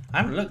one. I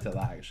haven't looked at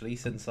that actually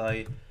since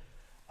I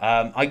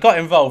got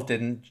involved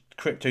in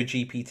Crypto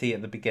GPT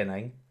at the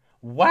beginning.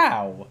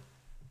 Wow,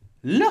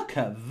 look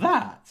at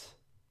that.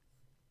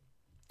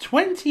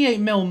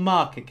 28 mil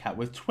market cap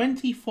with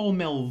 24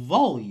 mil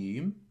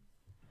volume,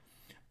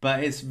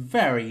 but it's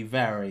very,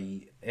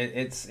 very.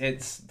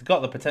 It's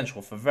got the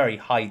potential for very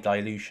high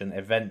dilution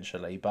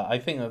eventually, but I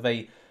think that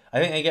they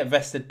get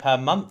vested per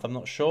month. I'm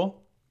not sure,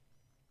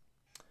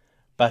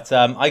 but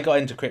I got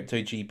into Crypto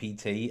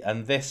GPT,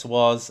 and this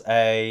was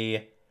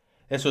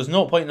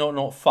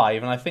 0.005,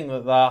 and I think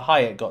that the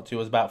high it got to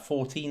was about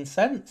 14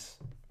 cents,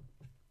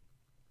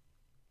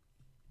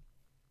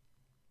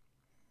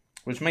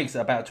 which makes it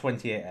about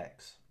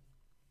 28x.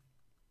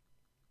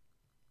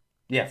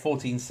 Yeah,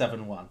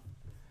 1471.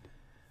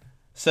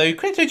 So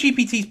Crypto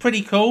GPT is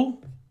pretty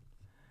cool,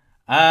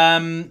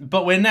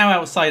 but we're now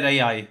outside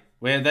AI.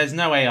 There's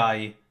no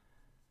AI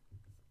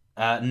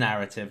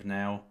narrative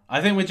now.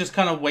 I think we're just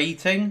kind of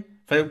waiting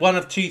for one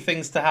of two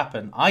things to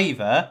happen.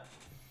 Either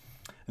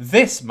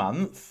this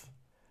month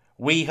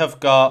we've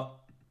got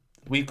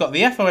the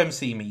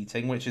FOMC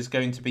meeting, which is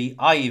going to be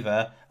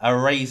either a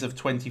raise of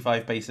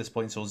 25 basis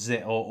points or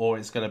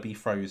it's going to be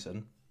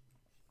frozen.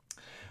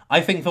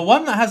 I think the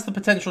one that has the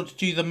potential to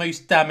do the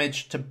most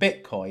damage to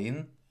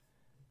Bitcoin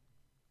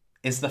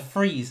is the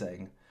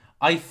freezing.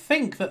 I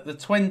think that the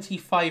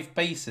 25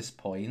 basis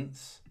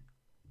points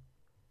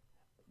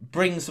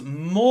brings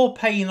more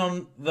pain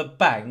on the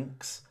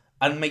banks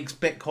and makes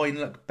Bitcoin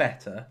look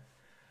better,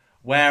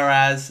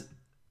 whereas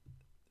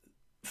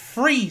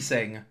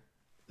freezing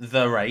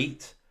the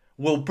rate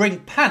will bring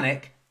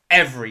panic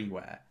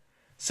everywhere.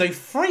 So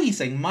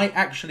freezing might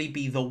actually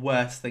be the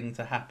worst thing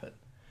to happen.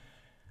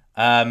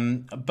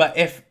 But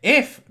if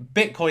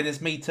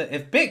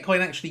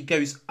Bitcoin actually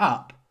goes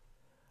up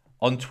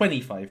on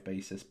 25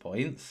 basis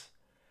points,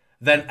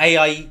 then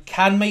AI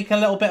can make a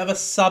little bit of a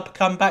sub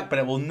comeback, but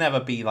it will never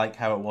be like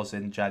how it was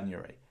in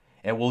January.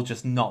 It will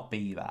just not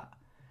be that.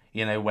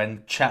 You know,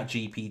 when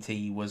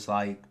ChatGPT was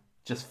like,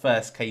 just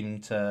first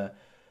came to,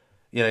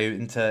 you know,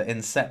 into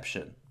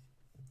inception.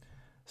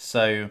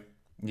 So,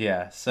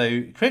 yeah.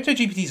 So, Crypto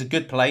GPT is a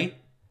good play.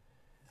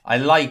 I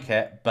like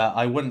it, but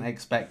I wouldn't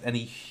expect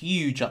any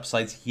huge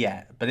upsides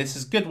yet. But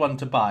it's a good one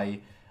to buy,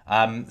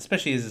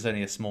 especially as it's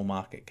only a small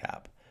market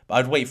cap. But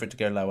I'd wait for it to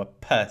go lower,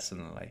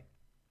 personally.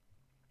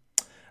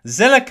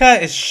 Zilliqa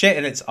is shit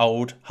and it's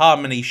old.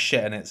 Harmony's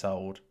shit and it's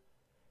old.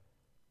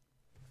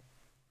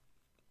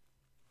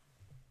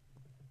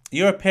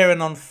 You're appearing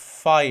on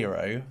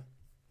Fyro.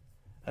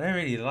 I don't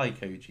really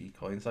like OG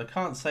coins. I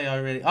can't say I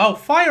really... Oh,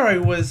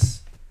 Fyro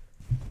was...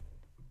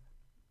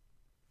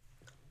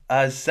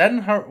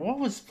 What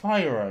was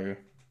Fyro?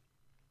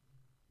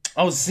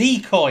 Oh,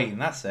 Zcoin.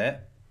 That's it.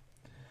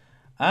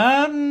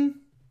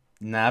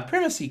 Nah,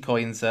 privacy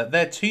coins,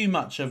 they're too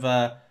much of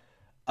a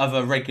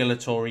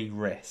regulatory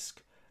risk.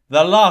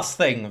 The last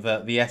thing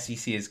that the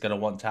SEC is going to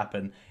want to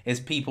happen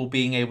is people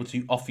being able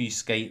to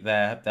obfuscate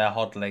their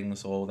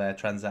hodlings or their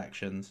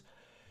transactions.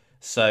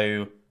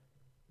 So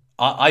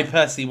I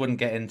personally wouldn't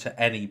get into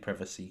any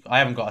privacy. I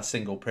haven't got a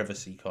single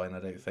privacy coin, I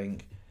don't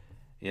think.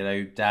 You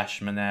know,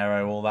 Dash,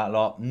 Monero, all that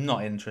lot.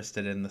 Not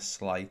interested in the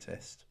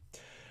slightest.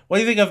 What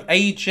do you think of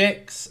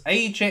Ajax?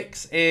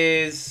 Ajax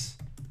is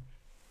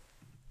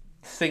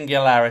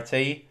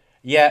Singularity.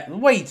 Yeah,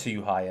 way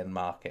too high in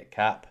market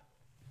cap.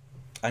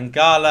 And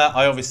Gala,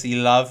 I obviously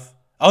love.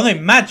 Oh no,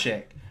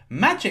 Magic.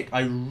 Magic,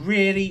 I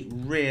really,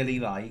 really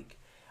like.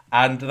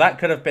 And that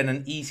could have been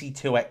an easy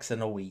 2x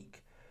in a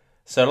week.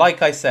 So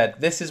like I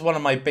said, this is one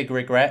of my big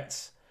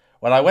regrets.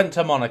 When I went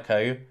to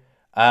Monaco,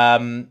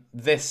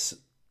 this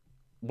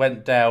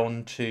went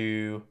down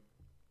to...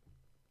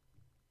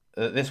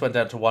 this went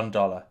down to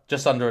 $1,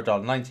 just under a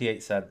dollar,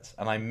 98 cents,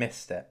 and I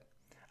missed it.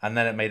 And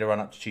then it made a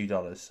run up to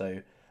 $2,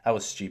 so that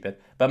was stupid.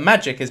 But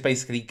Magic is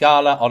basically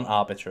Gala on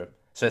Arbitrum.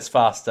 So it's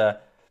faster,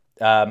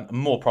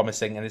 more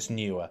promising, and it's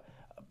newer.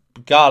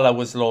 Gala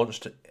was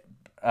launched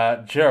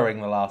during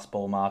the last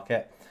bull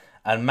market,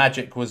 and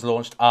Magic was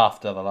launched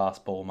after the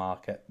last bull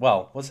market.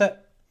 Well, was it?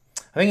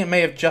 I think it may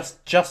have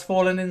just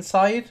fallen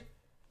inside.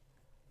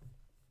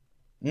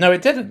 No,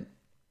 it didn't.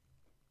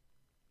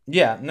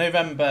 Yeah,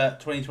 November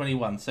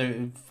 2021. So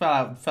it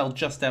fell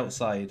just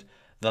outside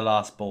the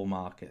last bull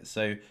market.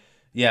 So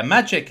yeah,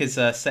 Magic is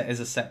a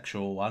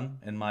sexual one,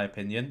 in my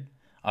opinion.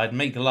 I'd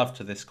make love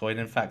to this coin.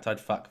 In fact, I'd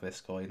fuck this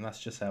coin.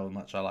 That's just how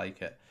much I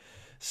like it.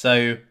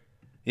 So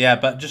yeah,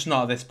 but just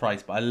not at this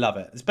price. But I love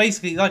it. It's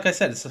basically, like I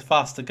said, it's a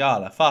faster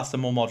Gala, faster,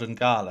 more modern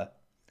Gala.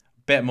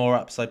 Bit more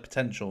upside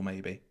potential,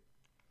 maybe.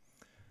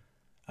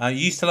 You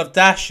used to love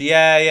Dash?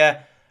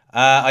 Yeah.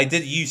 I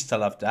did used to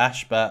love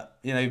Dash, but,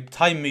 you know,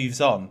 time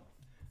moves on.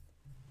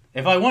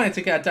 If I wanted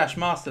to get a Dash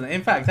Master...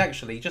 In fact,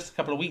 actually, just a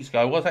couple of weeks ago,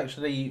 I was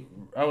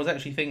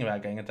actually thinking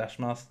about getting a Dash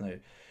Master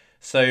node.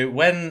 So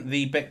when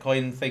the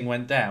Bitcoin thing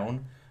went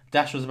down,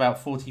 Dash was about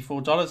 $44,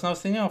 and I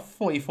was thinking, oh,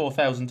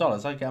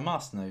 $44,000, I'd get a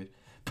Master node.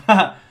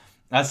 But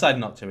I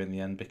decided not to in the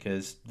end,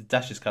 because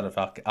Dash is kind of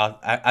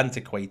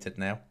antiquated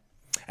now.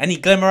 Any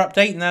Glimmer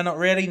update? No, not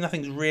really.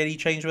 Nothing's really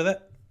changed with it.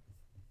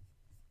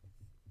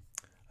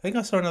 I think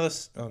I saw another...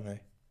 Oh, no.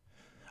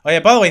 Oh,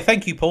 yeah, by the way,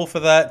 thank you, Paul, for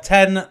the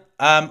 10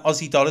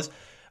 Aussie dollars.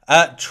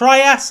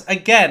 Trias,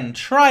 again.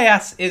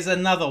 Trias is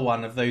another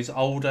one of those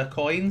older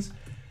coins.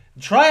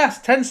 Trias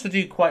tends to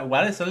do quite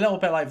well. It's a little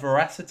bit like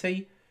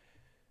Veracity.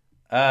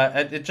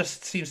 It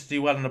just seems to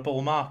do well in a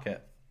bull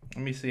market.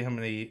 Let me see how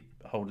many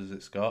holders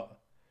it's got.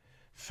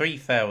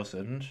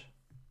 3,000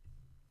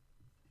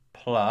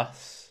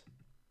 plus.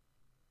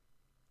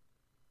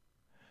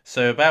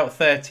 So about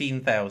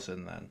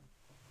 13,000 then.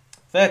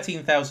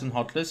 13,000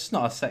 hodlers. It's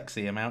not a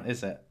sexy amount,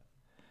 is it?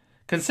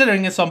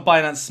 Considering it's on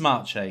Binance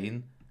Smart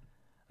Chain,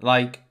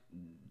 like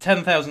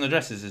 10,000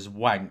 addresses is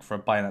wank for a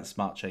Binance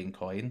Smart Chain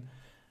coin.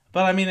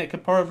 But I mean, it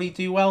could probably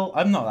do well.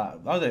 I'm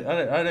not that.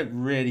 I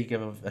don't really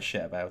give a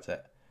shit about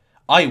it.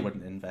 I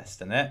wouldn't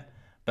invest in it.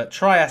 But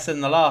Trias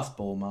in the last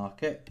bull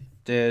market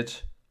did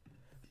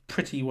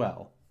pretty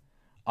well.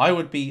 I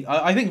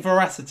think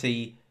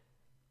Veracity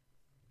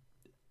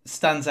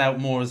stands out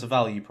more as a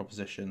value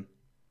proposition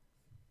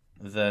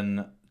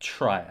than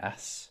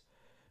Trias.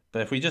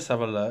 But if we just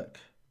have a look,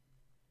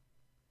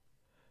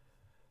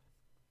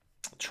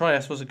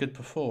 Trias was a good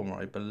performer,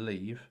 I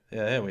believe.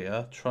 Yeah, here we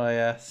are.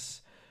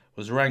 Trias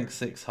was ranked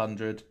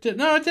 600. It did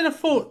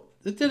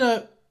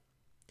a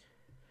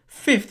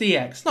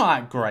 50x. Not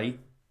that great,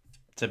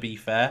 to be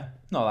fair.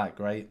 Not that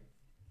great.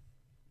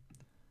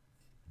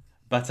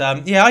 But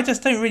yeah, I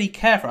just don't really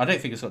care for it. I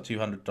don't think it's got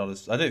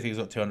 $200. I don't think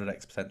it's got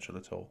 200x potential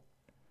at all.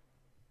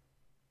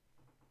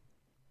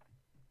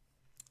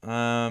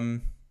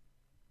 Bonk.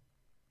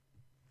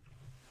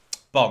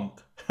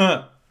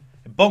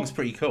 Bonk's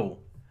pretty cool.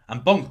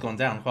 And Bonk's gone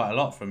down quite a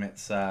lot from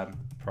its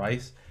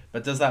price.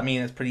 But does that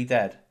mean it's pretty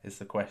dead, is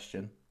the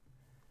question.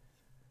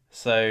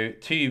 So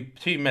 2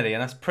 million,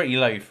 that's pretty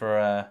low for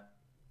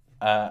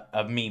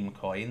a meme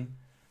coin.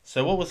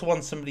 So what was the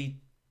one somebody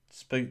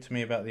spoke to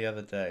me about the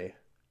other day?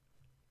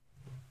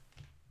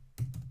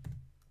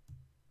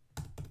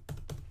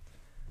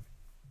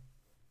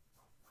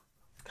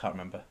 Can't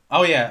remember.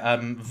 Oh yeah,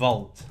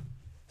 Volt.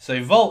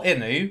 So Volt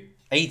Inu,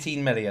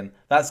 18 million.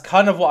 That's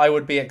kind of what I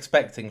would be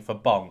expecting for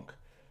Bonk.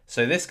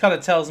 So this kind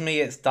of tells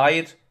me it's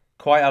died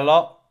quite a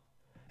lot.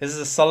 This is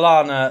a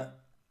Solana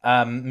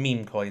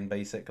meme coin,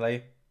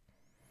 basically.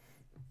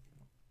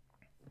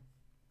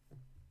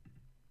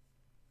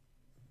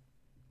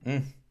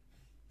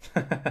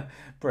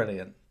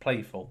 Brilliant.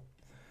 Playful.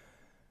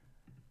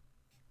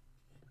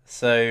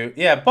 So,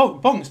 yeah,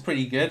 Bonk's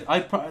pretty good.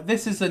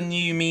 This is a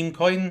new meme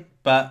coin,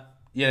 but...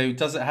 You know,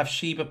 does it have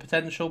Shiba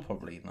potential?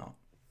 Probably not.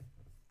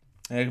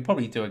 It could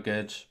probably do a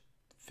good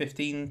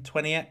 15,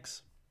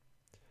 20x.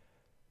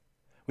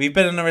 We've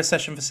been in a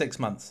recession for 6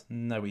 months.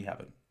 No, we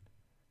haven't.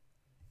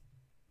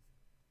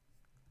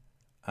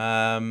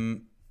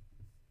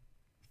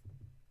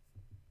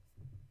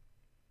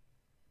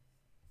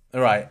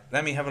 Alright,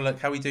 let me have a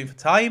look. How are we doing for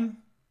time?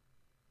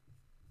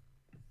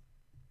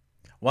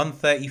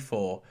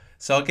 1:34.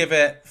 So I'll give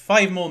it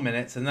 5 more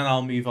minutes and then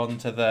I'll move on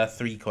to the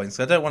 3 coins.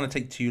 So I don't want to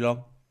take too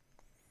long.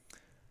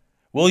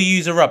 Will you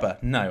use a rubber?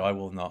 No, I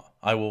will not.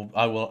 I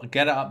will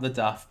get it up the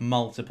duff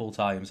multiple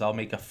times. I'll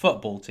make a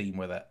football team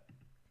with it.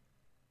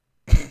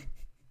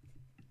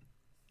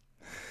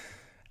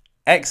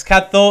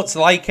 XCAD thoughts,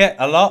 like it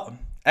a lot.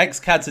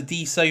 XCAD's a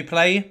DSO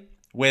play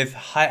with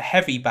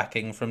heavy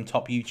backing from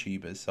top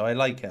YouTubers, so I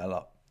like it a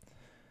lot.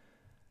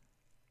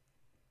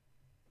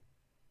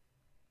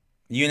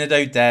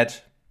 Unido dead.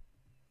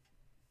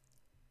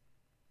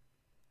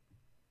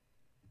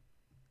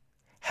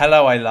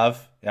 Hello, I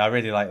love. Yeah, I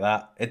really like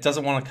that. It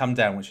doesn't want to come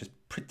down, which is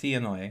pretty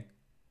annoying.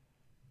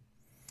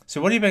 So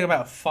what do you think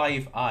about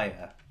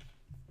 5IRE?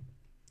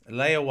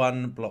 Layer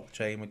 1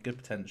 blockchain with good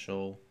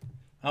potential.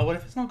 Oh, what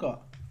if it's not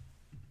got...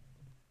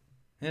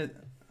 It's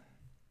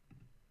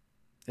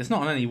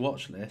not on any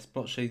watch list.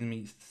 Blockchain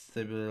meets...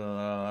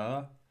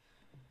 Build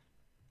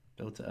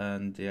to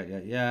earn...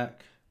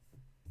 Yak.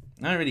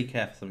 I don't really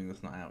care for something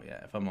that's not out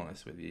yet, if I'm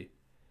honest with you.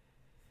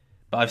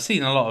 But I've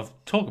seen a lot of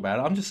talk about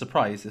it. I'm just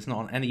surprised it's not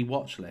on any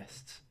watch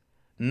lists.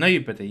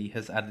 Nobody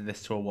has added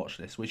this to a watch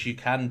list, which you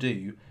can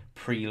do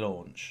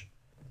pre-launch.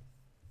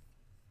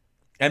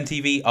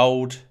 MTV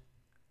old.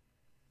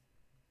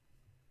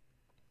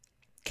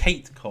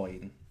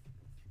 Katecoin.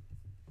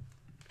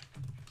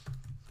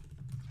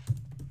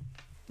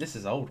 This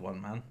is an old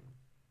one, man.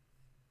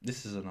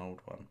 This is an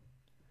old one.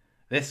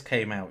 This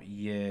came out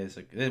years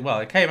ago. Well,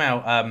 it came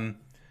out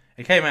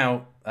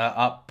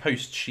up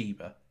post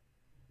Shiba.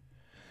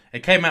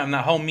 It came out in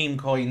that whole meme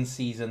coin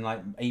season, like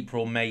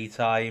April, May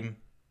time,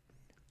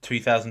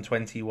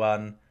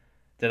 2021.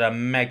 Did a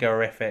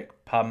megarific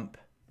pump.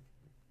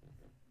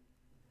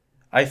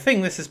 I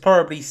think this is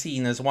probably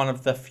seen as one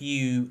of the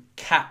few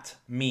cat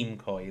meme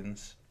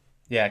coins.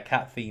 Yeah,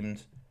 cat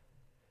themed.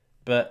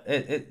 But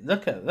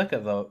look at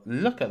the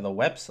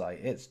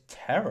website. It's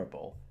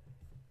terrible.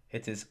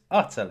 It is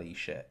utterly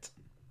shit.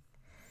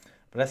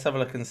 But let's have a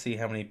look and see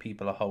how many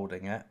people are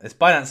holding it. It's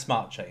Binance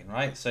Smart Chain,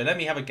 right? So let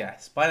me have a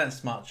guess. Binance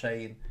Smart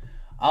Chain,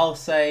 I'll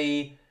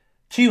say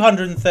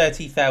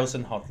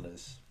 230,000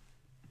 hodlers.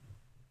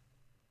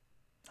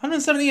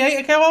 178?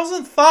 Okay, well, I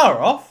wasn't far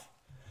off.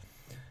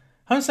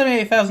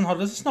 178,000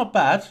 hodlers, it's not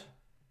bad.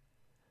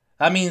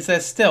 That means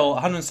there's still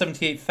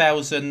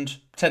 178,000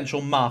 potential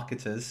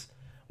marketers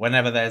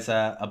whenever there's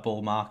a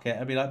bull market.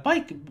 I'd be like,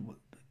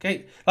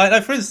 okay.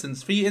 Like for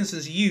instance,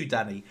 you,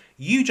 Danny,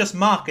 you just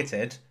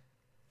marketed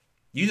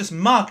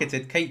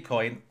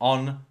Katecoin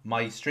on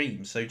my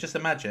stream. So just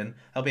imagine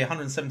there'll be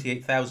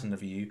 178,000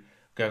 of you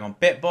going on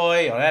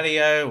BitBoy, on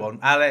Elio, on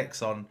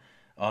Alex, on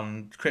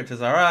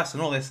Cryptos R Us,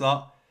 and all this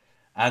lot,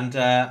 and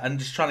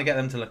just trying to get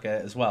them to look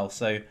at it as well.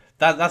 So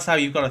that's how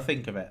you've got to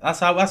think of it.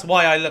 That's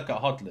why I look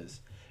at hodlers,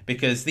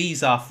 because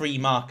these are free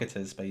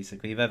marketers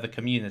basically. They're the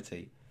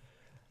community.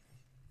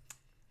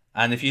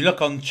 And if you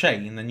look on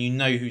chain, then you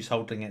know who's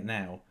holding it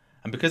now.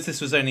 And because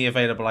this was only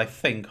available, I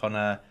think, on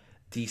a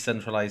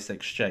decentralized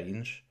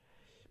exchange,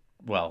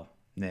 well,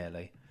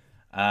 nearly,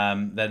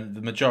 then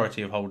the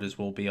majority of holders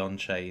will be on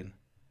chain.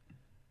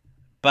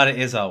 But it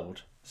is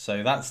old,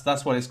 so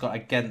that's what it's got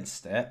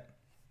against it.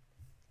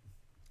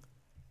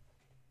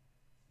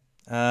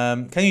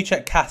 Can you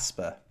check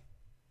Casper?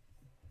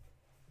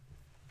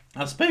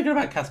 I've spoken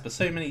about Casper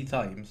so many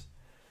times,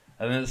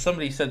 and then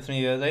somebody said to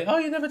me the other day, "Oh,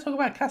 you never talk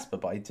about Casper,"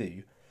 but I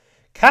do.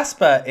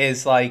 Casper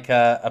is like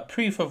a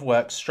proof of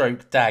work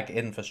stroke DAG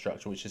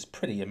infrastructure, which is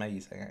pretty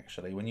amazing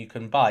actually. When you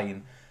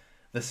combine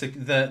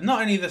the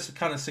not only the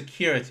kind of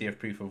security of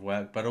proof of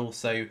work, but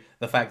also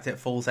the fact it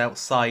falls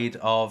outside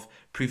of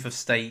proof of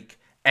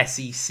stake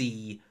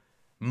SEC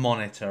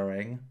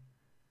monitoring.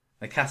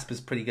 The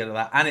Casper's pretty good at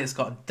that, and it's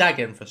got DAG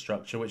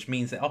infrastructure, which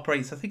means it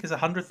operates, I think, it's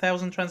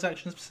 100,000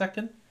 transactions per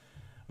second.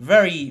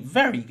 Very,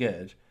 very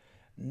good.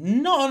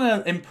 Not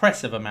on an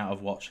impressive amount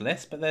of watch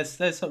list, but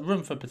there's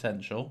room for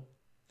potential.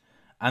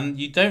 And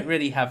you don't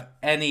really have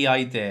any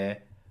idea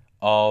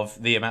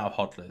of the amount of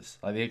hodlers.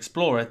 Like the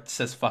Explorer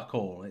says fuck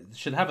all. It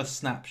should have a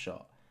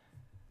snapshot.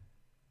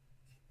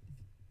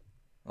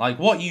 Like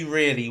what you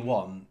really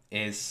want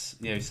is,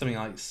 something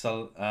like it's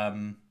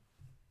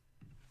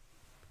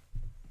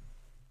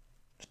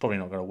probably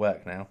not going to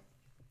work now.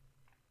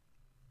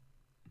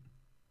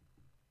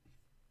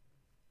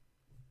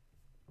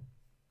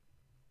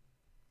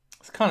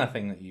 It's the kind of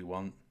thing that you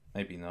want.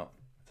 Maybe not.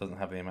 It doesn't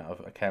have the amount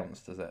of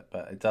accounts, does it?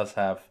 But it does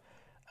have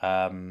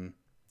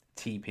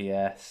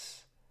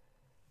TPS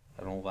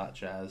and all that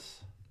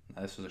jazz.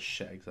 No, this was a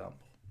shit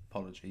example.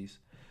 Apologies.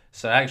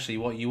 So actually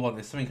what you want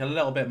is something a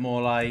little bit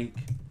more like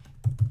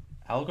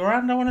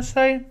Algorand, I want to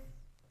say.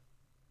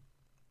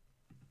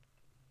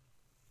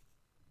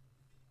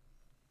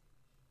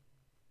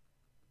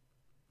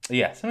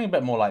 Yeah, something a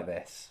bit more like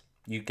this.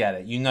 You get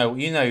it. You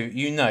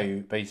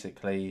know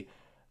basically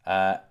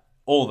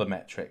all the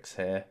metrics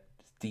here.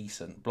 It's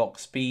decent. Block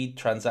speed,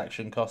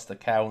 transaction cost,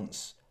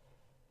 accounts.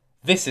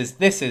 This is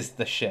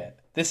the shit.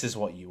 This is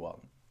what you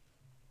want.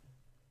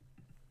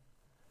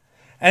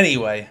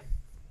 Anyway,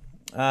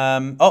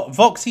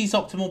 Voxy's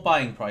optimal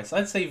buying price.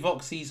 I'd say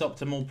Voxy's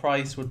optimal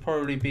price would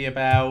probably be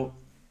about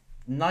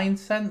 9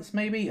 cents,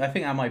 maybe. I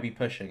think I might be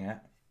pushing it.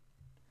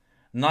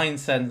 9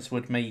 cents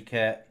would make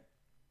it.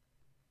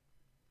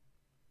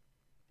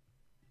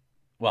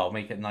 Well,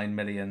 make it 9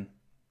 million.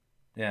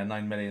 Yeah,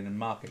 9 million in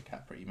market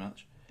cap, pretty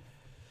much.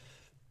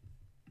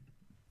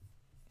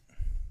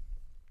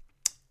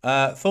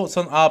 Thoughts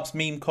on Arb's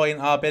meme coin,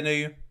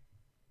 Arbinu?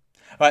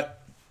 Right,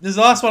 this is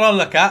the last one I'll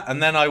look at,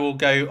 and then I will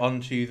go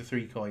on to the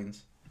 3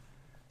 coins.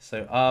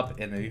 So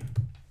Arbinu,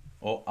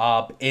 or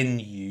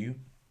Arbinu.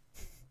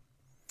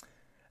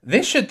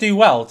 This should do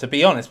well, to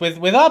be honest. With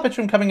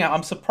Arbitrum coming out,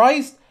 I'm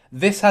surprised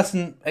this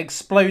hasn't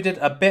exploded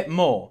a bit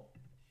more.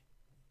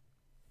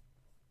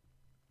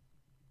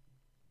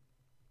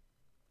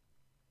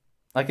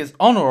 Like, it's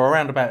on or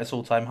around about its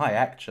all-time high,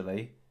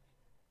 actually.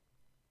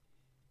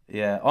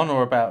 Yeah, on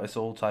or about its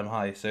all-time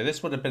high. So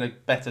this would have been a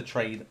better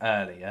trade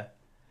earlier.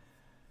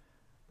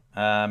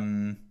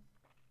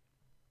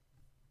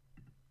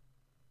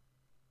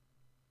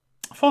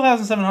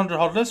 4,700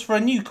 hodlers for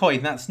a new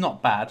coin. That's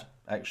not bad,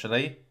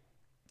 actually.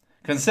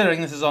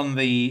 Considering this is on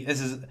the...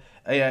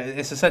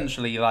 it's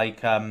essentially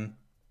like... you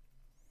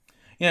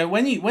know,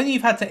 when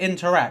you've had to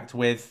interact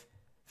with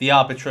the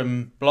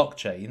Arbitrum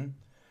blockchain...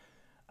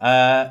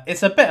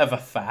 it's a bit of a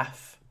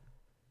faff,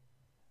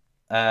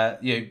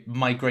 you know,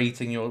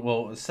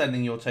 migrating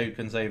sending your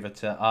tokens over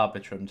to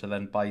Arbitrum to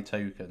then buy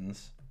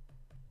tokens.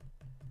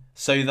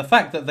 So the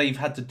fact that they've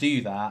had to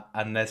do that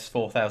and there's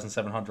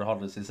 4,700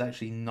 hodlers is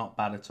actually not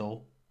bad at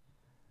all.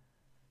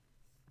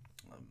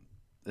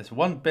 There's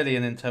 1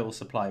 billion in total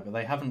supply, but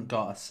they haven't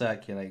got a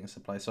circulating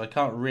supply, so I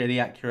can't really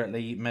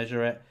accurately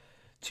measure it.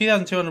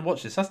 2,200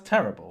 watches, that's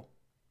terrible.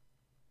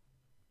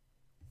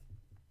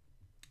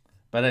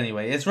 But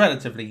anyway, it's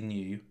relatively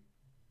new.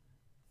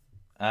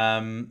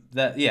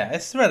 Yeah,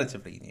 it's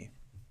relatively new.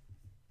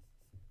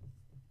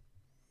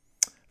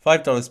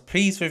 $5.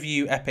 Please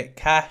review Epic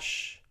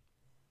Cash.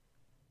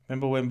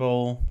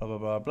 Wimble, blah, blah,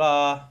 blah,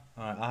 blah.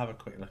 Alright, I'll have a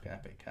quick look at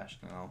Epic Cash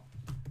and I'll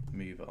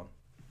move on.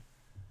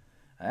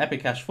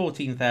 Epic Cash,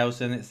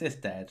 14,000. It's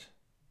dead.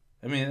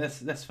 I mean,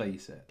 let's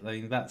face it. I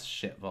mean, that's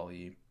shit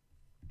volume.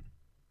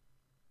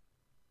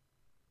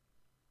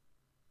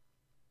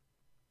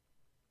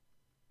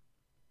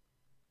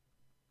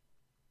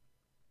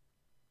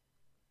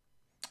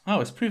 Oh,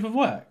 it's proof of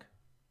work.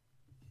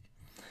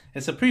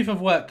 It's a proof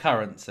of work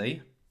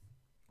currency,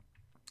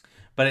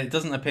 but it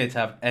doesn't appear to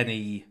have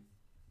any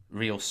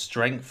real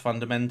strength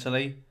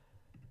fundamentally.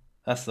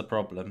 That's the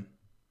problem.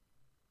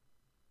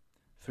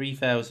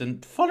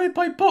 3,000 followed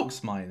by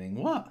box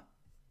mining. What?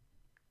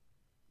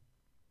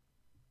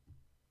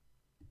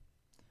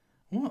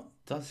 What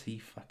does he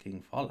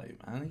fucking follow,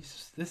 man?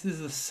 This is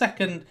the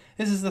second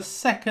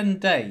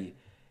day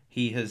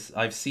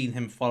I've seen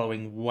him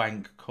following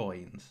wank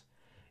coins.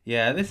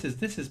 Yeah, this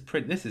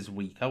is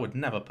weak. I would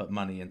never put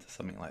money into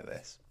something like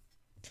this.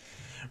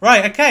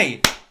 Right, okay.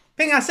 I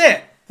think that's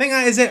it. I think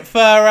that is it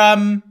for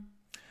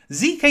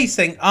ZK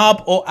Sync,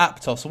 Arb or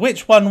Aptos.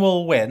 Which one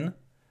will win?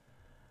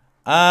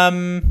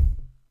 That's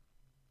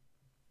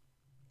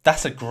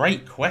a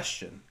great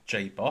question,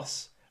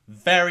 J-Boss.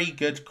 Very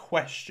good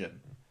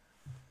question.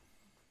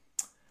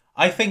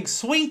 I think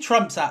Sui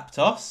trumps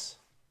Aptos.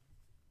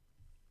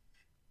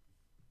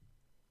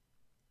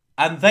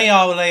 And they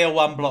are layer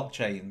 1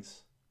 blockchains.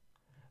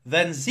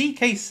 Then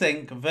ZK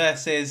Sync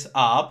versus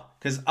Arb,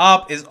 because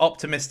Arb is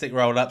optimistic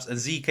rollups and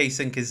ZK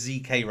Sync is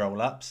ZK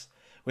rollups,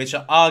 which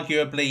are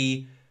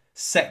arguably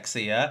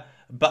sexier.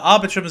 But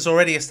Arbitrum has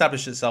already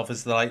established itself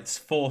as the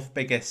 4th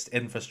biggest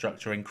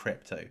infrastructure in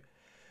crypto.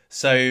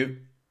 So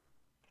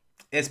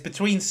it's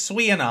between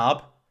Sui and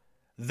Arb,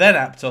 then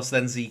Aptos,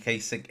 then ZK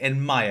Sync,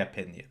 in my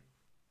opinion.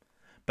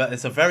 But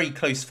it's a very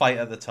close fight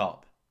at the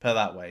top, put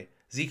that way.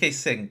 ZK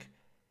Sync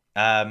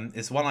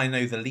is one I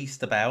know the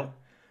least about.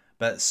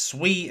 But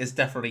Sui is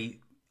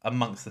definitely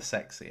amongst the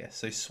sexiest.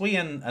 So Sui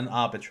and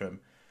Arbitrum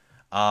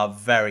are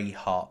very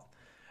hot.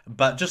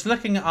 But just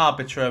looking at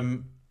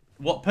Arbitrum,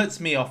 what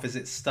puts me off is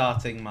its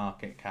starting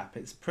market cap.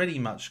 It's pretty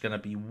much going to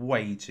be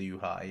way too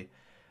high.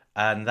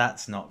 And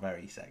that's not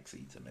very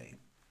sexy to me.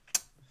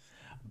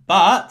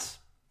 But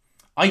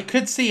I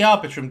could see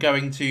Arbitrum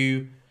going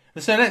to...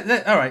 So,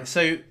 alright,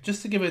 so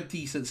just to give a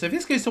decent... So if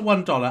this goes to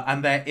 $1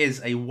 and there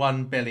is a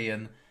 1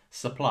 billion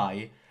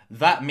supply,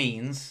 that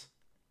means...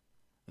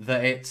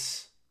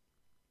 it's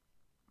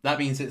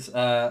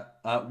hold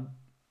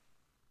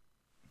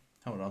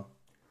on.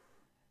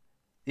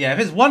 Yeah, if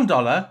it's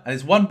 $1 and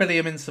it's 1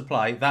 billion in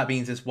supply, that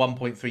means it's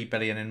 1.3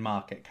 billion in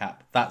market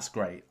cap. That's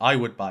great. I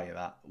would buy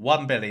that.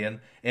 1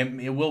 billion.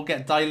 It will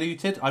get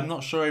diluted. I'm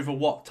not sure over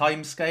what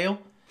time scale,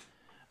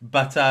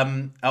 but at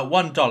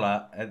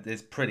 $1,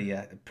 it's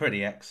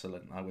pretty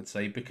excellent, I would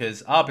say,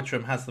 because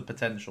Arbitrum has the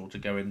potential to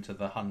go into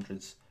the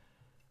hundreds.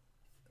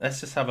 Let's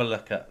just have a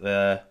look at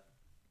the...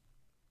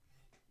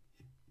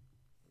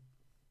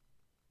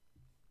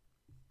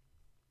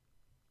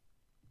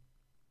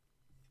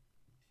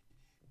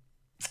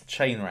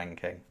 chain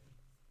ranking.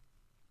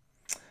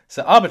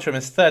 So Arbitrum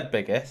is 4th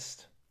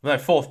biggest.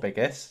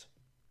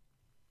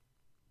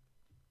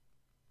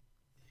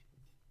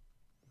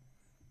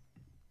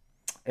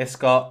 It's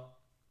got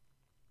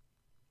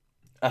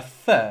a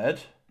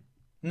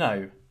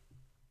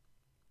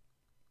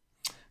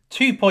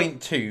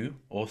 2.2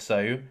 or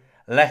so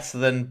less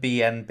than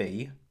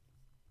BNB.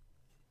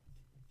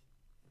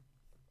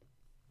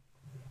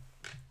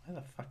 Where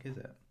the fuck is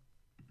it?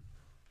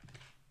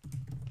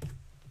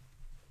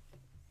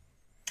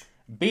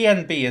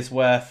 BNB is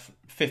worth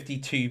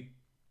 52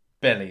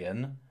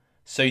 billion.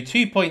 So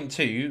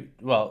 2.2,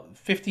 well,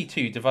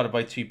 52 divided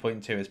by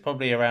 2.2 is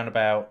probably around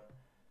about,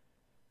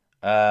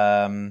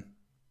 you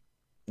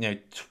know,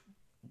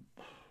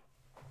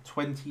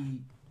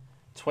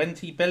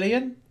 20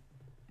 billion.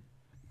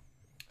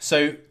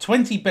 So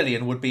 20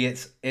 billion would be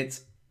its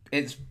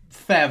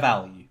fair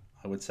value,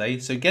 I would say.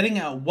 So getting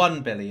out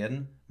 1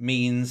 billion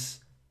means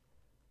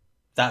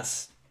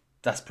that's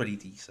pretty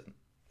decent.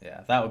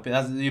 Yeah, that would be.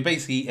 You're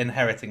basically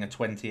inheriting a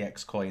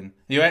 20x coin.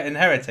 You're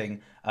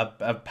inheriting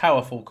a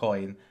powerful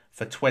coin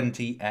for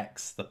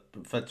 20x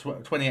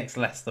 20x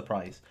less the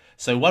price.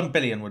 So 1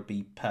 billion would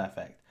be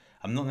perfect.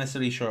 I'm not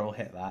necessarily sure it'll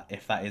hit that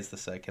if that is the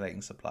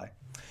circulating supply.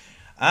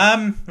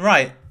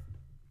 Right.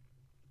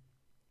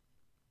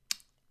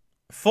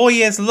 4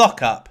 years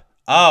lockup.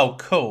 Oh,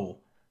 cool.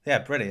 Yeah,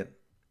 brilliant.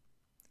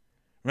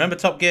 Remember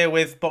Top Gear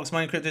with Box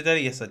Money Crypto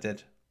Daily? Yes, I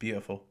did.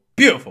 Beautiful.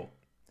 Beautiful.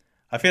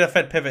 I feel a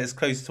Fed pivot is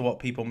close to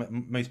what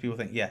most people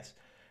think. Yes.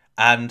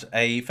 And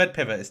a Fed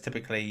pivot is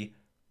typically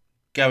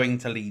going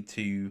to lead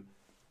to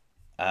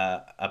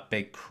a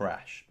big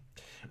crash.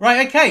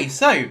 Right, okay.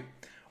 So,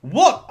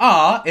 what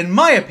are, in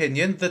my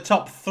opinion, the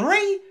top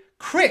 3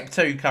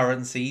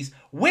 cryptocurrencies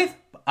with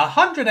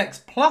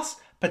 100x plus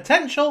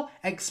potential,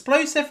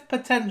 explosive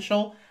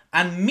potential,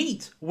 and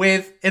meet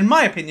with, in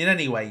my opinion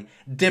anyway,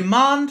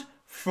 demand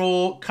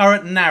for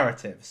current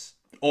narratives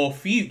or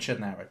future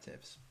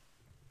narratives?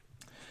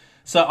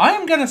 So I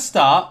am going to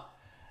start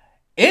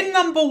in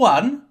number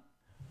 1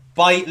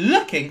 by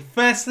looking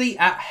firstly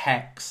at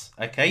Hex.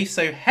 Okay,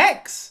 so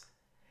Hex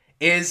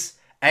is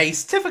a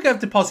certificate of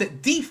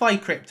deposit DeFi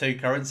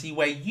cryptocurrency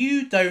where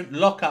you don't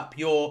lock up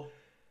your,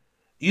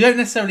 you don't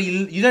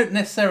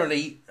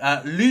necessarily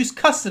lose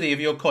custody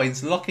of your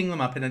coins, locking them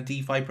up in a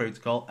DeFi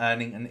protocol,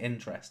 earning an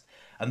interest.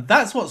 And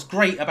that's what's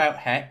great about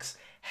Hex.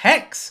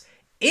 Hex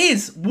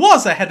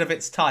was ahead of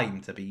its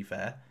time, to be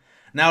fair.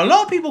 Now, a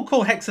lot of people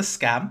call Hex a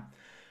scam.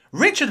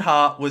 Richard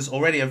Hart was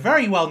already a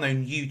very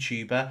well-known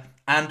YouTuber,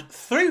 and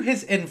through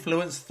his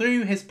influence,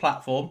 through his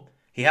platform,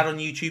 he had on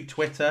YouTube,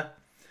 Twitter,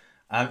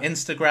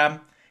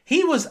 Instagram,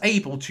 he was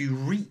able to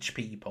reach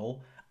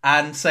people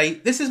and say,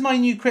 this is my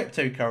new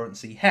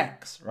cryptocurrency,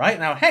 Hex, right?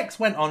 Now, Hex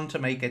went on to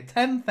make a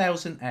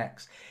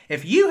 10,000x.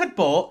 If you had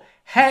bought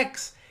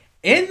Hex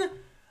in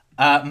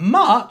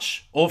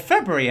March, or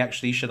February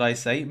actually, should I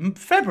say,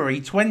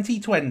 February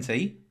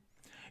 2020,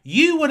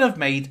 you would have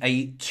made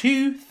a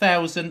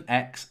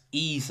 2,000x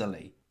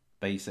easily,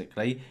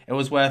 basically. It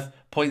was worth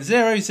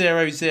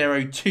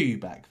 0.0002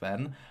 back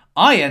then.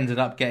 I ended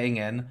up getting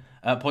in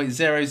at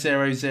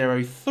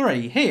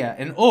 0.0003 here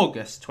in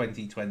August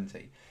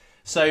 2020.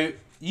 So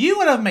you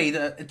would have made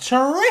a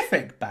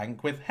terrific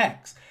bank with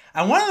Hex.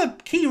 And one of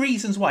the key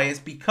reasons why is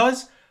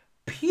because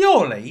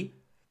purely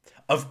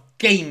of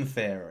game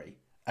theory.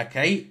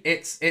 Okay,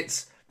 it's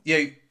you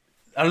know,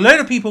 a load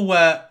of people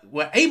were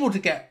able to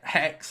get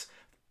Hex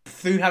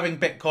through having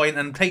Bitcoin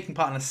and taking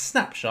part in a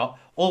snapshot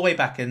all the way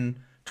back in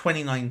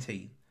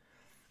 2019.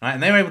 Right,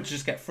 and they were able to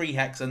just get free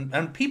Hex,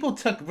 and people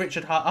took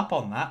Richard Hart up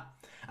on that.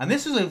 And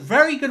this was a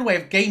very good way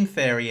of game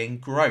theorying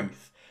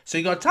growth. So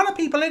you got a ton of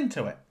people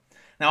into it.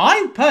 Now,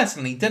 I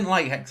personally didn't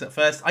like Hex at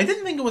first. I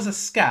didn't think it was a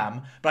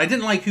scam, but I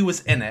didn't like who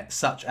was in it,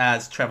 such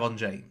as Trevon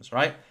James,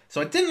 right?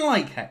 So I didn't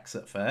like Hex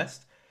at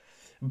first.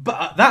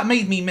 But that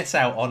made me miss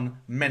out on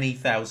many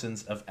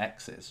thousands of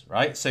X's,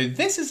 right? So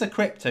this is a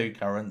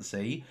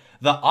cryptocurrency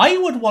that I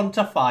would want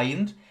to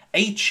find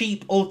a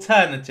cheap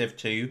alternative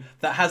to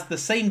that has the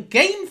same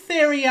game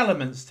theory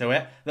elements to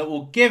it that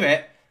will give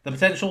it the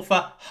potential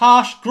for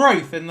harsh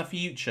growth in the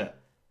future.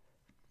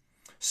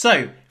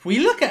 So if we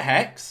look at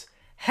Hex,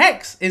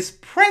 Hex is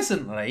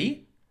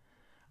presently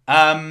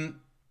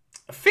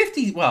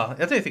 50, well,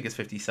 I don't think it's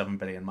 57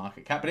 billion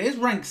market cap, but it is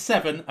ranked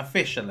 7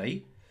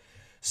 officially.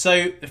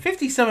 So the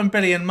 57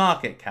 billion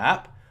market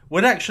cap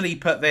would actually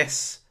put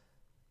this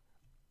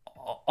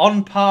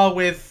on par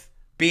with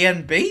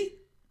BNB.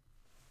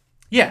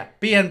 Yeah,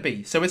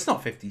 BNB. So it's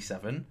not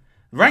 57.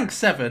 Rank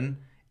 7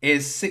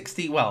 is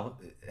 60. Well,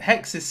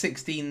 Hex is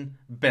 16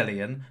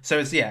 billion. So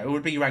it's, yeah, it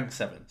would be rank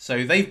 7.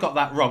 So they've got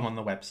that wrong on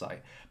the website.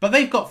 But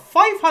they've got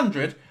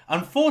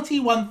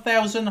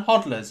 541,000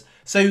 hodlers.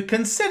 So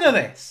consider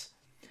this.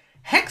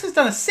 Hex has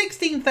done a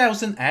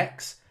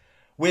 16,000x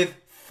with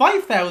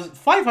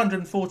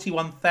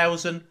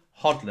 541,000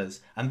 hodlers.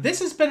 And this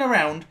has been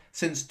around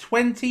since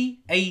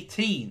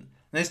 2018.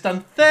 And it's done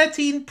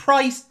 13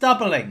 price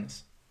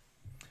doublings.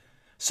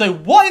 So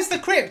what is the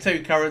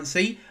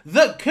cryptocurrency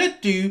that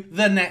could do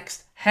the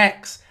next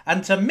Hex?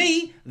 And to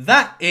me,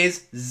 that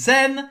is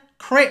Zen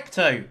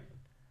Crypto.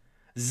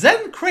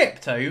 Zen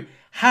Crypto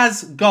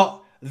has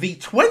got the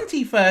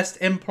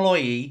 21st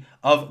employee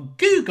of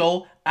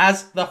Google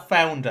as the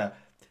founder.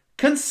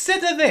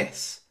 Consider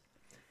this.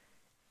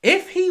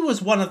 If he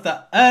was one of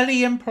the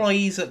early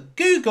employees at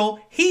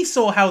Google, he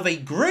saw how they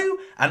grew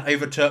and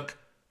overtook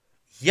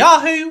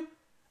Yahoo,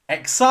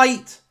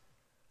 Excite,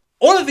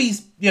 all of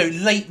these,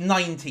 late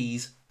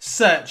 90s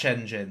search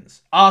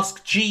engines.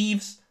 Ask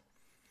Jeeves.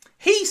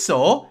 He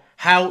saw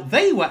how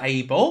they were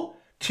able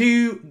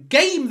to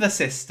game the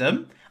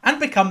system and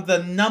become the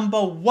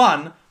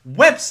 #1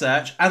 web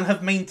search and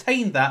have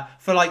maintained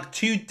that for like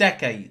 2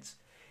 decades.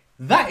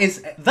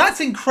 That's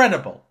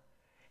incredible.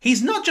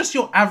 He's not just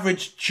your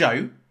average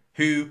Joe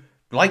who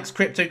likes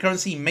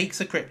cryptocurrency, makes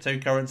a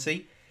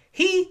cryptocurrency.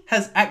 He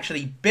has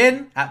actually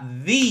been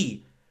at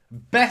the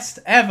best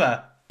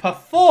ever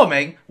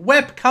performing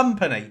web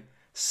company.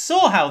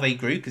 Saw how they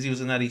grew because he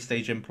was an early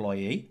stage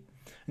employee.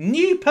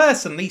 Knew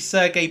personally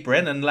Sergey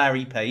Brin and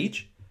Larry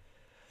Page.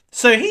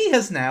 So he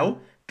has now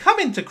come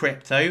into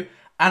crypto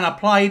and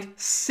applied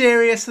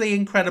seriously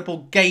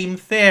incredible game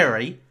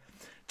theory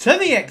to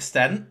the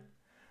extent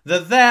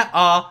that there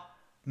are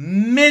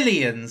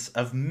millions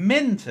of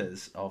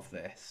minters of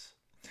this.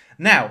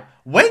 Now,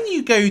 when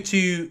you go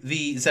to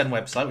the Zen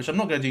website, which I'm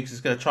not going to do because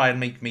it's going to try and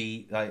make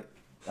me like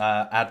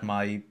add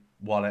my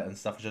wallet and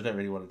stuff, which I don't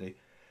really want to do.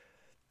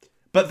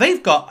 But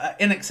they've got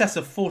in excess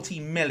of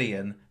 40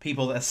 million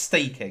people that are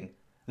staking,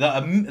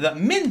 that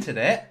minted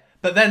it,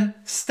 but then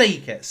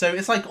stake it. So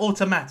it's like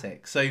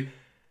automatic. So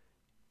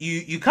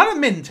you kind of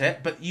mint it,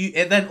 but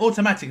it then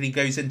automatically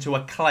goes into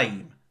a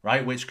claim,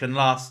 right? Which can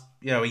last,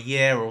 a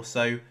year or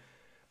so.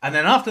 And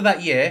then after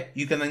that year,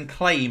 you can then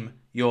claim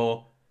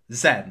your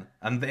Zen,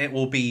 and it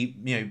will be,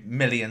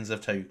 millions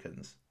of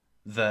tokens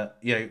that,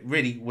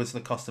 really was the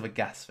cost of a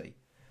gas fee.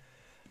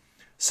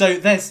 So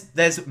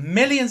there's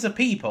millions of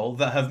people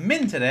that have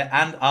minted it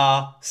and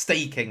are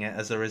staking it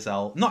as a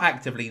result. Not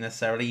actively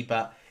necessarily,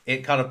 but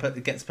it kind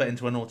of gets put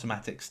into an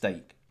automatic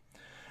stake.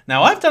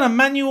 Now, I've done a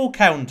manual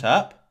count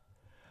up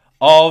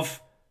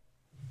of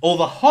all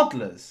the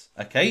hodlers,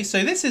 okay?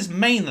 So this is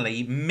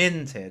mainly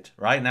minted,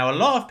 right? Now, a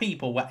lot of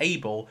people were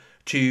able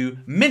to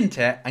mint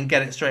it and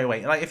get it straight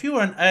away. Like, if you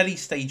were an early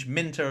stage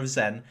minter of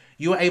Zen,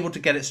 you were able to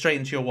get it straight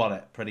into your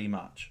wallet, pretty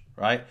much,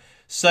 right?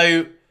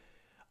 So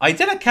I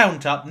did a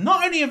count up,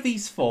 not only of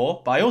these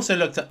 4, but I also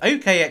looked at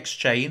OKX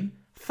chain,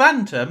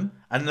 Phantom,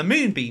 and the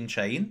Moonbeam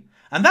chain.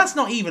 And that's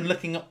not even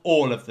looking at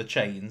all of the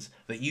chains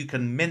that you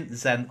can mint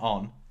Zen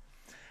on.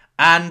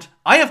 And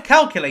I have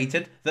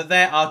calculated that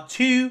there are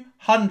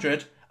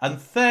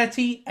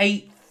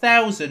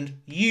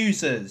 238,000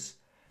 users.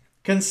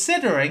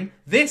 Considering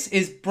this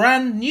is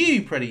brand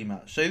new pretty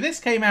much. So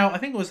this came out, I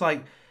think it was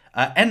like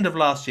end of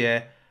last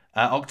year,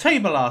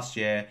 October last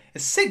year.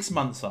 It's 6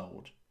 months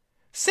old.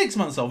 6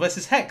 months old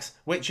versus Hex,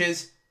 which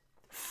is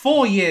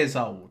 4 years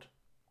old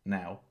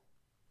now.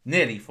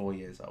 Nearly 4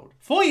 years old.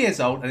 4 years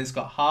old, and it's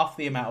got half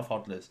the amount of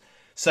hodlers.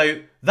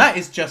 So that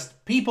is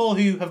just people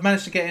who have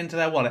managed to get into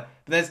their wallet.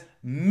 But there's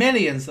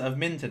millions that have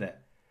minted it.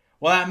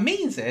 What that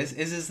means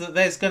is that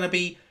there's going to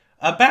be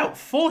about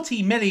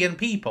 40 million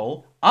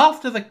people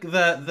after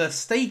the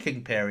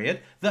staking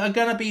period that are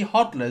going to be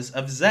hodlers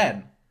of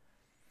Zen.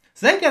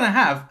 So they're going to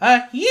have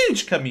a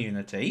huge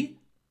community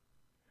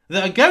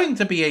that are going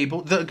to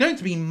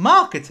be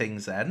marketing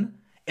Zen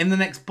in the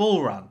next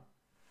bull run.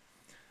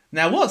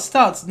 Now,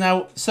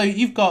 so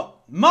you've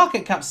got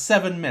market cap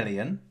 7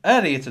 million.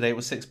 Earlier today it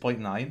was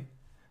 6.9.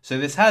 So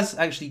this has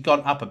actually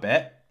gone up a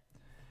bit.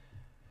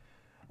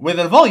 With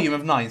a volume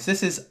of 9. So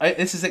this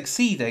is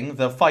exceeding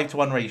the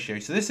 5-to-1 ratio.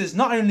 So this is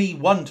not only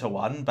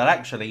 1-to-1, but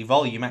actually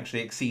volume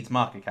actually exceeds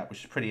market cap,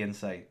 which is pretty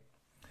insane.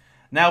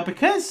 Now,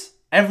 because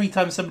every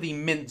time somebody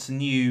mints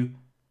new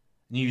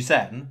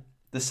Zen,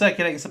 the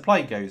circulating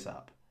supply goes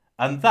up.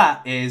 And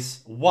that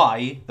is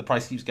why the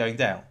price keeps going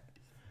down.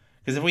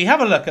 Because if we have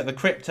a look at the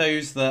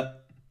cryptos that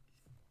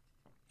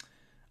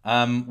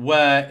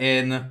were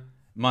in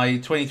my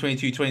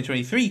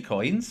 2022-2023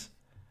 coins,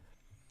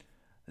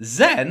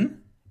 Zen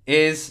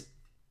has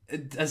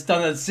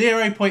done a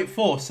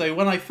 0.4. So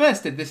when I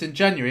first did this in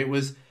January,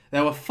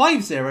 there were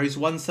 5 zeros,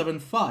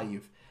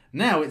 175.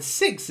 Now it's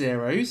 6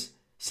 zeros,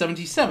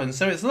 77.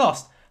 So it's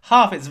lost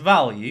half its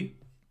value,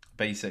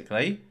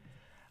 basically,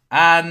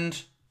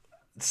 and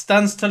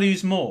stands to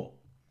lose more.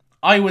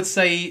 I would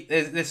say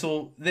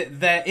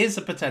there is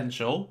a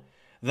potential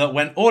that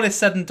when all is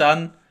said and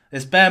done,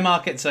 this bear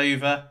market's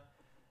over,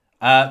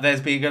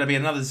 there's going to be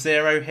another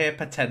 0 here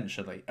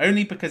potentially.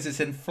 Only because it's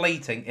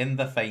inflating in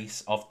the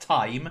face of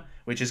time,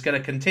 which is going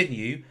to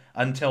continue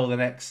until the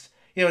next,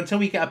 until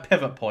we get a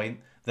pivot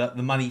point that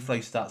the money flow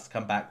starts to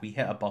come back, we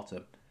hit a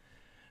bottom.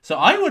 So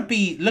I would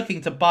be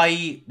looking to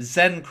buy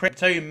Zen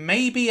crypto,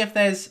 maybe if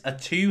there's a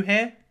 2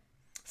 here,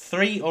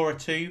 3 or a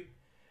 2.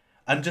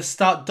 And just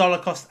start dollar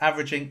cost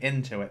averaging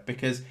into it,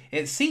 because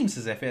it seems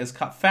as if it has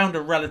found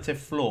a relative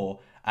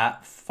floor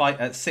at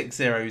 6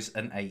 zeros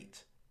and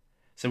 8.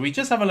 So we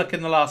just have a look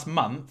in the last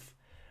month.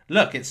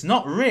 Look, it's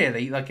not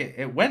really like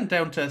it went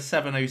down to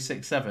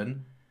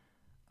 7067.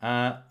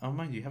 Oh,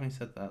 mind you, having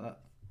said that,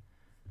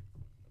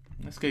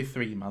 let's go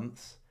 3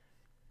 months.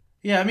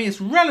 Yeah, I mean it's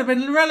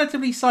been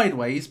relatively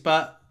sideways,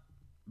 but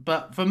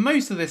for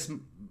most of this,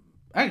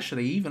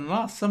 actually even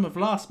some of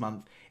last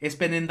month, it's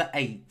been in the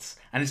 8s,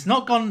 and it's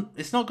not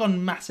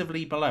gone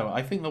massively below.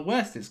 I think the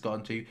worst it's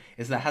gone to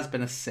is there has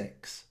been a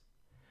 6,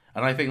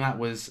 and I think that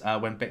was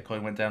when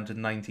Bitcoin went down to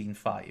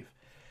 19.5.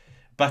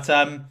 But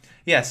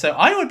yeah, so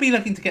I would be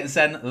looking to get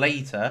Zen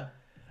later.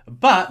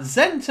 But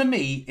Zen to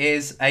me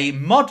is a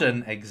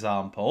modern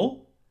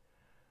example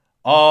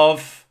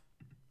of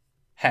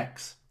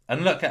Hex.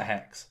 And look at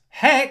Hex.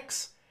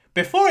 Hex,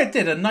 before it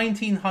did a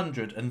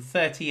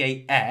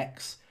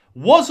 1938X,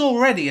 was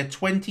already a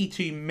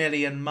 22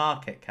 million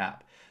market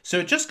cap. So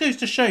it just goes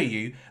to show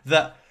you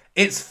that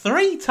it's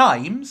 3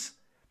 times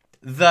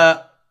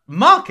the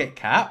market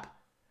cap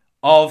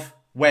of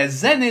where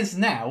Zen is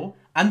now,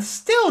 and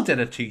still did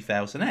a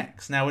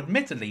 2000X. Now,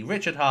 admittedly,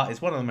 Richard Hart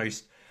is one of the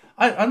most...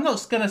 I'm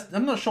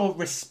not sure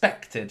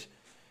respected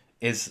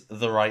is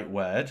the right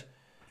word.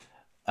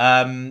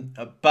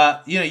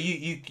 But you know,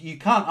 you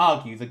can't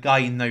argue the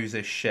guy knows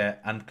his shit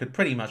and could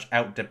pretty much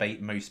out-debate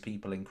most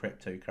people in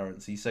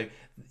cryptocurrency. So,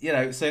 you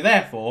know, so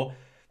therefore,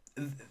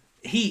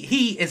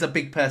 he is a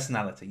big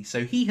personality.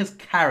 So he has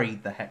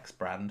carried the Hex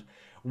brand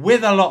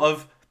with a lot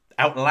of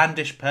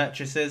outlandish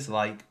purchases,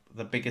 like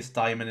the biggest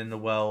diamond in the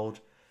world,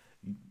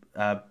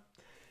 ad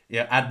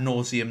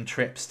nauseum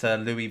trips to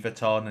Louis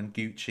Vuitton and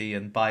Gucci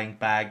and buying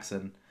bags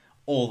and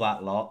all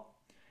that lot.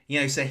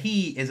 You know, so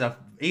he is a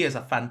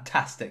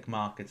fantastic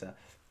marketer,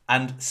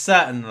 and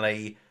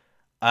certainly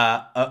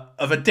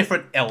of a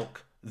different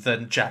ilk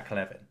than Jack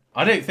Levin.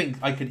 I don't think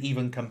I could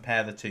even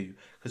compare the two,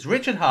 because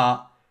Richard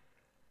Hart,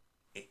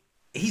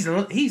 he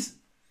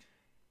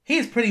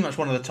is pretty much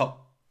one of the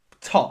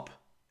top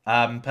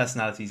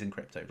personalities in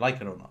crypto, like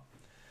it or not.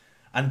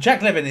 And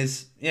Jack Levin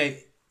is, you know,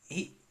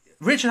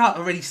 Richard Hart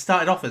already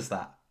started off as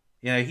that.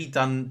 You know, he'd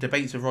done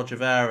debates with Roger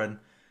Ver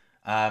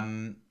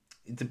and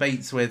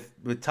debates with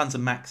tons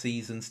of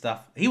maxis and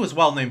stuff. He was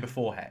well known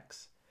before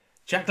Hex.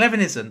 Jack Levin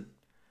isn't,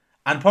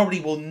 and probably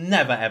will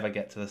never ever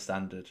get to the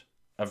standard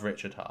of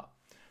Richard Hart.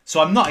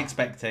 So I'm not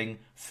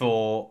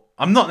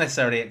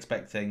necessarily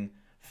expecting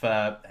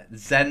for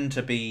Zen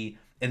to be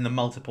in the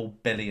multiple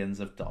billions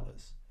of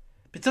dollars.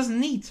 But it doesn't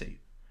need to,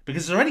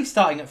 because it's already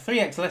starting at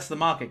 3x less the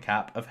market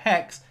cap of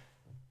Hex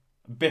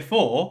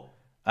before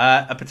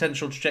a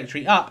potential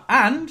trajectory up,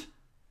 and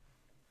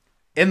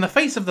in the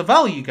face of the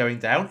value going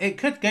down, it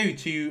could go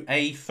to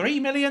a 3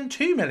 million,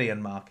 2 million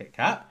market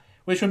cap,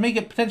 which would make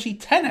it potentially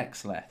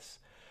 10x less.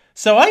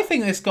 So I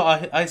think it's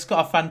got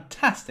a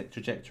fantastic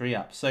trajectory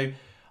up. So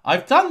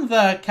I've done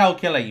the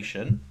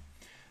calculation.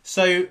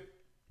 So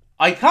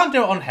I can't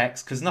do it on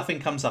Hex because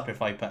nothing comes up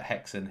if I put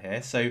Hex in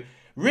here. So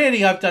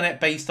really, I've done it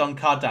based on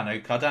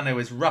Cardano. Cardano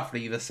is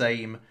roughly the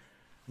same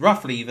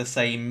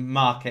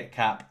market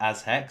cap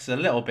as Hex, a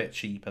little bit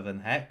cheaper than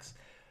Hex.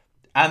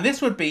 And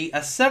this would be a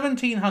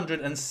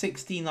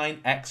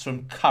 1769x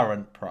from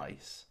current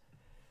price.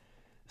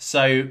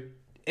 So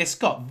it's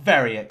got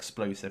very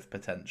explosive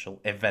potential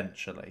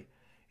eventually.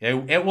 You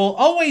know, it will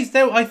always,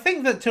 I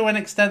think that to an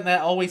extent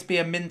there'll always be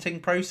a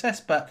minting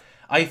process, but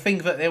I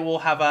think that it will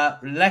have a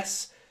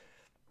less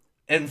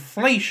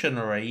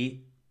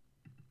inflationary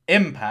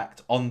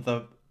impact on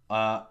the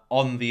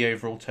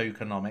overall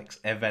tokenomics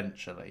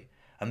eventually.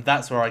 And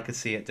that's where I could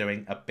see it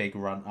doing a big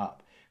run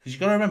up. Because you've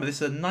got to remember,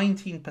 this is a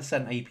 19%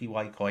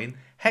 APY coin.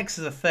 Hex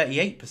is a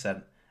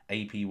 38%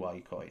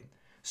 APY coin.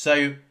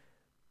 So,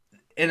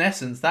 in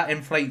essence, that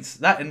inflates,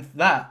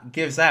 that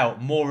gives out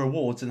more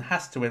rewards and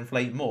has to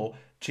inflate more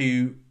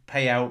to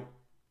pay out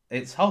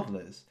its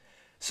hodlers.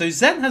 So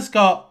Zen has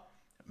got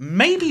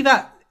maybe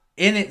that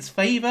in its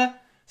favor.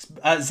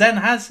 Zen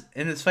has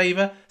in its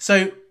favor.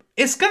 So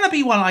it's going to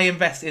be one I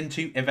invest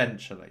into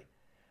eventually.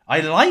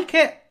 I like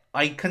it.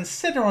 I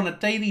consider on a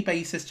daily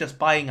basis just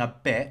buying a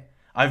bit.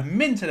 I've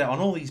minted it on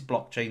all these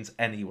blockchains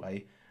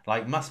anyway.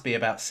 Like, must be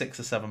about 6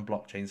 or 7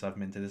 blockchains I've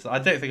minted it. I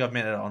don't think I've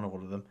minted it on all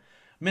of them.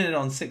 Minted it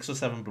on 6 or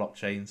 7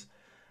 blockchains.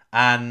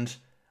 And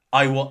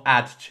I will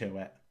add to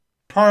it.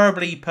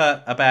 Probably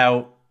put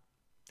about...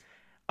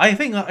 I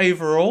think that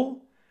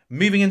overall,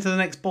 moving into the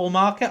next bull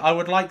market, I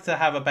would like to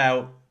have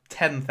about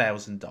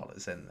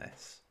 $10,000 in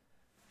this.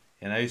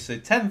 You know, so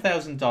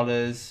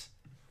 $10,000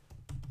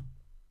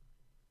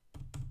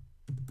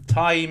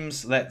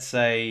 times, let's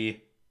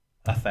say,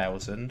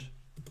 1,000.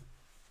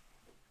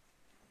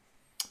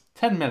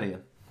 10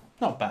 million.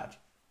 Not bad.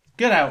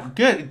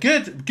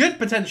 Good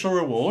potential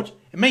reward.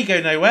 It may go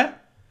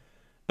nowhere,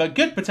 but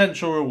good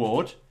potential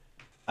reward.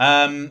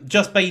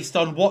 Just based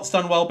on what's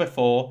done well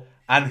before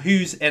and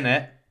who's in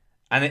it.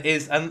 And it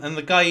is, and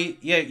the guy,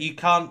 yeah, you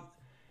can't,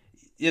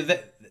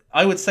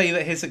 I would say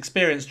that his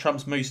experience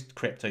trumps most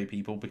crypto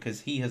people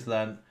because he has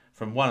learned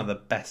from one of the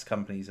best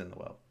companies in the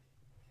world.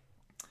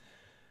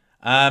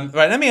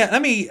 Right,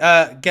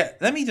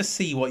 let me just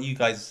see what you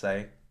guys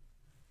say.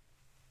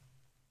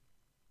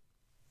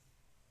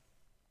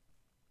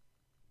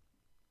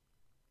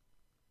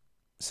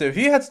 So if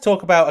you had to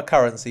talk about a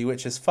currency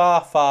which is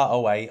far, far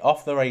away,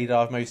 off the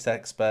radar of most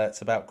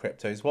experts about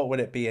cryptos, what would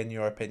it be in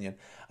your opinion?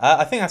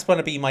 I think that's going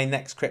to be my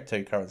next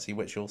cryptocurrency,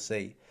 which you'll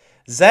see.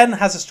 Zen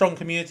has a strong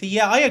community.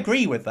 Yeah, I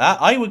agree with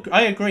that.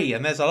 I agree,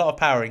 and there's a lot of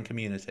power in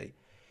community.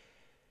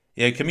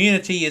 You know,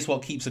 community is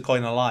what keeps a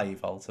coin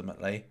alive,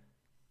 ultimately.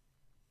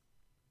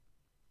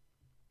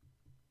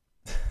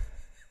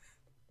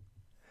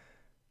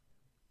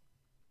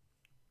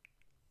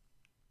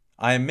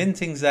 I am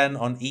minting Zen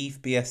on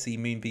ETH, BSC,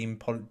 Moonbeam,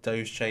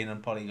 Dogechain,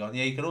 and Polygon.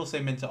 Yeah, you can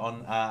also mint it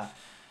on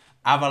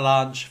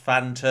Avalanche,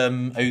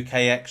 Phantom,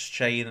 OKX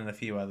Chain, and a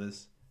few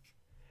others.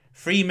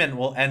 Free mint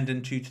will end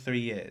in 2 to 3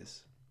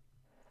 years.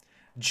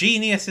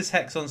 Genius is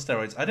Hex on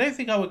steroids. I don't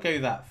think I would go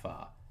that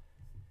far.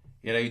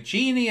 You know,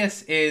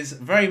 Genius is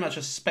very much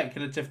a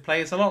speculative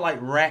play. It's a lot like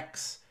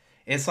Rex.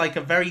 It's like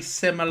a very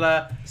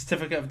similar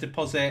certificate of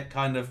deposit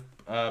kind of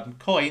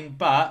coin,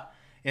 but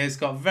it's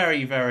got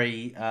very,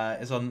 very...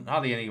 it's on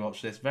hardly any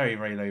watch list, very,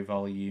 very low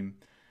volume.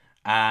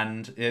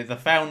 And the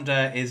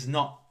founder is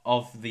not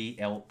of the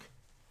ilk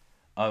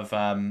of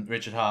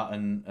Richard Hart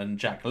and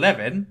Jack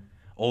Levin,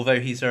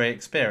 although he's very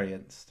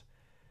experienced.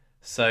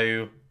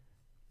 So,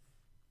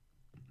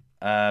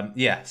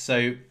 yeah,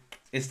 so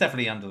it's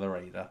definitely under the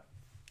radar.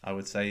 I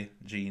would say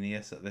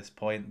Genius at this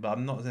point, but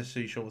I'm not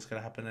necessarily sure what's going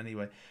to happen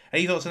anyway.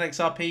 Any thoughts on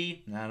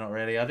XRP? No, not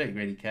really. I don't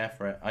really care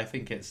for it. I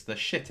think it's the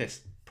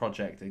shittest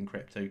project in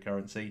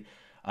cryptocurrency.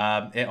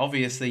 It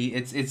obviously,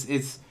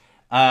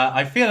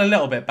 I feel a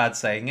little bit bad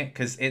saying it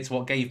because it's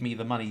what gave me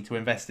the money to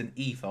invest in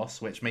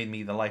Ethos, which made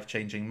me the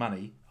life-changing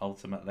money,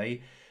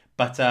 ultimately.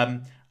 But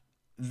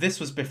this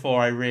was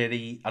before I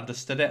really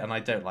understood it, and I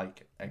don't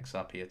like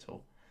XRP at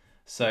all.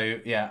 So,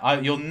 yeah,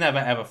 you'll never,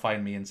 ever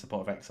find me in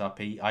support of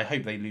XRP. I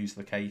hope they lose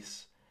the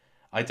case.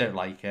 I don't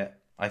like it.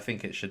 I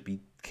think it should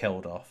be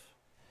killed off.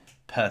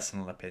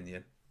 Personal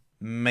opinion.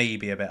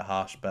 Maybe a bit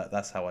harsh, but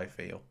that's how I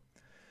feel.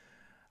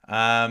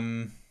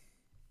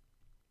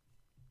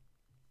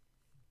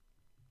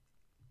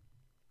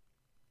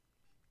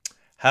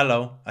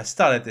 Hello. I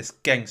started this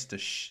gangster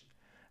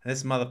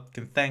this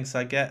motherfucking thanks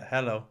I get.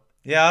 Hello.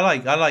 Yeah, I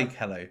like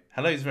Hello.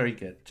 Hello's very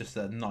good. Just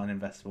not an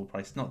investable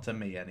price. Not to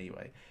me,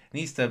 anyway. It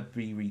needs to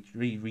be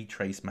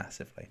retraced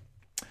massively.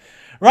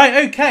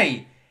 Right,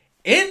 okay.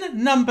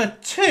 In number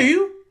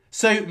 2,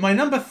 so my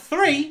number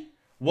 3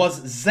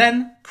 was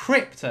Zen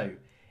Crypto.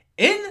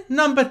 In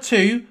number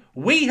 2,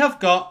 we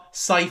have got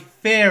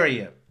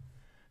Cypherium.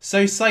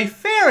 So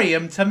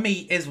Cypherium, to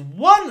me, is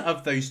one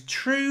of those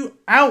true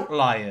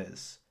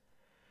outliers.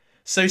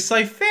 So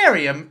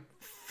Cypherium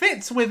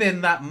fits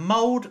within that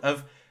mold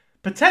of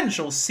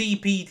potential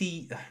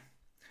CBDC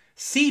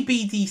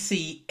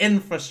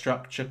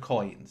infrastructure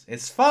coins.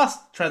 It's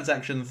fast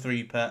transaction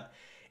throughput.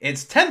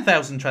 It's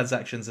 10,000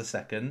 transactions a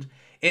second.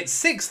 It's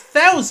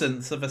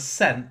 6,000ths of a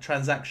cent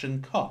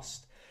transaction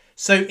cost.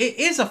 So it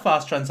is a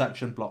fast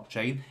transaction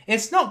blockchain.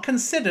 It's not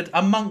considered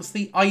amongst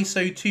the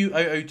ISO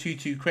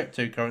 20022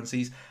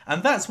 cryptocurrencies.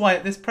 And that's why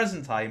at this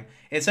present time,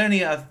 it's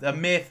only a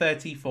mere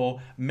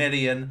 34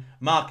 million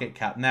market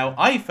cap. Now,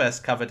 I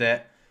first covered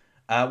it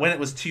when it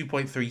was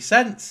 2.3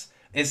 cents.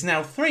 It's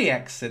now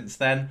 3x since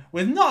then,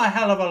 with not a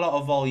hell of a lot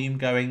of volume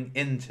going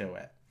into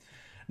it.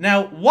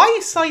 Now,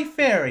 why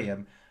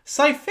Cypherium?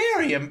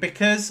 Cypherium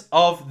because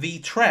of the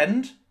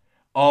trend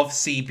of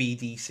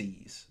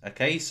CBDCs.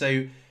 Okay,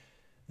 so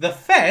the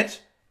Fed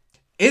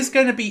is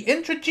going to be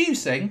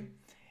introducing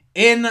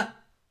in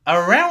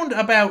around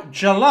about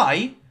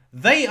July,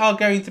 they are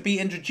going to be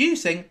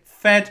introducing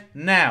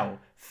FedNow.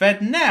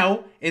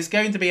 FedNow is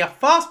going to be a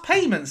fast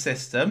payment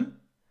system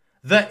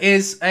that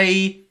is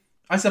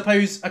I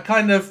suppose, a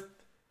kind of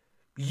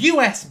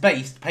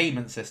US-based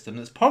payment system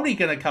that's probably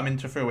going to come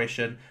into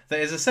fruition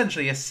that is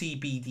essentially a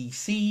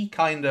CBDC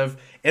kind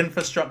of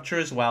infrastructure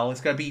as well.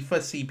 It's going to be for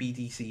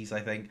CBDCs,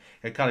 I think,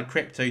 kind of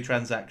crypto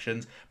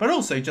transactions, but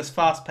also just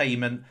fast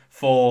payment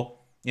for,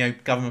 you know,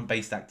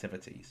 government-based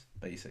activities,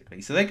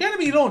 basically. So they're going to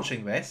be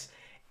launching this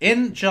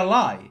in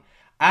July.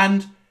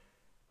 And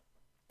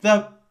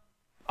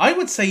I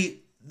would say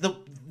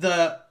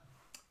the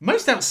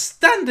most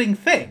outstanding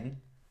thing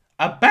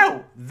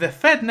about the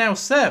FedNow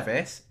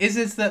service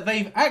is that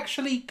they've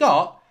actually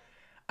got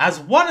as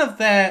one of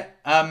their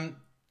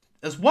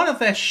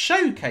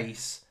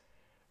showcase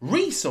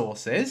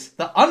resources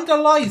that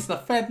underlies the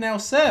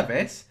FedNow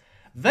service,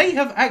 they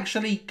have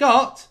actually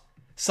got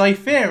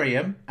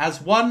Cypherium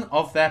as one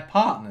of their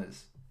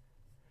partners,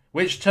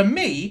 which to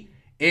me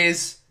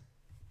is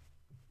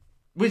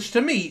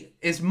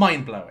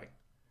mind-blowing,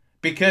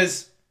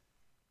 because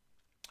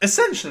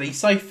essentially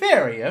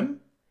Cypherium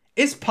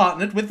is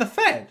partnered with the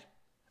Fed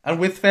and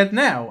with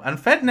FedNow, and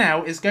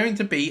FedNow is going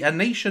to be a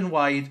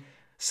nationwide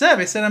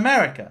service in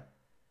America,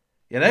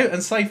 you know,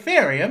 and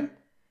Cypherium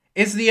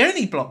is the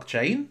only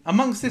blockchain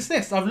amongst this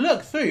list. I've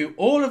looked through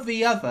all of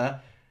the other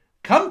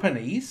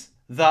companies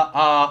that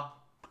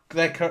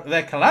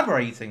they're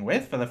collaborating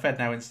with for the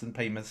FedNow instant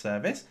payment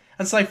service,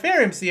 and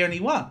Cypherium's the only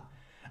one.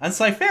 And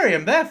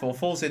Cypherium therefore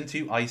falls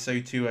into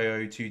ISO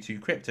 20022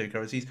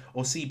 cryptocurrencies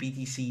or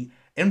CBDC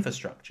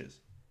infrastructures.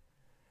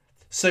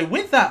 So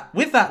with that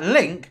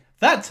link,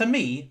 that to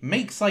me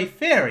makes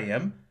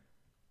Cypherium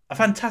a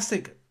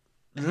fantastic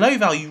low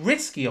value,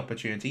 risky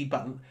opportunity,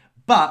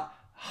 but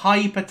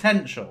high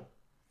potential.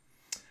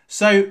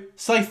 So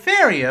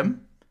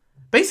Cypherium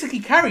basically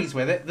carries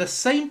with it the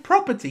same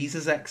properties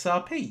as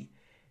XRP.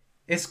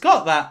 It's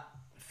got that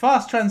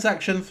fast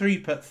transaction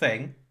throughput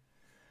thing,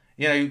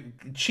 you know,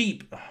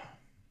 cheap.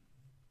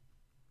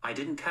 I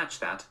didn't catch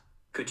that.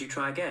 Could you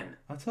try again?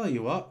 I'll tell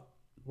you what.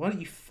 Why don't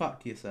you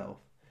fuck yourself?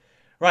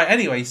 Right,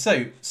 anyway,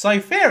 so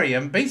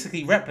Cypherium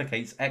basically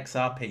replicates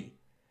XRP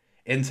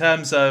in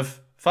terms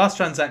of fast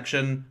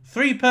transaction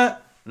throughput,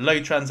 low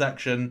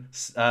transaction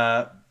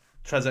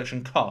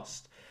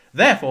cost,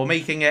 therefore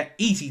making it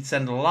easy to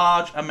send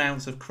large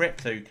amounts of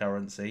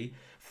cryptocurrency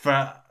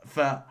for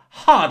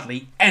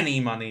hardly any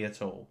money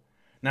at all.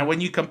 Now, when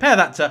you compare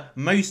that to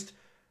most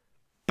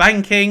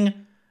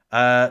banking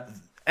and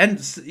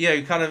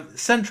kind of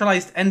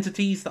centralized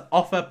entities that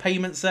offer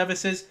payment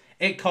services,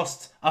 it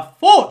costs a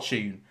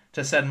fortune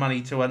to send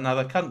money to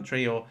another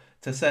country, or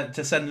to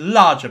send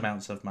large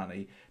amounts of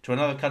money to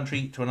another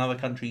country, to another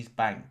country's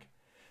bank.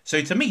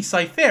 So to me,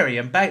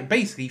 Cypherium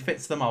basically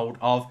fits the mold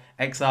of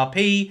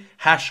XRP,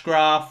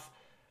 Hashgraph,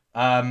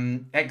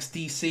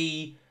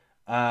 XDC,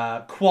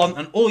 Quant,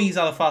 and all these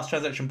other fast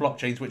transaction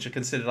blockchains which are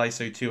considered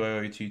ISO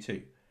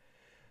 20022.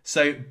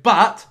 So,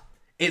 but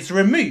it's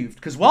removed,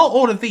 because while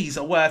all of these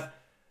are worth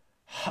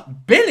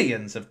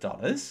billions of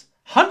dollars,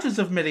 hundreds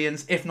of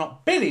millions, if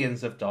not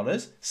billions of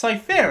dollars,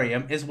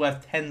 Cypherium is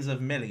worth tens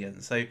of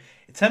millions. So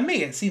to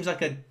me, it seems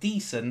like a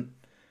decent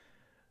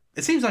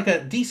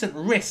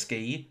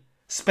risky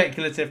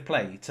speculative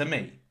play to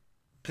me,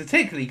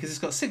 particularly because it's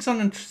got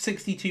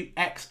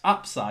 662x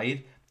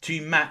upside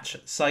to match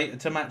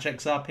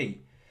XRP.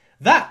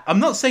 That, I'm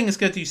not saying it's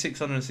going to do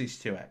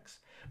 662x,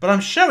 but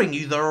I'm showing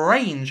you the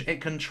range it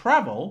can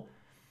travel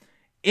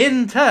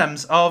in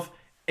terms of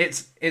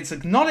it's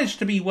acknowledged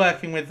to be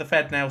working with the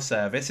FedNow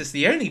service. It's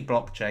the only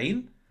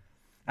blockchain,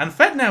 and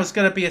FedNow is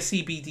going to be a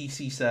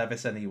CBDC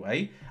service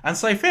anyway, and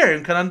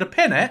Cypherium can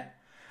underpin it.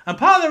 And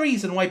part of the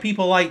reason why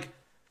people like,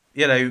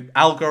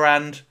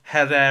 Algorand,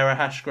 Hedera,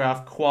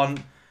 Hashgraph, Quant,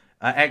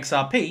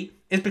 XRP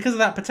is because of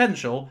that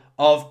potential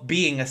of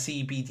being a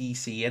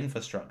CBDC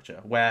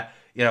infrastructure, where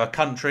a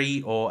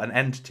country or an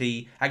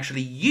entity actually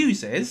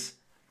uses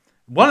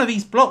one of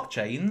these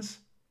blockchains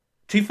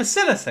to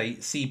facilitate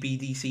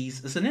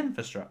CBDCs as an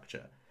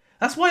infrastructure.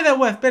 That's why they're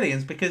worth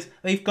billions, because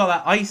they've got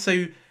that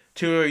ISO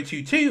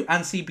 2022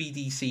 and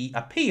CBDC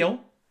appeal.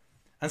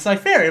 And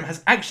Cypherium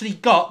has actually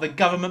got the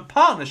government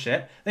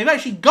partnership. They've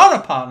actually got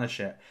a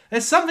partnership.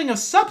 There's something of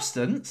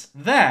substance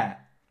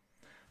there.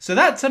 So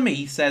that, to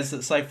me, says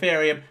that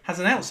Cypherium has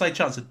an outside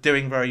chance of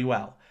doing very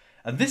well.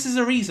 And this is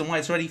a reason why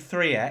it's already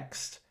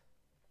 3x'd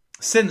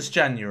since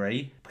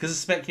January, because of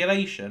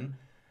speculation,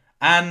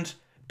 and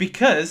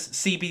because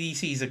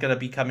CBDCs are going to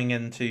be coming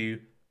into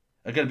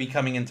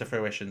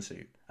fruition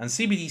soon. And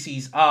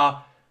CBDCs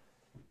are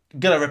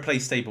going to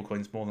replace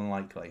stablecoins more than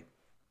likely.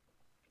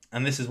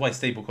 And this is why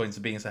stablecoins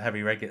are being so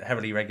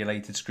heavily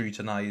regulated,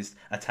 scrutinized,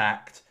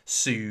 attacked,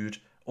 sued,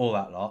 all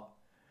that lot.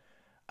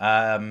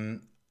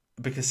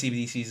 Because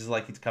CBDCs is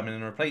likely to come in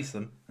and replace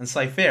them. And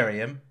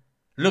Cypherium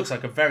looks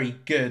like a very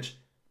good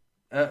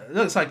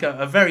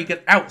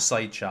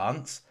outside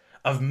chance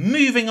of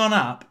moving on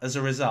up as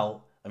a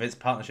result of its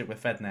partnership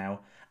with FedNow,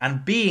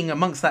 and being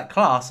amongst that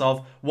class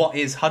of what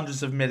is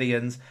hundreds of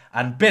millions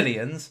and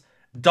billions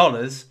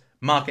dollars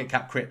market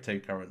cap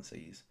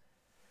cryptocurrencies.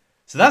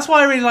 So that's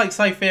why I really like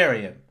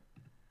Cypherium.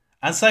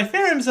 And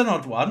Cypherium's an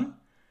odd one.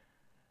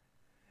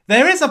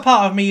 There is a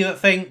part of me that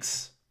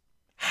thinks,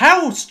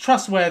 how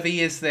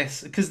trustworthy is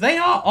this? Because they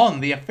are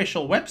on the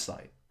official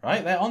website,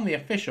 right? They're on the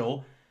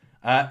official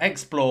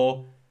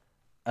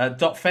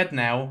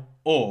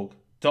explore.fednow.org.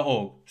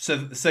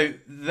 So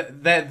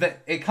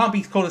it can't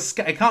be called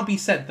it can't be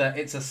said that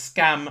it's a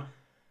scam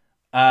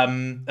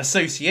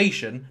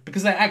association,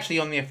 because they're actually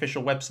on the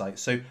official website,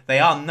 so they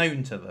are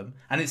known to them,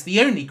 and it's the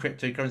only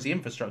cryptocurrency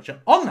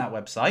infrastructure on that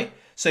website.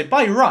 So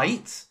by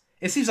rights,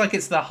 it seems like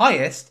it's the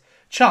highest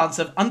chance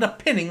of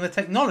underpinning the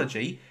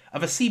technology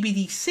of a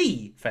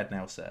CBDC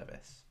FedNow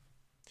service.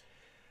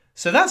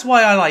 So that's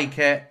why I like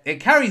it.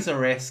 It carries a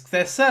risk.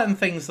 There's certain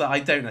things that I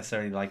don't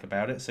necessarily like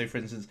about it. So, for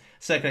instance,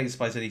 circulating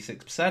supply is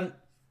 86%.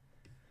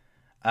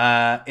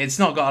 It's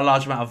not got a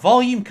large amount of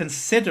volume,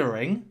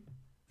 considering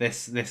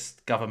this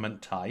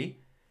government tie.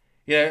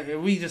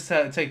 We just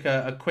take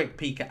a quick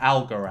peek at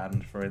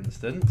Algorand, for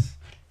instance.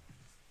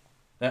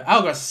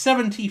 Algorand,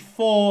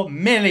 74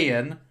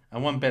 million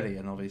and 1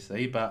 billion,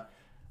 obviously, but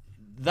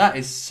that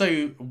is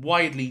so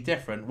widely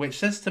different, which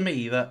says to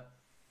me that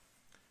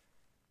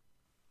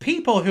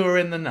people who are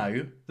in the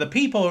know, the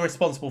people who are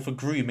responsible for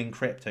grooming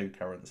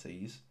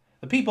cryptocurrencies,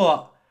 the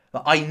people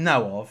that I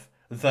know of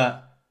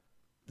that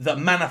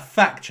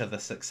manufacture the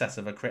success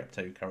of a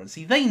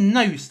cryptocurrency, they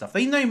know stuff.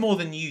 They know more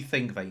than you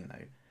think they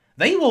know.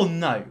 They will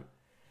know.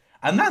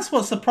 And that's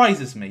what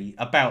surprises me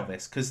about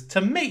this, because to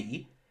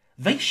me,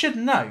 they should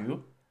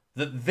know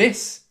that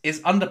this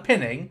is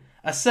underpinning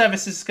a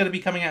service that's going to be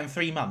coming out in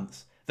 3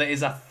 months, that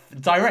is a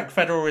direct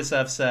Federal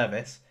Reserve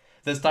service,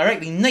 that's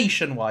directly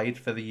nationwide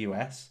for the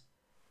US.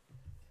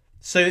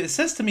 So it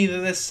says to me that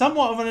there's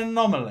somewhat of an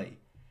anomaly.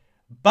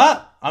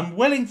 But I'm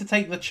willing to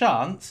take the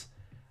chance.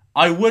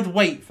 I would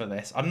wait for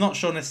this. I'm not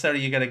sure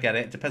necessarily you're going to get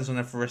it. It depends on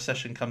if a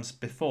recession comes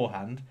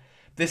beforehand.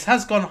 This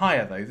has gone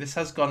higher, though. This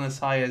has gone as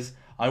high as,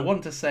 I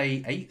want to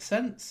say, 8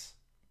 cents.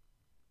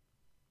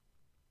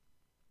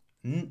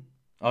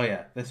 Oh,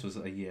 yeah. This was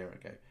a year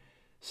ago.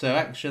 So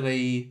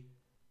actually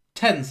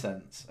 10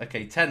 cents.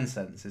 Okay, 10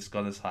 cents it's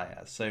gone as high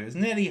as. So it's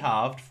nearly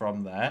halved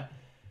from there.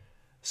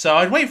 So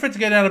I'd wait for it to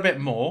go down a bit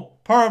more.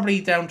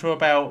 Probably down to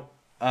about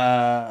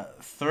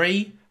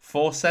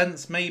 3-4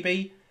 cents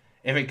maybe.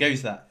 If it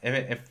goes that.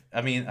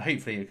 I mean,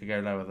 hopefully it could go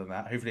lower than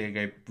that. Hopefully it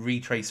could go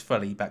retrace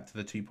fully back to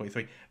the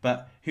 2.3.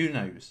 But who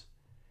knows?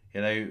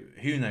 You know,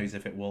 who knows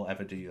if it will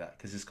ever do that.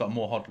 Because it's got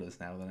more hodlers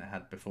now than it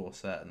had before,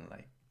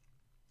 certainly.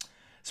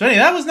 So anyway,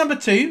 that was number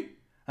 2.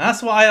 And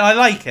that's why I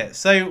like it.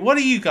 So what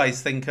do you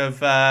guys think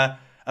of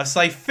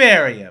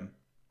Cypherium?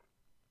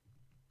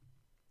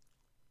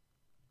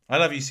 I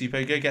love you,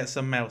 Suppo. Go get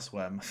some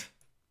mouseworm.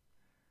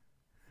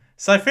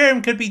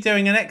 Cypherium could be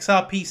doing an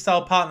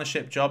XRP-style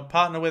partnership job.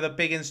 Partner with a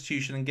big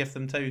institution and gift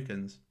them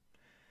tokens.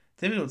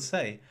 Difficult to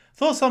say.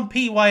 Thoughts on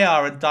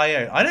PYR and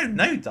Dione? I don't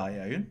know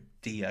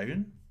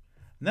Dione.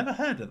 Never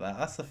heard of that.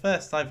 That's the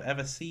first I've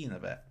ever seen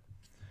of it.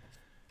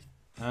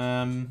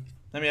 Let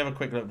me have a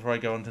quick look before I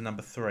go on to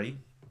number 3.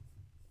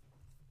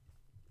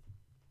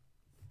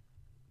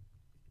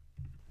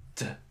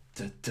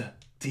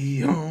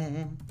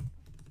 Dione.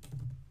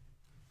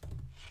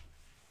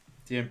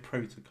 Dione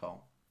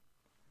Protocol.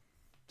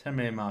 10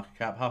 million market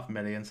cap,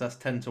 500,000. So that's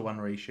 10 to 1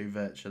 ratio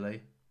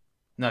virtually.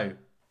 No,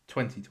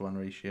 20 to 1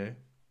 ratio.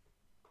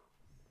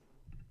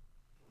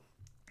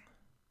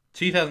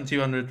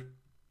 2,200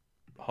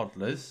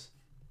 hodlers.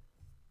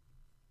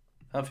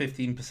 Up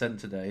 15%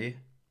 today.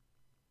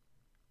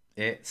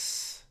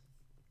 It's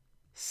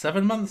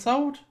 7 months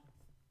old?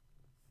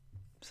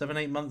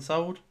 7-8 months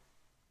old?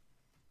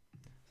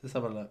 Let's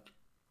have a look.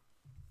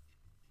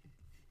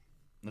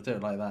 I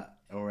don't like that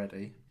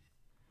already.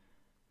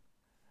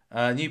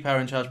 New power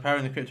in charge,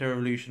 powering the crypto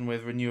revolution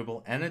with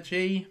renewable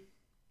energy.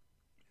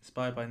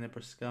 Inspired by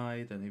Nebra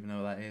Sky. Don't even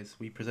know what that is.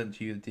 We present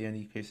to you the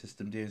Dione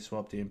ecosystem, Dione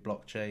Swap, Dione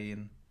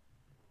blockchain.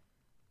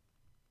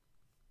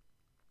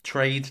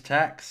 Trade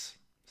tax.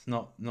 It's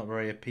not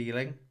very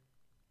appealing.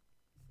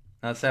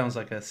 That sounds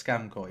like a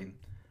scam coin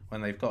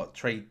when they've got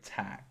trade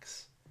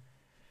tax.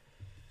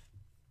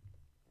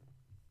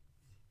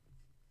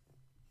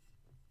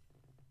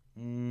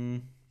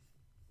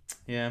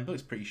 Yeah, it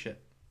looks pretty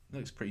shit.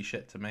 Looks pretty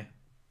shit to me.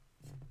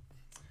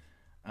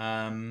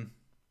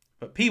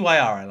 But PYR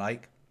I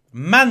like.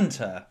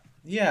 Manta.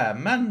 Yeah,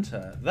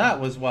 Manta. That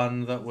was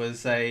one that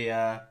was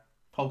a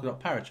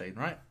Polkadot parachain,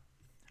 right?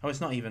 Oh,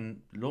 it's not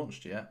even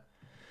launched yet.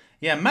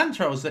 Yeah,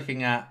 Manta I was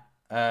looking at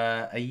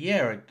about a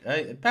year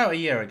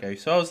ago.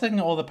 So I was looking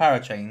at all the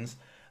parachains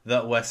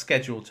that were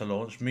scheduled to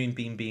launch,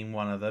 Moonbeam being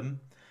one of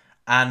them,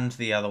 and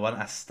the other one,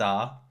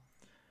 Astar.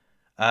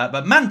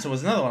 But Manta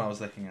was another one I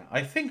was looking at.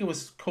 I think it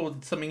was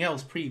called something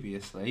else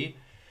previously.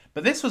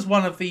 But this was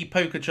one of the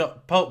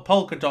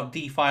Polkadot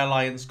DeFi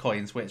Alliance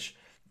coins, which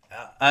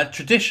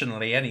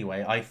traditionally,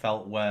 anyway, I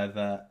felt were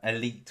the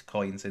elite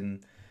coins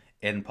in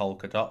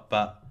Polkadot.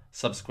 But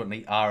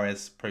subsequently,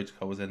 Ares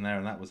protocol was in there,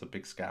 and that was a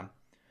big scam.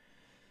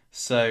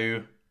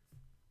 So,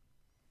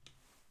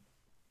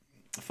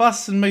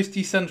 fastest and most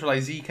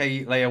decentralized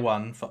ZK layer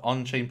 1 for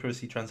on-chain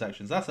privacy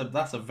transactions. That's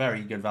a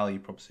very good value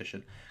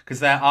proposition, because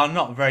there are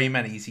not very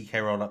many ZK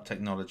rollup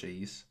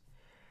technologies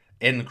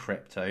in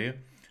crypto.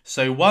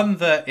 So one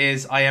that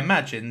is, I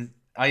imagine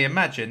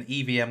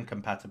EVM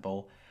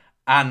compatible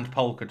and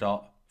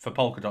Polkadot for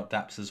Polkadot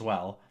dApps as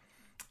well,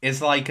 is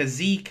like a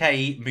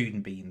ZK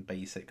Moonbeam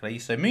basically.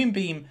 So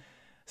Moonbeam,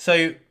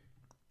 so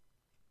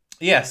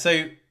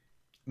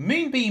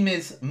Moonbeam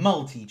is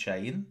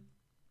multi-chain,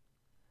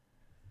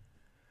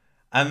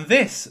 and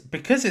this,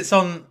 because it's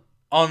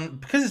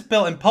because it's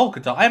built in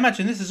Polkadot, I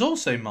imagine this is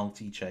also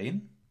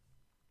multi-chain,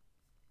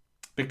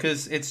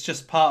 because it's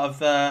just part of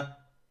the,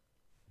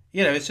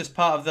 it's just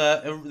part of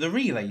the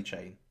relay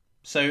chain.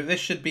 So this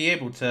should be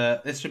able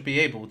to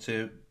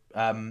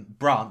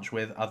branch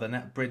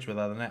with bridge with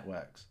other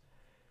networks.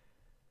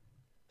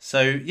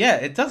 So yeah,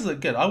 it does look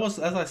good. As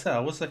I said, I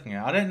was looking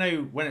at it. I don't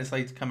know when it's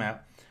likely to come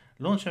out.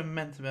 Launch of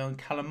Momentum and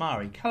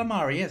Calamari.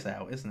 Calamari is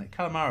out, isn't it?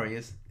 Calamari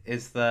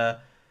is the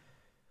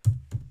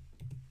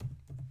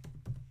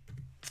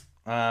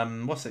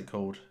what's it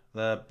called?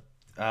 The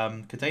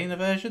Cadena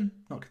version?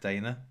 Not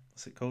Cadena.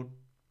 What's it called?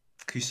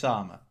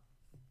 Kusama.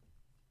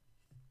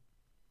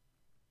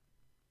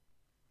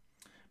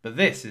 But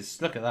this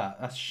is, look at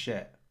that. That's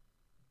shit.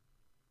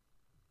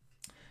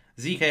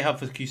 ZK Hub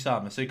for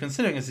Kusama. So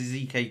considering it's a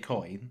ZK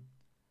coin,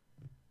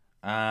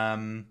 a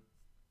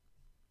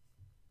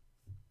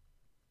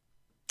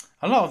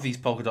lot of these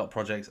Polkadot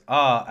projects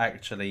are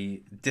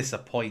actually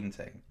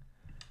disappointing.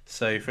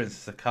 So, for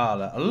instance,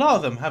 Akala, a lot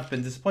of them have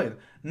been disappointing.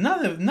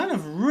 None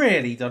have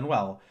really done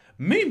well.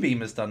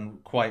 Moonbeam has done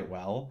quite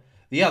well.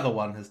 The other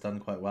one has done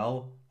quite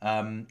well.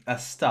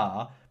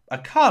 Astar.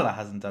 Akala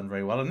hasn't done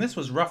very well. And this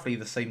was roughly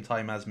the same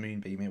time as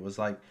Moonbeam. It was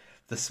like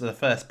the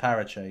first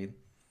parachain.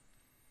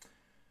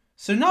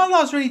 So not a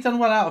lot's really done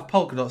well out of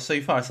Polkadot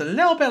so far. It's a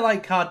little bit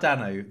like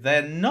Cardano.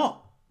 They're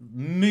not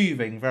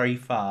moving very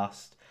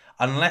fast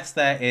unless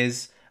there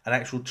is an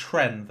actual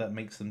trend that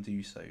makes them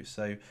do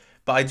so.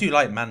 But I do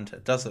like Manta.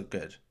 It does look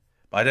good.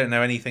 But I don't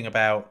know anything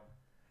about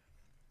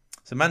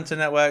So Manta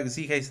Network,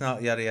 ZK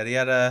Snart, yada yada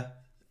yada.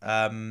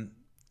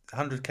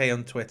 100k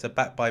on Twitter,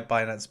 backed by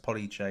Binance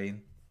Polychain.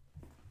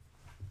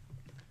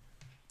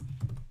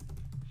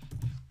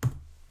 Let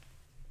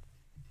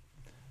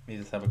me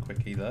just have a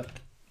quickie look.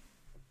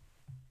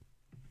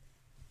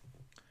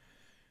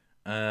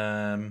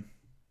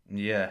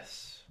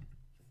 Yes.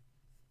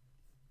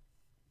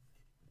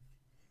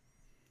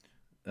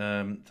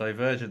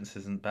 Divergence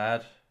isn't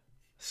bad.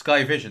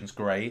 Sky Vision's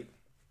great.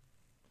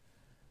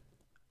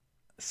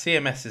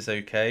 CMS is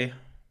okay.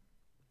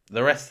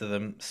 The rest of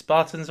them,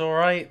 Spartan's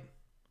alright.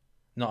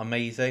 Not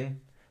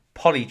amazing.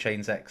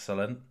 Polychain's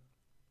excellent.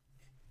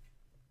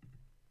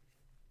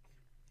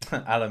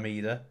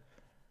 Alameda.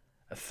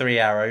 3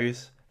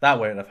 arrows. That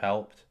won't have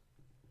helped.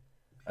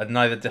 And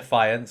neither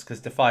Defiance,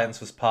 because Defiance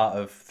was part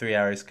of 3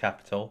 Arrows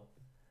Capital.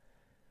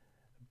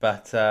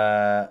 But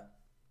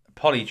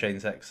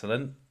Polychain's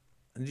excellent.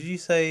 And did you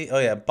say... Oh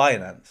yeah,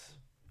 Binance.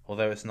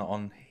 Although it's not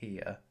on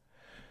here.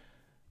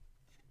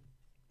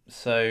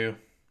 So...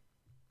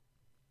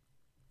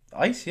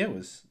 ICO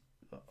was...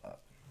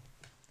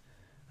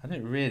 I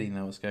don't really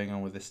know what's going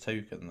on with this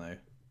token, though.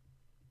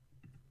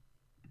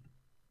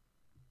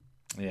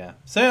 Yeah.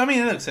 So, I mean,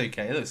 it looks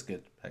okay. It looks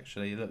good,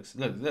 actually. It looks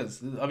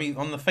I mean,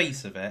 on the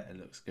face of it, it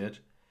looks good.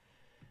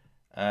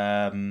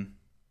 Why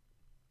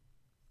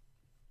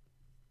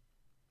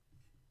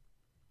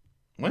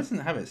doesn't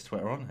it have its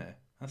Twitter on here?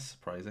 That's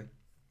surprising.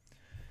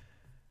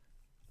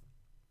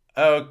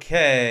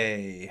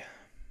 Okay.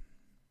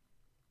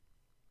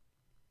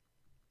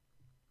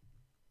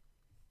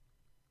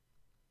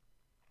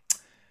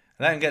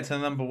 Let him get to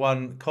the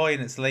 #1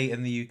 coin. It's late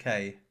in the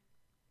UK.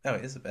 Oh,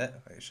 it is a bit,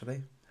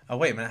 actually. Oh,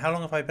 wait a minute. How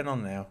long have I been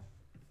on now?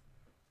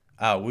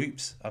 Oh,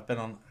 whoops. I've been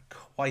on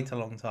quite a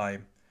long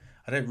time.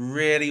 I don't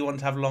really want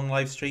to have long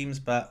live streams,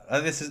 but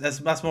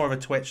that's more of a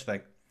Twitch thing.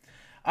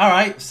 All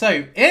right.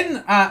 So,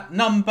 in at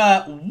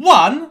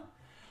 #1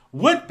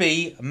 would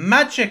be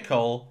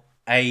Magical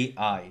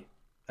AI.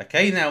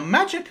 Okay. Now,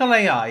 Magical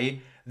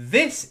AI,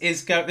 this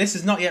is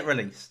not yet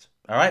released.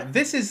 All right.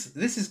 This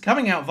is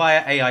coming out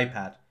via AI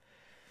Pad.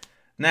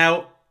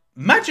 Now,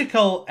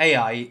 Magical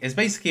AI is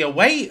basically a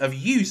way of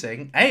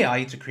using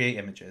AI to create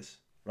images,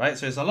 right?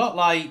 So it's a lot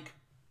like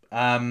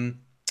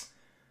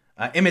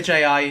Image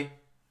AI.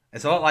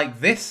 It's a lot like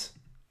this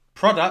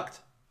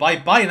product by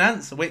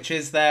Binance, which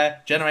is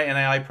their Generate an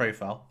AI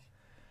profile.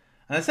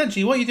 And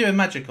essentially what you do in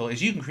Magical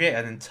is you can create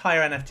an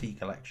entire NFT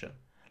collection.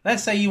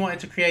 Let's say you wanted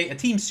to create a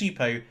Team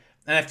Suppo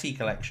NFT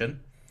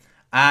collection,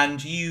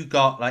 and you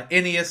got like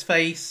Inea's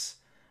face,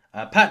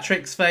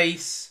 Patrick's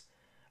face,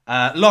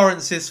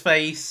 Lawrence's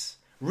face,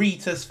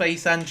 Rita's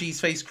face, Angie's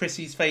face,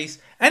 Chrissy's face,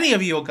 any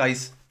of your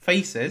guys'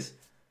 faces,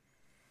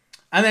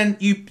 and then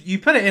you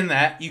put it in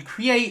there. You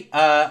create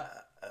a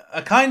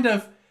kind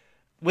of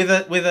with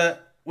a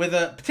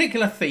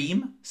particular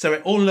theme, so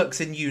it all looks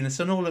in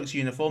unison, all looks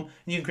uniform.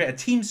 And you can create a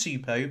Team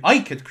Suppo. I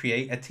could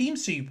create a Team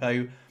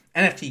Suppo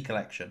NFT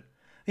collection.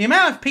 The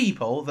amount of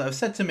people that have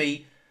said to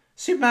me,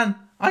 Superman,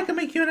 I can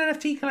make you an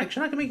NFT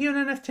collection. I can make you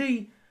an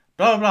NFT.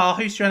 Blah, blah, blah, I'll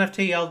host your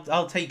NFT,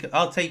 I'll take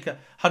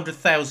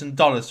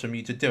 $100,000 from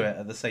you to do it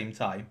at the same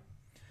time.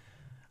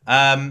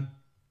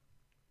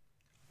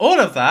 All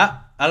of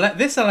that,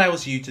 this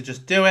allows you to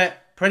just do it,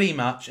 pretty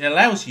much. It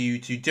allows you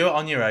to do it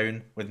on your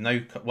own with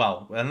no,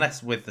 well,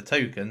 unless with the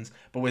tokens,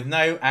 but with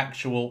no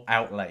actual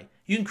outlay.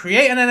 You can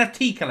create an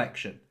NFT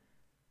collection.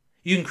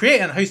 You can create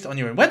it and host it on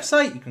your own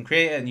website. You can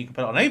create it and you can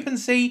put it on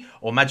OpenSea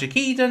or Magic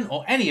Eden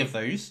or any of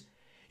those.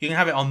 You can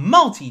have it on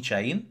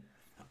multi-chain.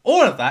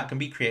 All of that can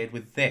be created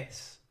with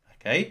this,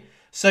 okay?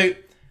 So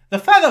the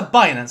fact that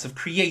Binance have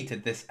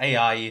created this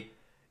AI,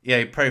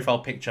 profile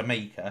picture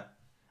maker,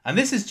 and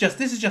this is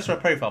just for a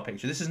profile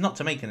picture. This is not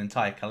to make an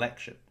entire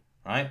collection,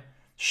 right?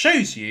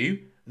 Shows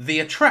you the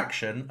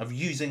attraction of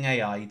using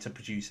AI to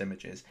produce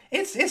images.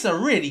 It's a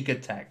really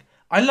good tech.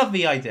 I love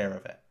the idea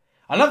of it.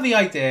 I love the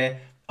idea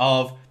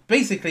of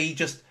basically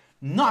just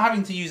not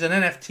having to use an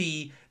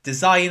NFT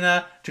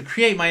designer to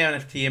create my own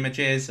NFT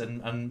images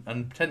and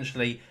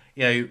potentially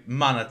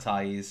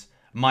monetize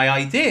my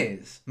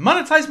ideas.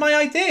 Monetize my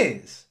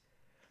ideas.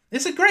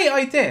 It's a great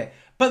idea.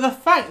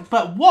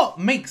 But what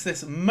makes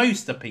this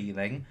most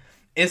appealing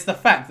is the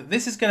fact that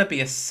this is going to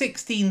be a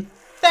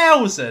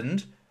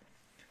 16,000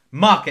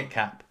 market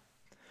cap.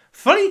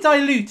 Fully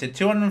diluted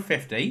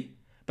 250,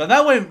 but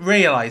that won't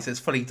realize it's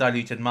fully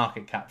diluted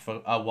market cap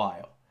for a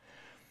while.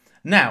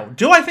 Now,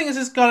 do I think this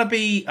is going to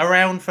be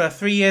around for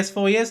 3 years,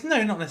 4 years?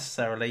 No, not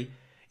necessarily.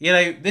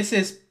 This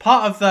is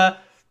part of the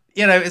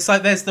it's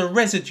like there's the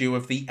residue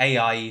of the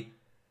AI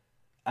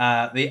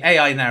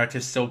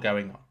narrative still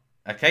going on.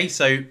 Okay,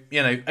 so,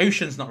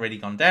 Ocean's not really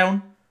gone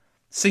down.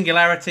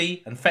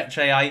 Singularity and Fetch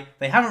AI,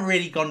 they haven't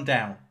really gone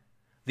down.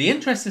 The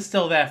interest is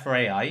still there for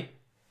AI.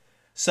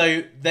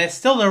 So there's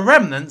still the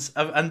remnants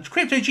of, and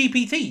Crypto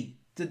GPT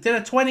did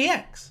a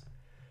 20x.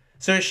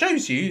 So it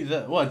shows you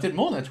that, well, it did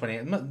more than a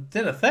 20x, it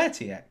did a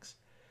 30x.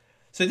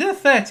 So it did a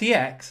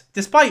 30x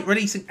despite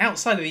releasing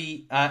outside of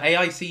the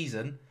AI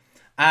season,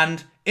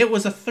 and it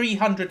was a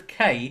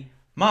 300k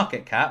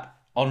market cap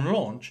on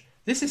launch.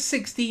 This is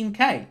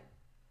 16k.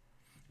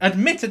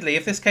 Admittedly,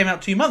 if this came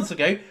out 2 months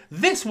ago,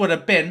 this would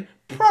have been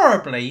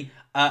probably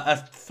a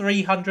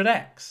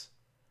 300x.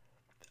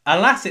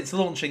 Alas, it's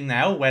launching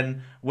now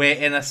when we're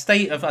in a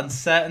state of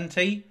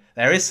uncertainty.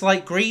 There is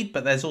slight greed,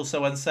 but there's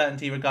also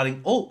uncertainty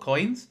regarding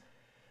altcoins.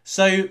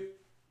 So,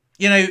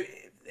 you know,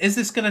 is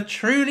this going to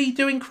truly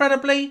do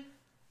incredibly?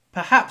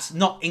 Perhaps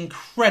not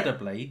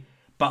incredibly,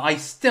 but I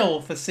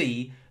still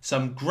foresee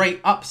some great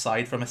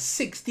upside from a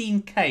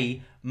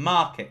 16k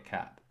market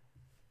cap.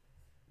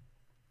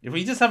 If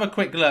we just have a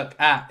quick look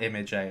at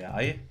Image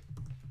AI,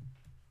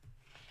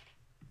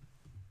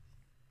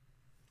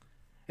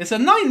 it's a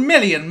 9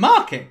 million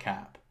market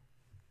cap.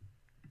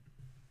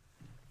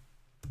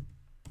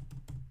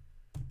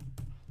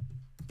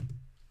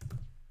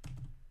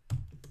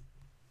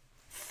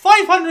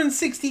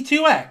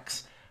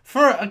 $562x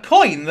for a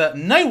coin that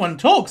no one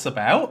talks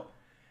about.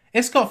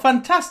 It's got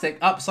fantastic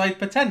upside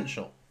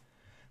potential.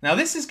 Now,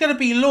 this is going to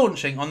be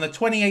launching on the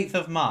 28th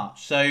of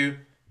March. So, in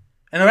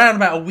around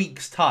about a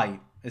week's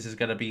time, this is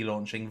going to be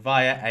launching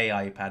via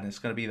AIPad. It's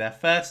going to be their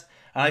first,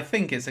 and I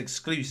think it's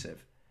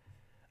exclusive.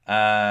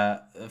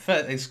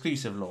 First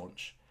exclusive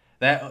launch.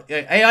 Their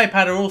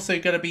AIPad are also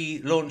going to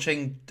be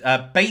launching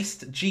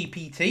Based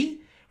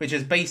GPT, which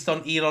is based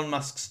on Elon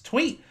Musk's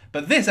tweet.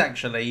 But this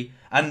actually,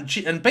 and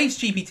Base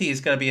GPT is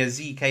going to be a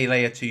ZK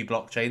layer 2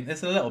 blockchain.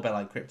 It's a little bit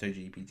like Crypto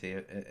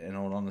GPT, in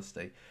all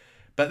honesty.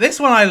 But this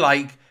one I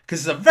like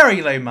because it's a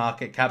very low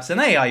market cap. It's an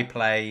AI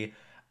play,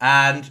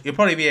 and you'll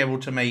probably be able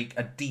to make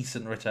a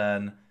decent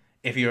return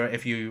if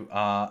you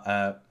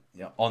are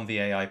on the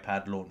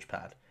AIPad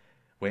launchpad,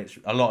 which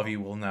a lot of you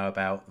will know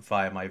about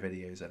via my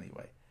videos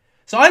anyway.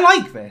 So I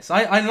like this.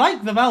 I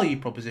like the value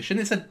proposition.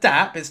 It's a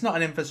dApp. It's not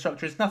an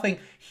infrastructure. It's nothing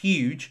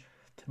huge,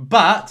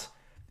 but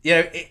you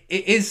know, it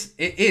is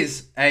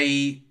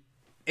a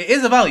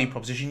value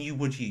proposition you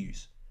would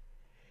use.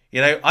 You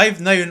know, I've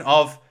known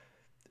of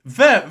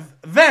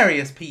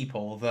various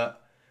people that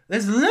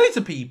there's loads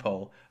of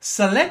people,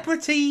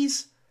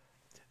 celebrities,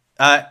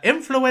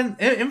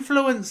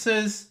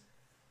 influencers,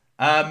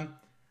 and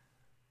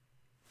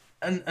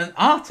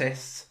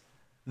artists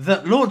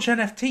that launch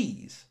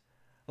NFTs.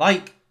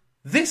 Like,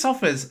 this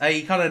offers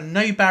a kind of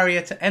no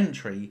barrier to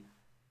entry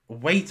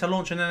way to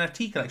launch an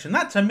NFT collection.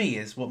 That to me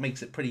is what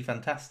makes it pretty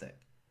fantastic.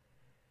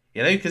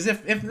 You know, because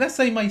if let's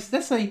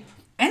say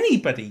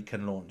anybody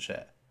can launch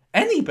it.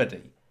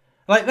 Anybody.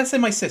 Like, let's say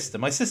my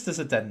sister's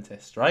a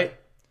dentist, right?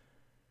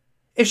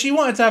 If she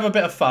wanted to have a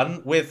bit of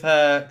fun with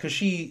her, because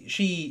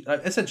she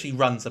essentially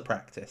runs a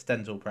practice,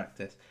 dental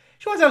practice.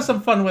 She wants to have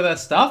some fun with her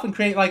stuff and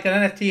create like an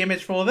NFT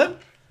image for them.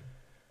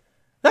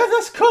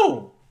 That's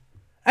cool.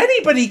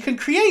 Anybody can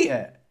create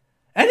it.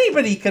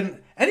 Anybody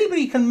can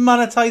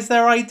monetize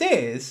their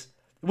ideas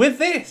with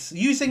this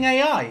using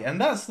AI, and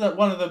that's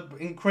one of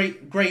the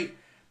great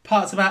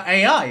parts about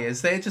AI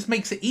is that it just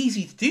makes it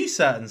easy to do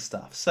certain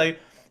stuff. So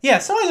yeah,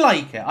 so I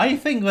like it. I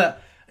think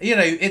that, you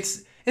know,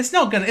 it's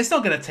not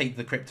gonna take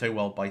the crypto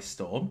world by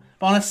storm,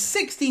 but on a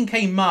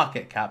 16k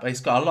market cap,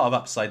 it's got a lot of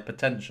upside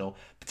potential.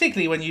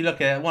 Particularly when you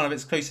look at one of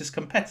its closest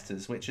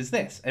competitors, which is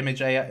this image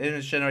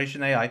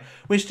generation AI,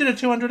 which did a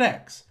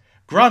 200x.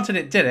 Granted,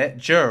 it did it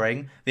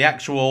during the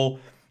actual,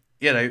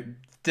 you know,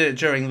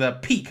 during the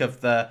peak of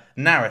the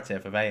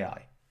narrative of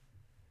AI.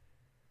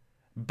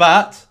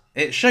 But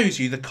it shows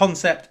you the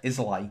concept is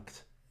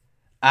liked.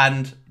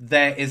 And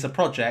there is a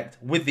project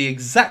with the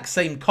exact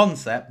same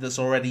concept that's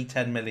already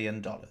 $10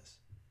 million.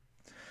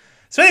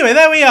 So anyway,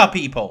 there we are,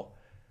 people.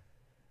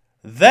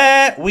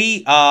 There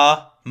we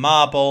are,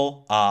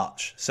 Marble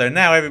Arch. So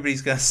now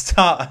everybody's going to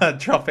start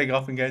dropping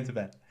off and going to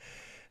bed.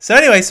 So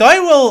anyway, so I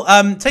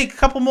will take a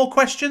couple more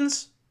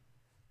questions.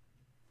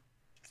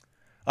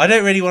 I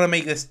don't really want to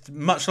make this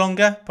much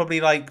longer.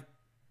 Probably like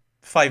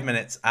 5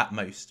 minutes at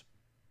most.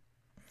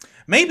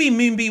 Maybe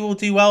Moonbee will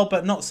do well,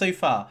 but not so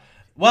far.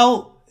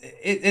 Well,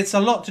 it's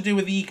a lot to do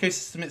with the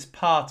ecosystem it's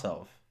part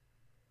of.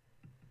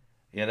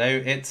 You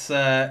know, it's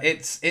for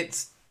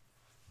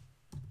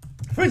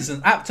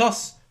instance,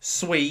 Aptos,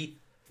 Sui,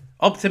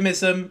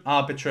 Optimism,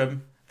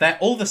 Arbitrum, they're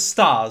all the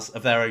stars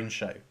of their own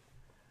show.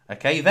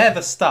 Okay, they're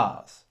the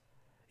stars.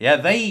 Yeah,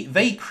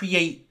 they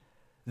create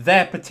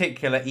their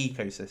particular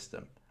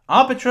ecosystem.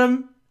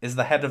 Arbitrum is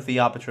the head of the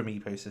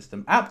Arbitrum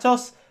ecosystem.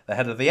 Aptos, the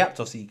head of the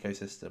Aptos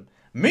ecosystem.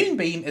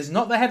 Moonbeam is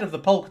not the head of the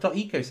Polkadot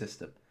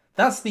ecosystem.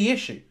 That's the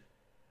issue.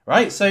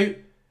 Right? So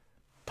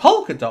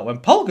Polkadot, when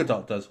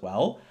Polkadot does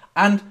well,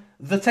 and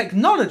the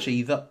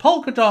technology that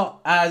Polkadot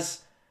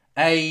as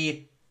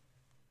a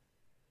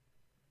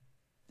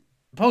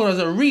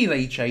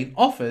relay chain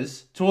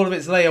offers to all of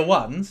its layer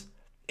ones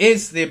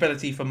is the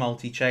ability for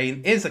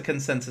multi-chain, is a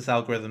consensus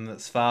algorithm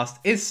that's fast,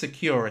 is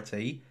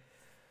security,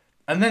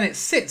 and then it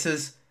sits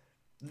as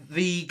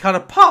the kind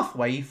of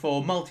pathway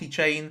for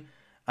multi-chain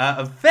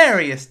of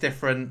various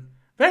different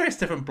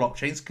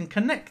blockchains can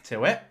connect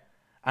to it,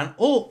 and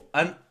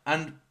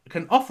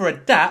can offer a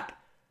dApp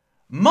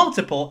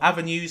multiple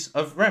avenues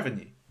of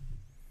revenue.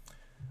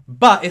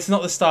 But it's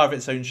not the star of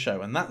its own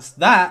show, and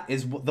that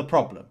is the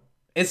problem.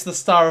 It's the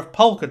star of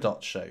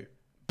Polkadot's show,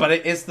 But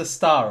it is the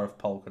star of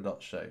Polkadot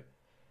show.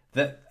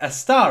 That a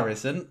star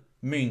isn't,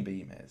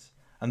 Moonbeam is.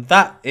 And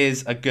that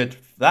is a good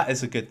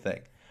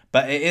thing.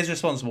 But it is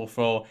responsible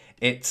for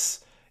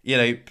its,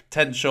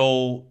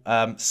 potential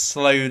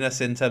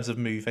slowness in terms of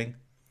moving.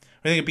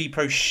 I think B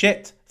Pro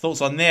shit. Thoughts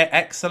on Near?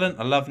 Excellent.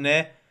 I love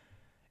Near.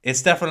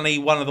 It's definitely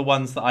one of the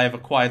ones that I have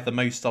acquired the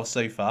most of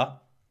so far.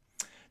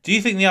 Do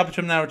you think the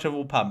Arbitrum narrative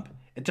will pump?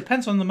 It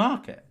depends on the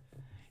market.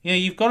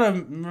 You've got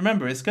to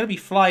remember, it's going to be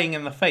flying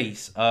in the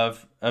face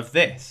of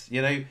this.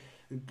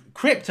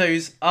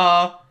 Cryptos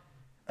are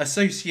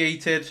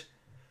associated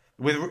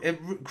with...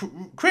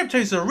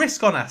 Cryptos are a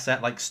risk-on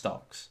asset like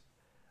stocks.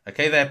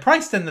 Okay, they're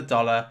priced in the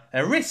dollar,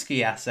 they're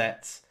risky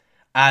assets,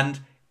 and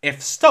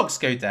if stocks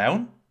go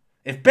down,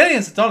 if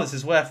billions of dollars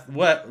is worth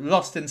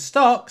lost in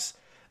stocks,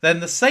 then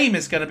the same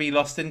is going to be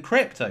lost in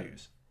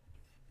cryptos.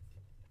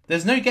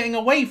 There's no getting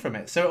away from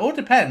it. So it all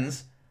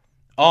depends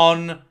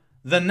on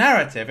the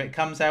narrative it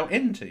comes out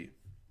into.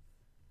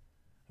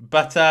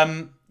 But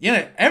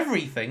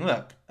everything.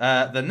 Look,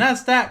 the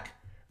Nasdaq.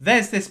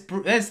 There's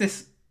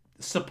this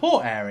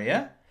support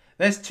area.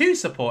 There's two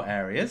support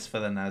areas for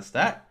the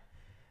Nasdaq.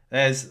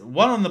 There's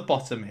one on the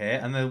bottom here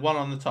and then one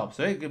on the top.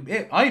 So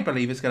I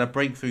believe it's going to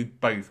break through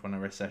both when a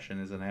recession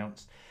is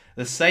announced.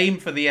 The same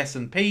for the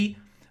S&P.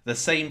 The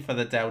same for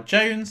the Dow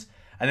Jones.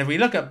 And if we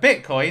look at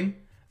Bitcoin,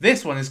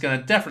 this one is going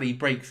to definitely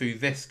break through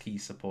this key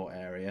support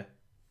area.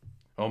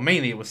 Or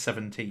mainly it was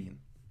 17.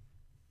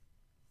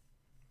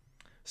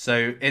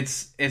 So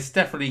it's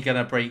definitely going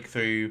to break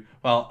through,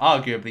 well,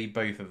 arguably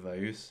both of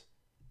those.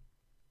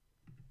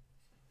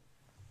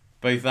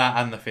 Both that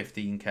and the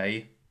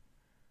 15k.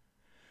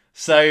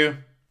 So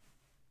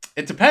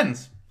it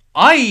depends.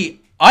 I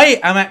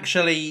am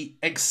actually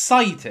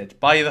excited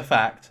by the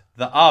fact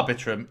that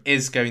Arbitrum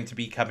is going to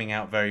be coming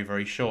out very,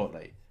 very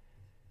shortly.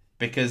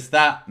 Because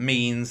that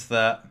means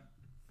that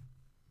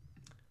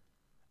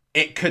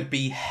it could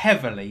be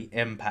heavily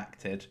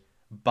impacted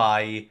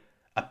by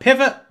a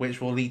pivot, which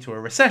will lead to a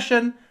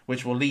recession,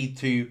 which will lead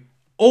to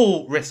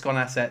all risk on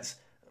assets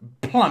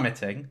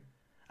plummeting.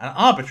 And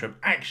Arbitrum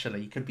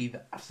actually could be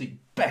the absolute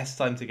best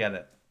time to get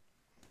it.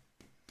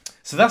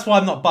 So that's why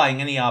I'm not buying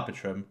any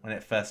Arbitrum when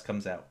it first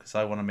comes out. Because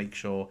I want to make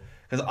sure...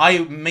 Because I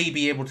may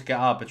be able to get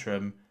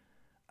Arbitrum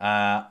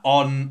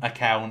on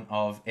account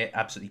of it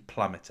absolutely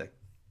plummeting.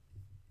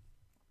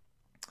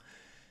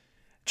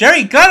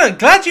 Jerry,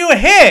 glad you were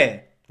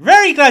here.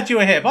 Very glad you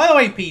were here. By the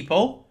way,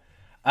 people,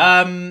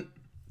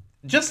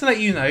 just to let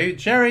you know,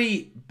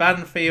 Jerry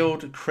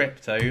Banfield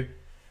Crypto,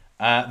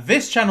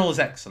 this channel is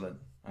excellent.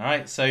 All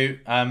right, so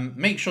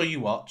make sure you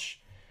watch.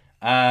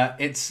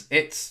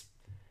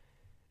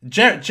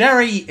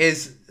 Jerry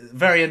is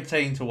very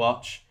entertaining to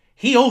watch.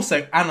 He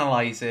also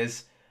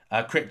analyzes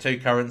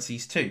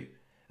cryptocurrencies too,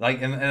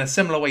 like in a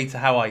similar way to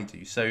how I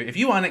do. So if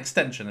you want an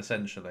extension,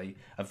 essentially,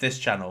 of this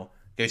channel,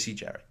 go see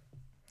Jerry.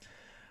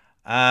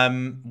 I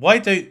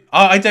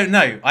don't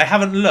know. I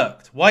haven't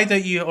looked. Why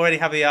don't you already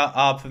have the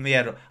ARB from the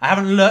airdrop? I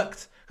haven't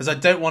looked because I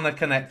don't want to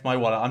connect my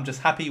wallet. I'm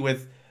just happy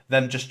with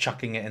them just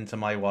chucking it into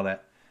my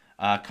wallet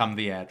come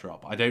the airdrop.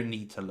 I don't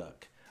need to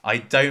look. I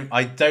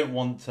don't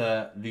want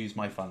to lose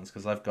my funds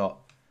because I've got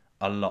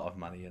a lot of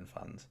money in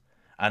funds.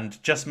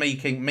 And just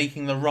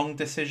making the wrong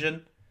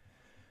decision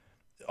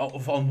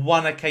on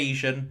one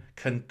occasion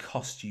can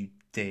cost you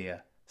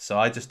dear. So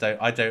I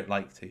don't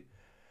like to.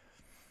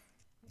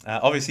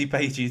 Obviously,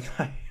 Paige, you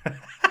know.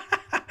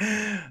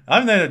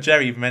 I've known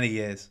Jerry for many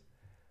years.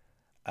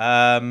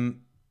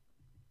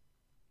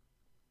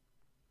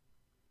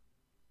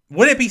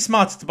 Would it be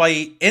smarter to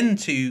buy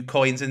into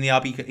coins in the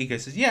RB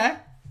ecosystem?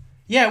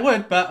 Yeah, it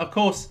would. But of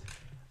course,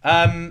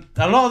 a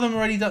lot of them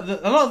already done.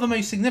 A lot of the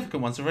most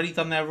significant ones have already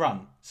done their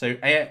run. So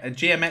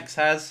GMX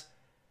has.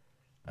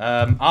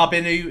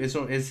 Arbinu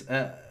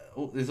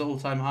is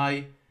all-time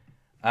high.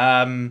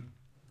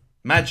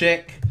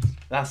 Magic.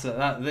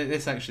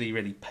 This actually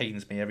really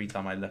pains me every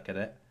time I look at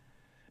it.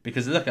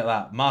 Because look at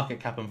that. Market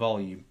cap and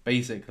volume.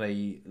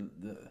 Basically,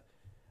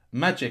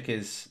 Magic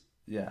is...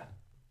 Yeah.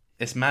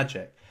 It's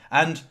Magic.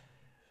 And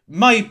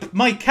my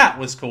cat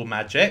was called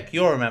Magic.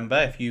 You'll remember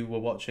if you were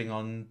watching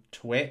on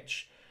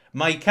Twitch.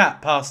 My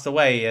cat passed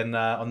away on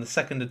the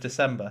 2nd of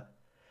December.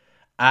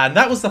 And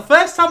that was the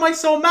first time I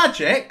saw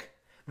Magic,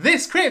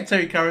 this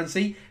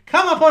cryptocurrency,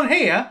 come up on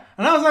here.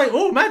 And I was like,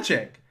 oh,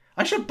 Magic.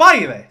 I should buy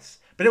this.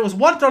 But it was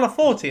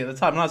 $1.40 at the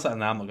time. And I was like,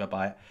 no, I'm not going to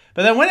buy it.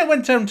 But then when it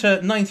went down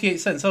to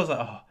 98 cents, I was like,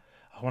 oh,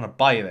 I want to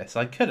buy this.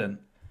 I couldn't.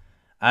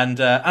 And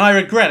I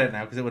regret it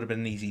now because it would have been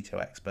an easy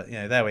 2x. But,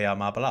 there we are,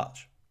 Marble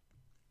Arch.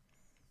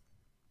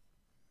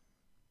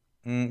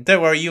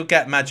 Don't worry, you'll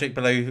get Magic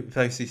below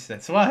 60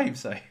 cents. Well, I hope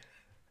so.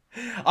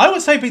 I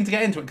was hoping to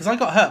get into it because I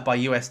got hurt by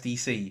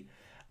USDC.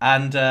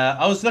 And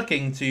I was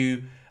looking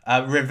to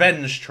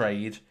revenge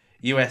trade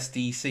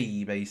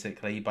USDC,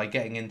 basically, by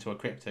getting into a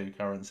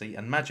cryptocurrency,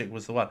 and Magic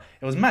was the one.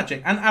 It was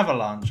Magic and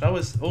Avalanche. I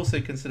was also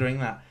considering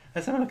that.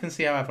 Let's have a look and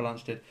see how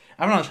Avalanche did.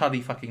 Avalanche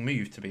hardly fucking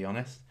moved, to be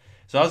honest.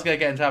 So I was going to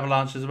get into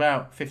Avalanche. It was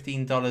about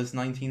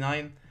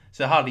 $15.99,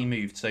 so it hardly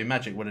moved. So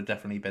Magic would have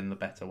definitely been the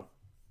better one.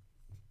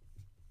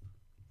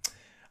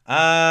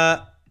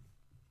 Right,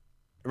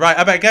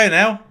 I better go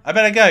now. I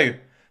better go.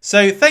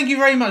 So thank you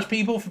very much,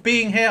 people, for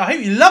being here. I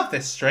hope you love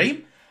this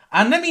stream.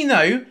 And let me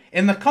know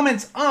in the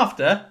comments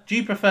after, do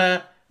you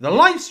prefer the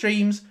live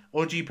streams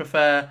or do you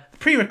prefer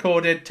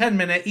pre-recorded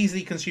 10-minute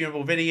easily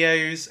consumable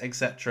videos,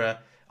 etc.?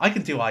 I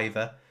can do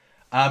either.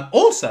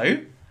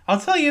 Also, I'll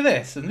tell you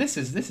this, and this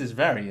is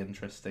very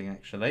interesting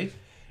actually,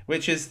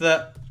 which is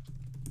that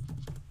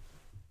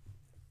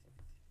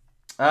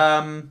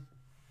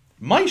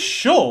my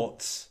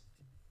shorts,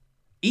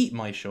 eat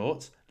my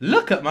shorts.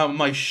 Look at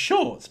my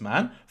shorts,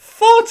 man.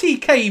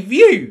 40k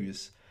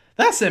views.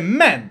 That's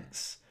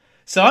immense.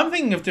 So I'm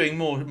thinking of doing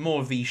more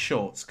of these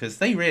shorts because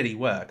they really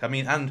work. I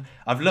mean, and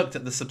I've looked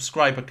at the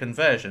subscriber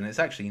conversion. It's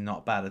actually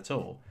not bad at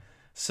all.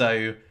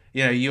 So,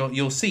 you know,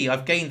 you'll see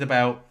I've gained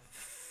about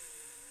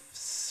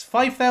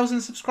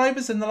 5,000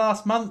 subscribers in the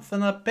last month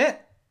and a bit.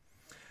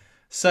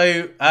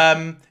 So,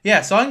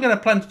 yeah, so I'm going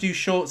to plan to do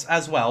shorts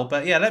as well.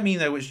 But yeah, let me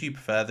know which you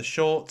prefer, the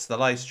shorts, the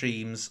live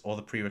streams, or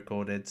the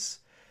pre-recordeds.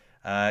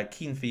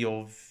 Keen for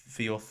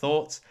your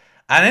thoughts.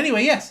 And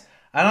anyway, yes,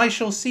 and I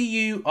shall see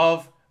you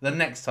of the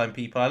next time,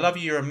 people. I love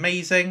you. You're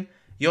amazing.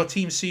 You're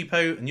Team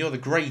Suppo, and you're the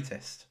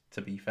greatest,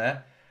 to be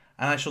fair.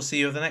 And I shall see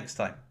you the next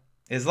time.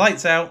 It's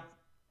lights out.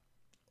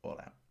 All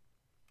out.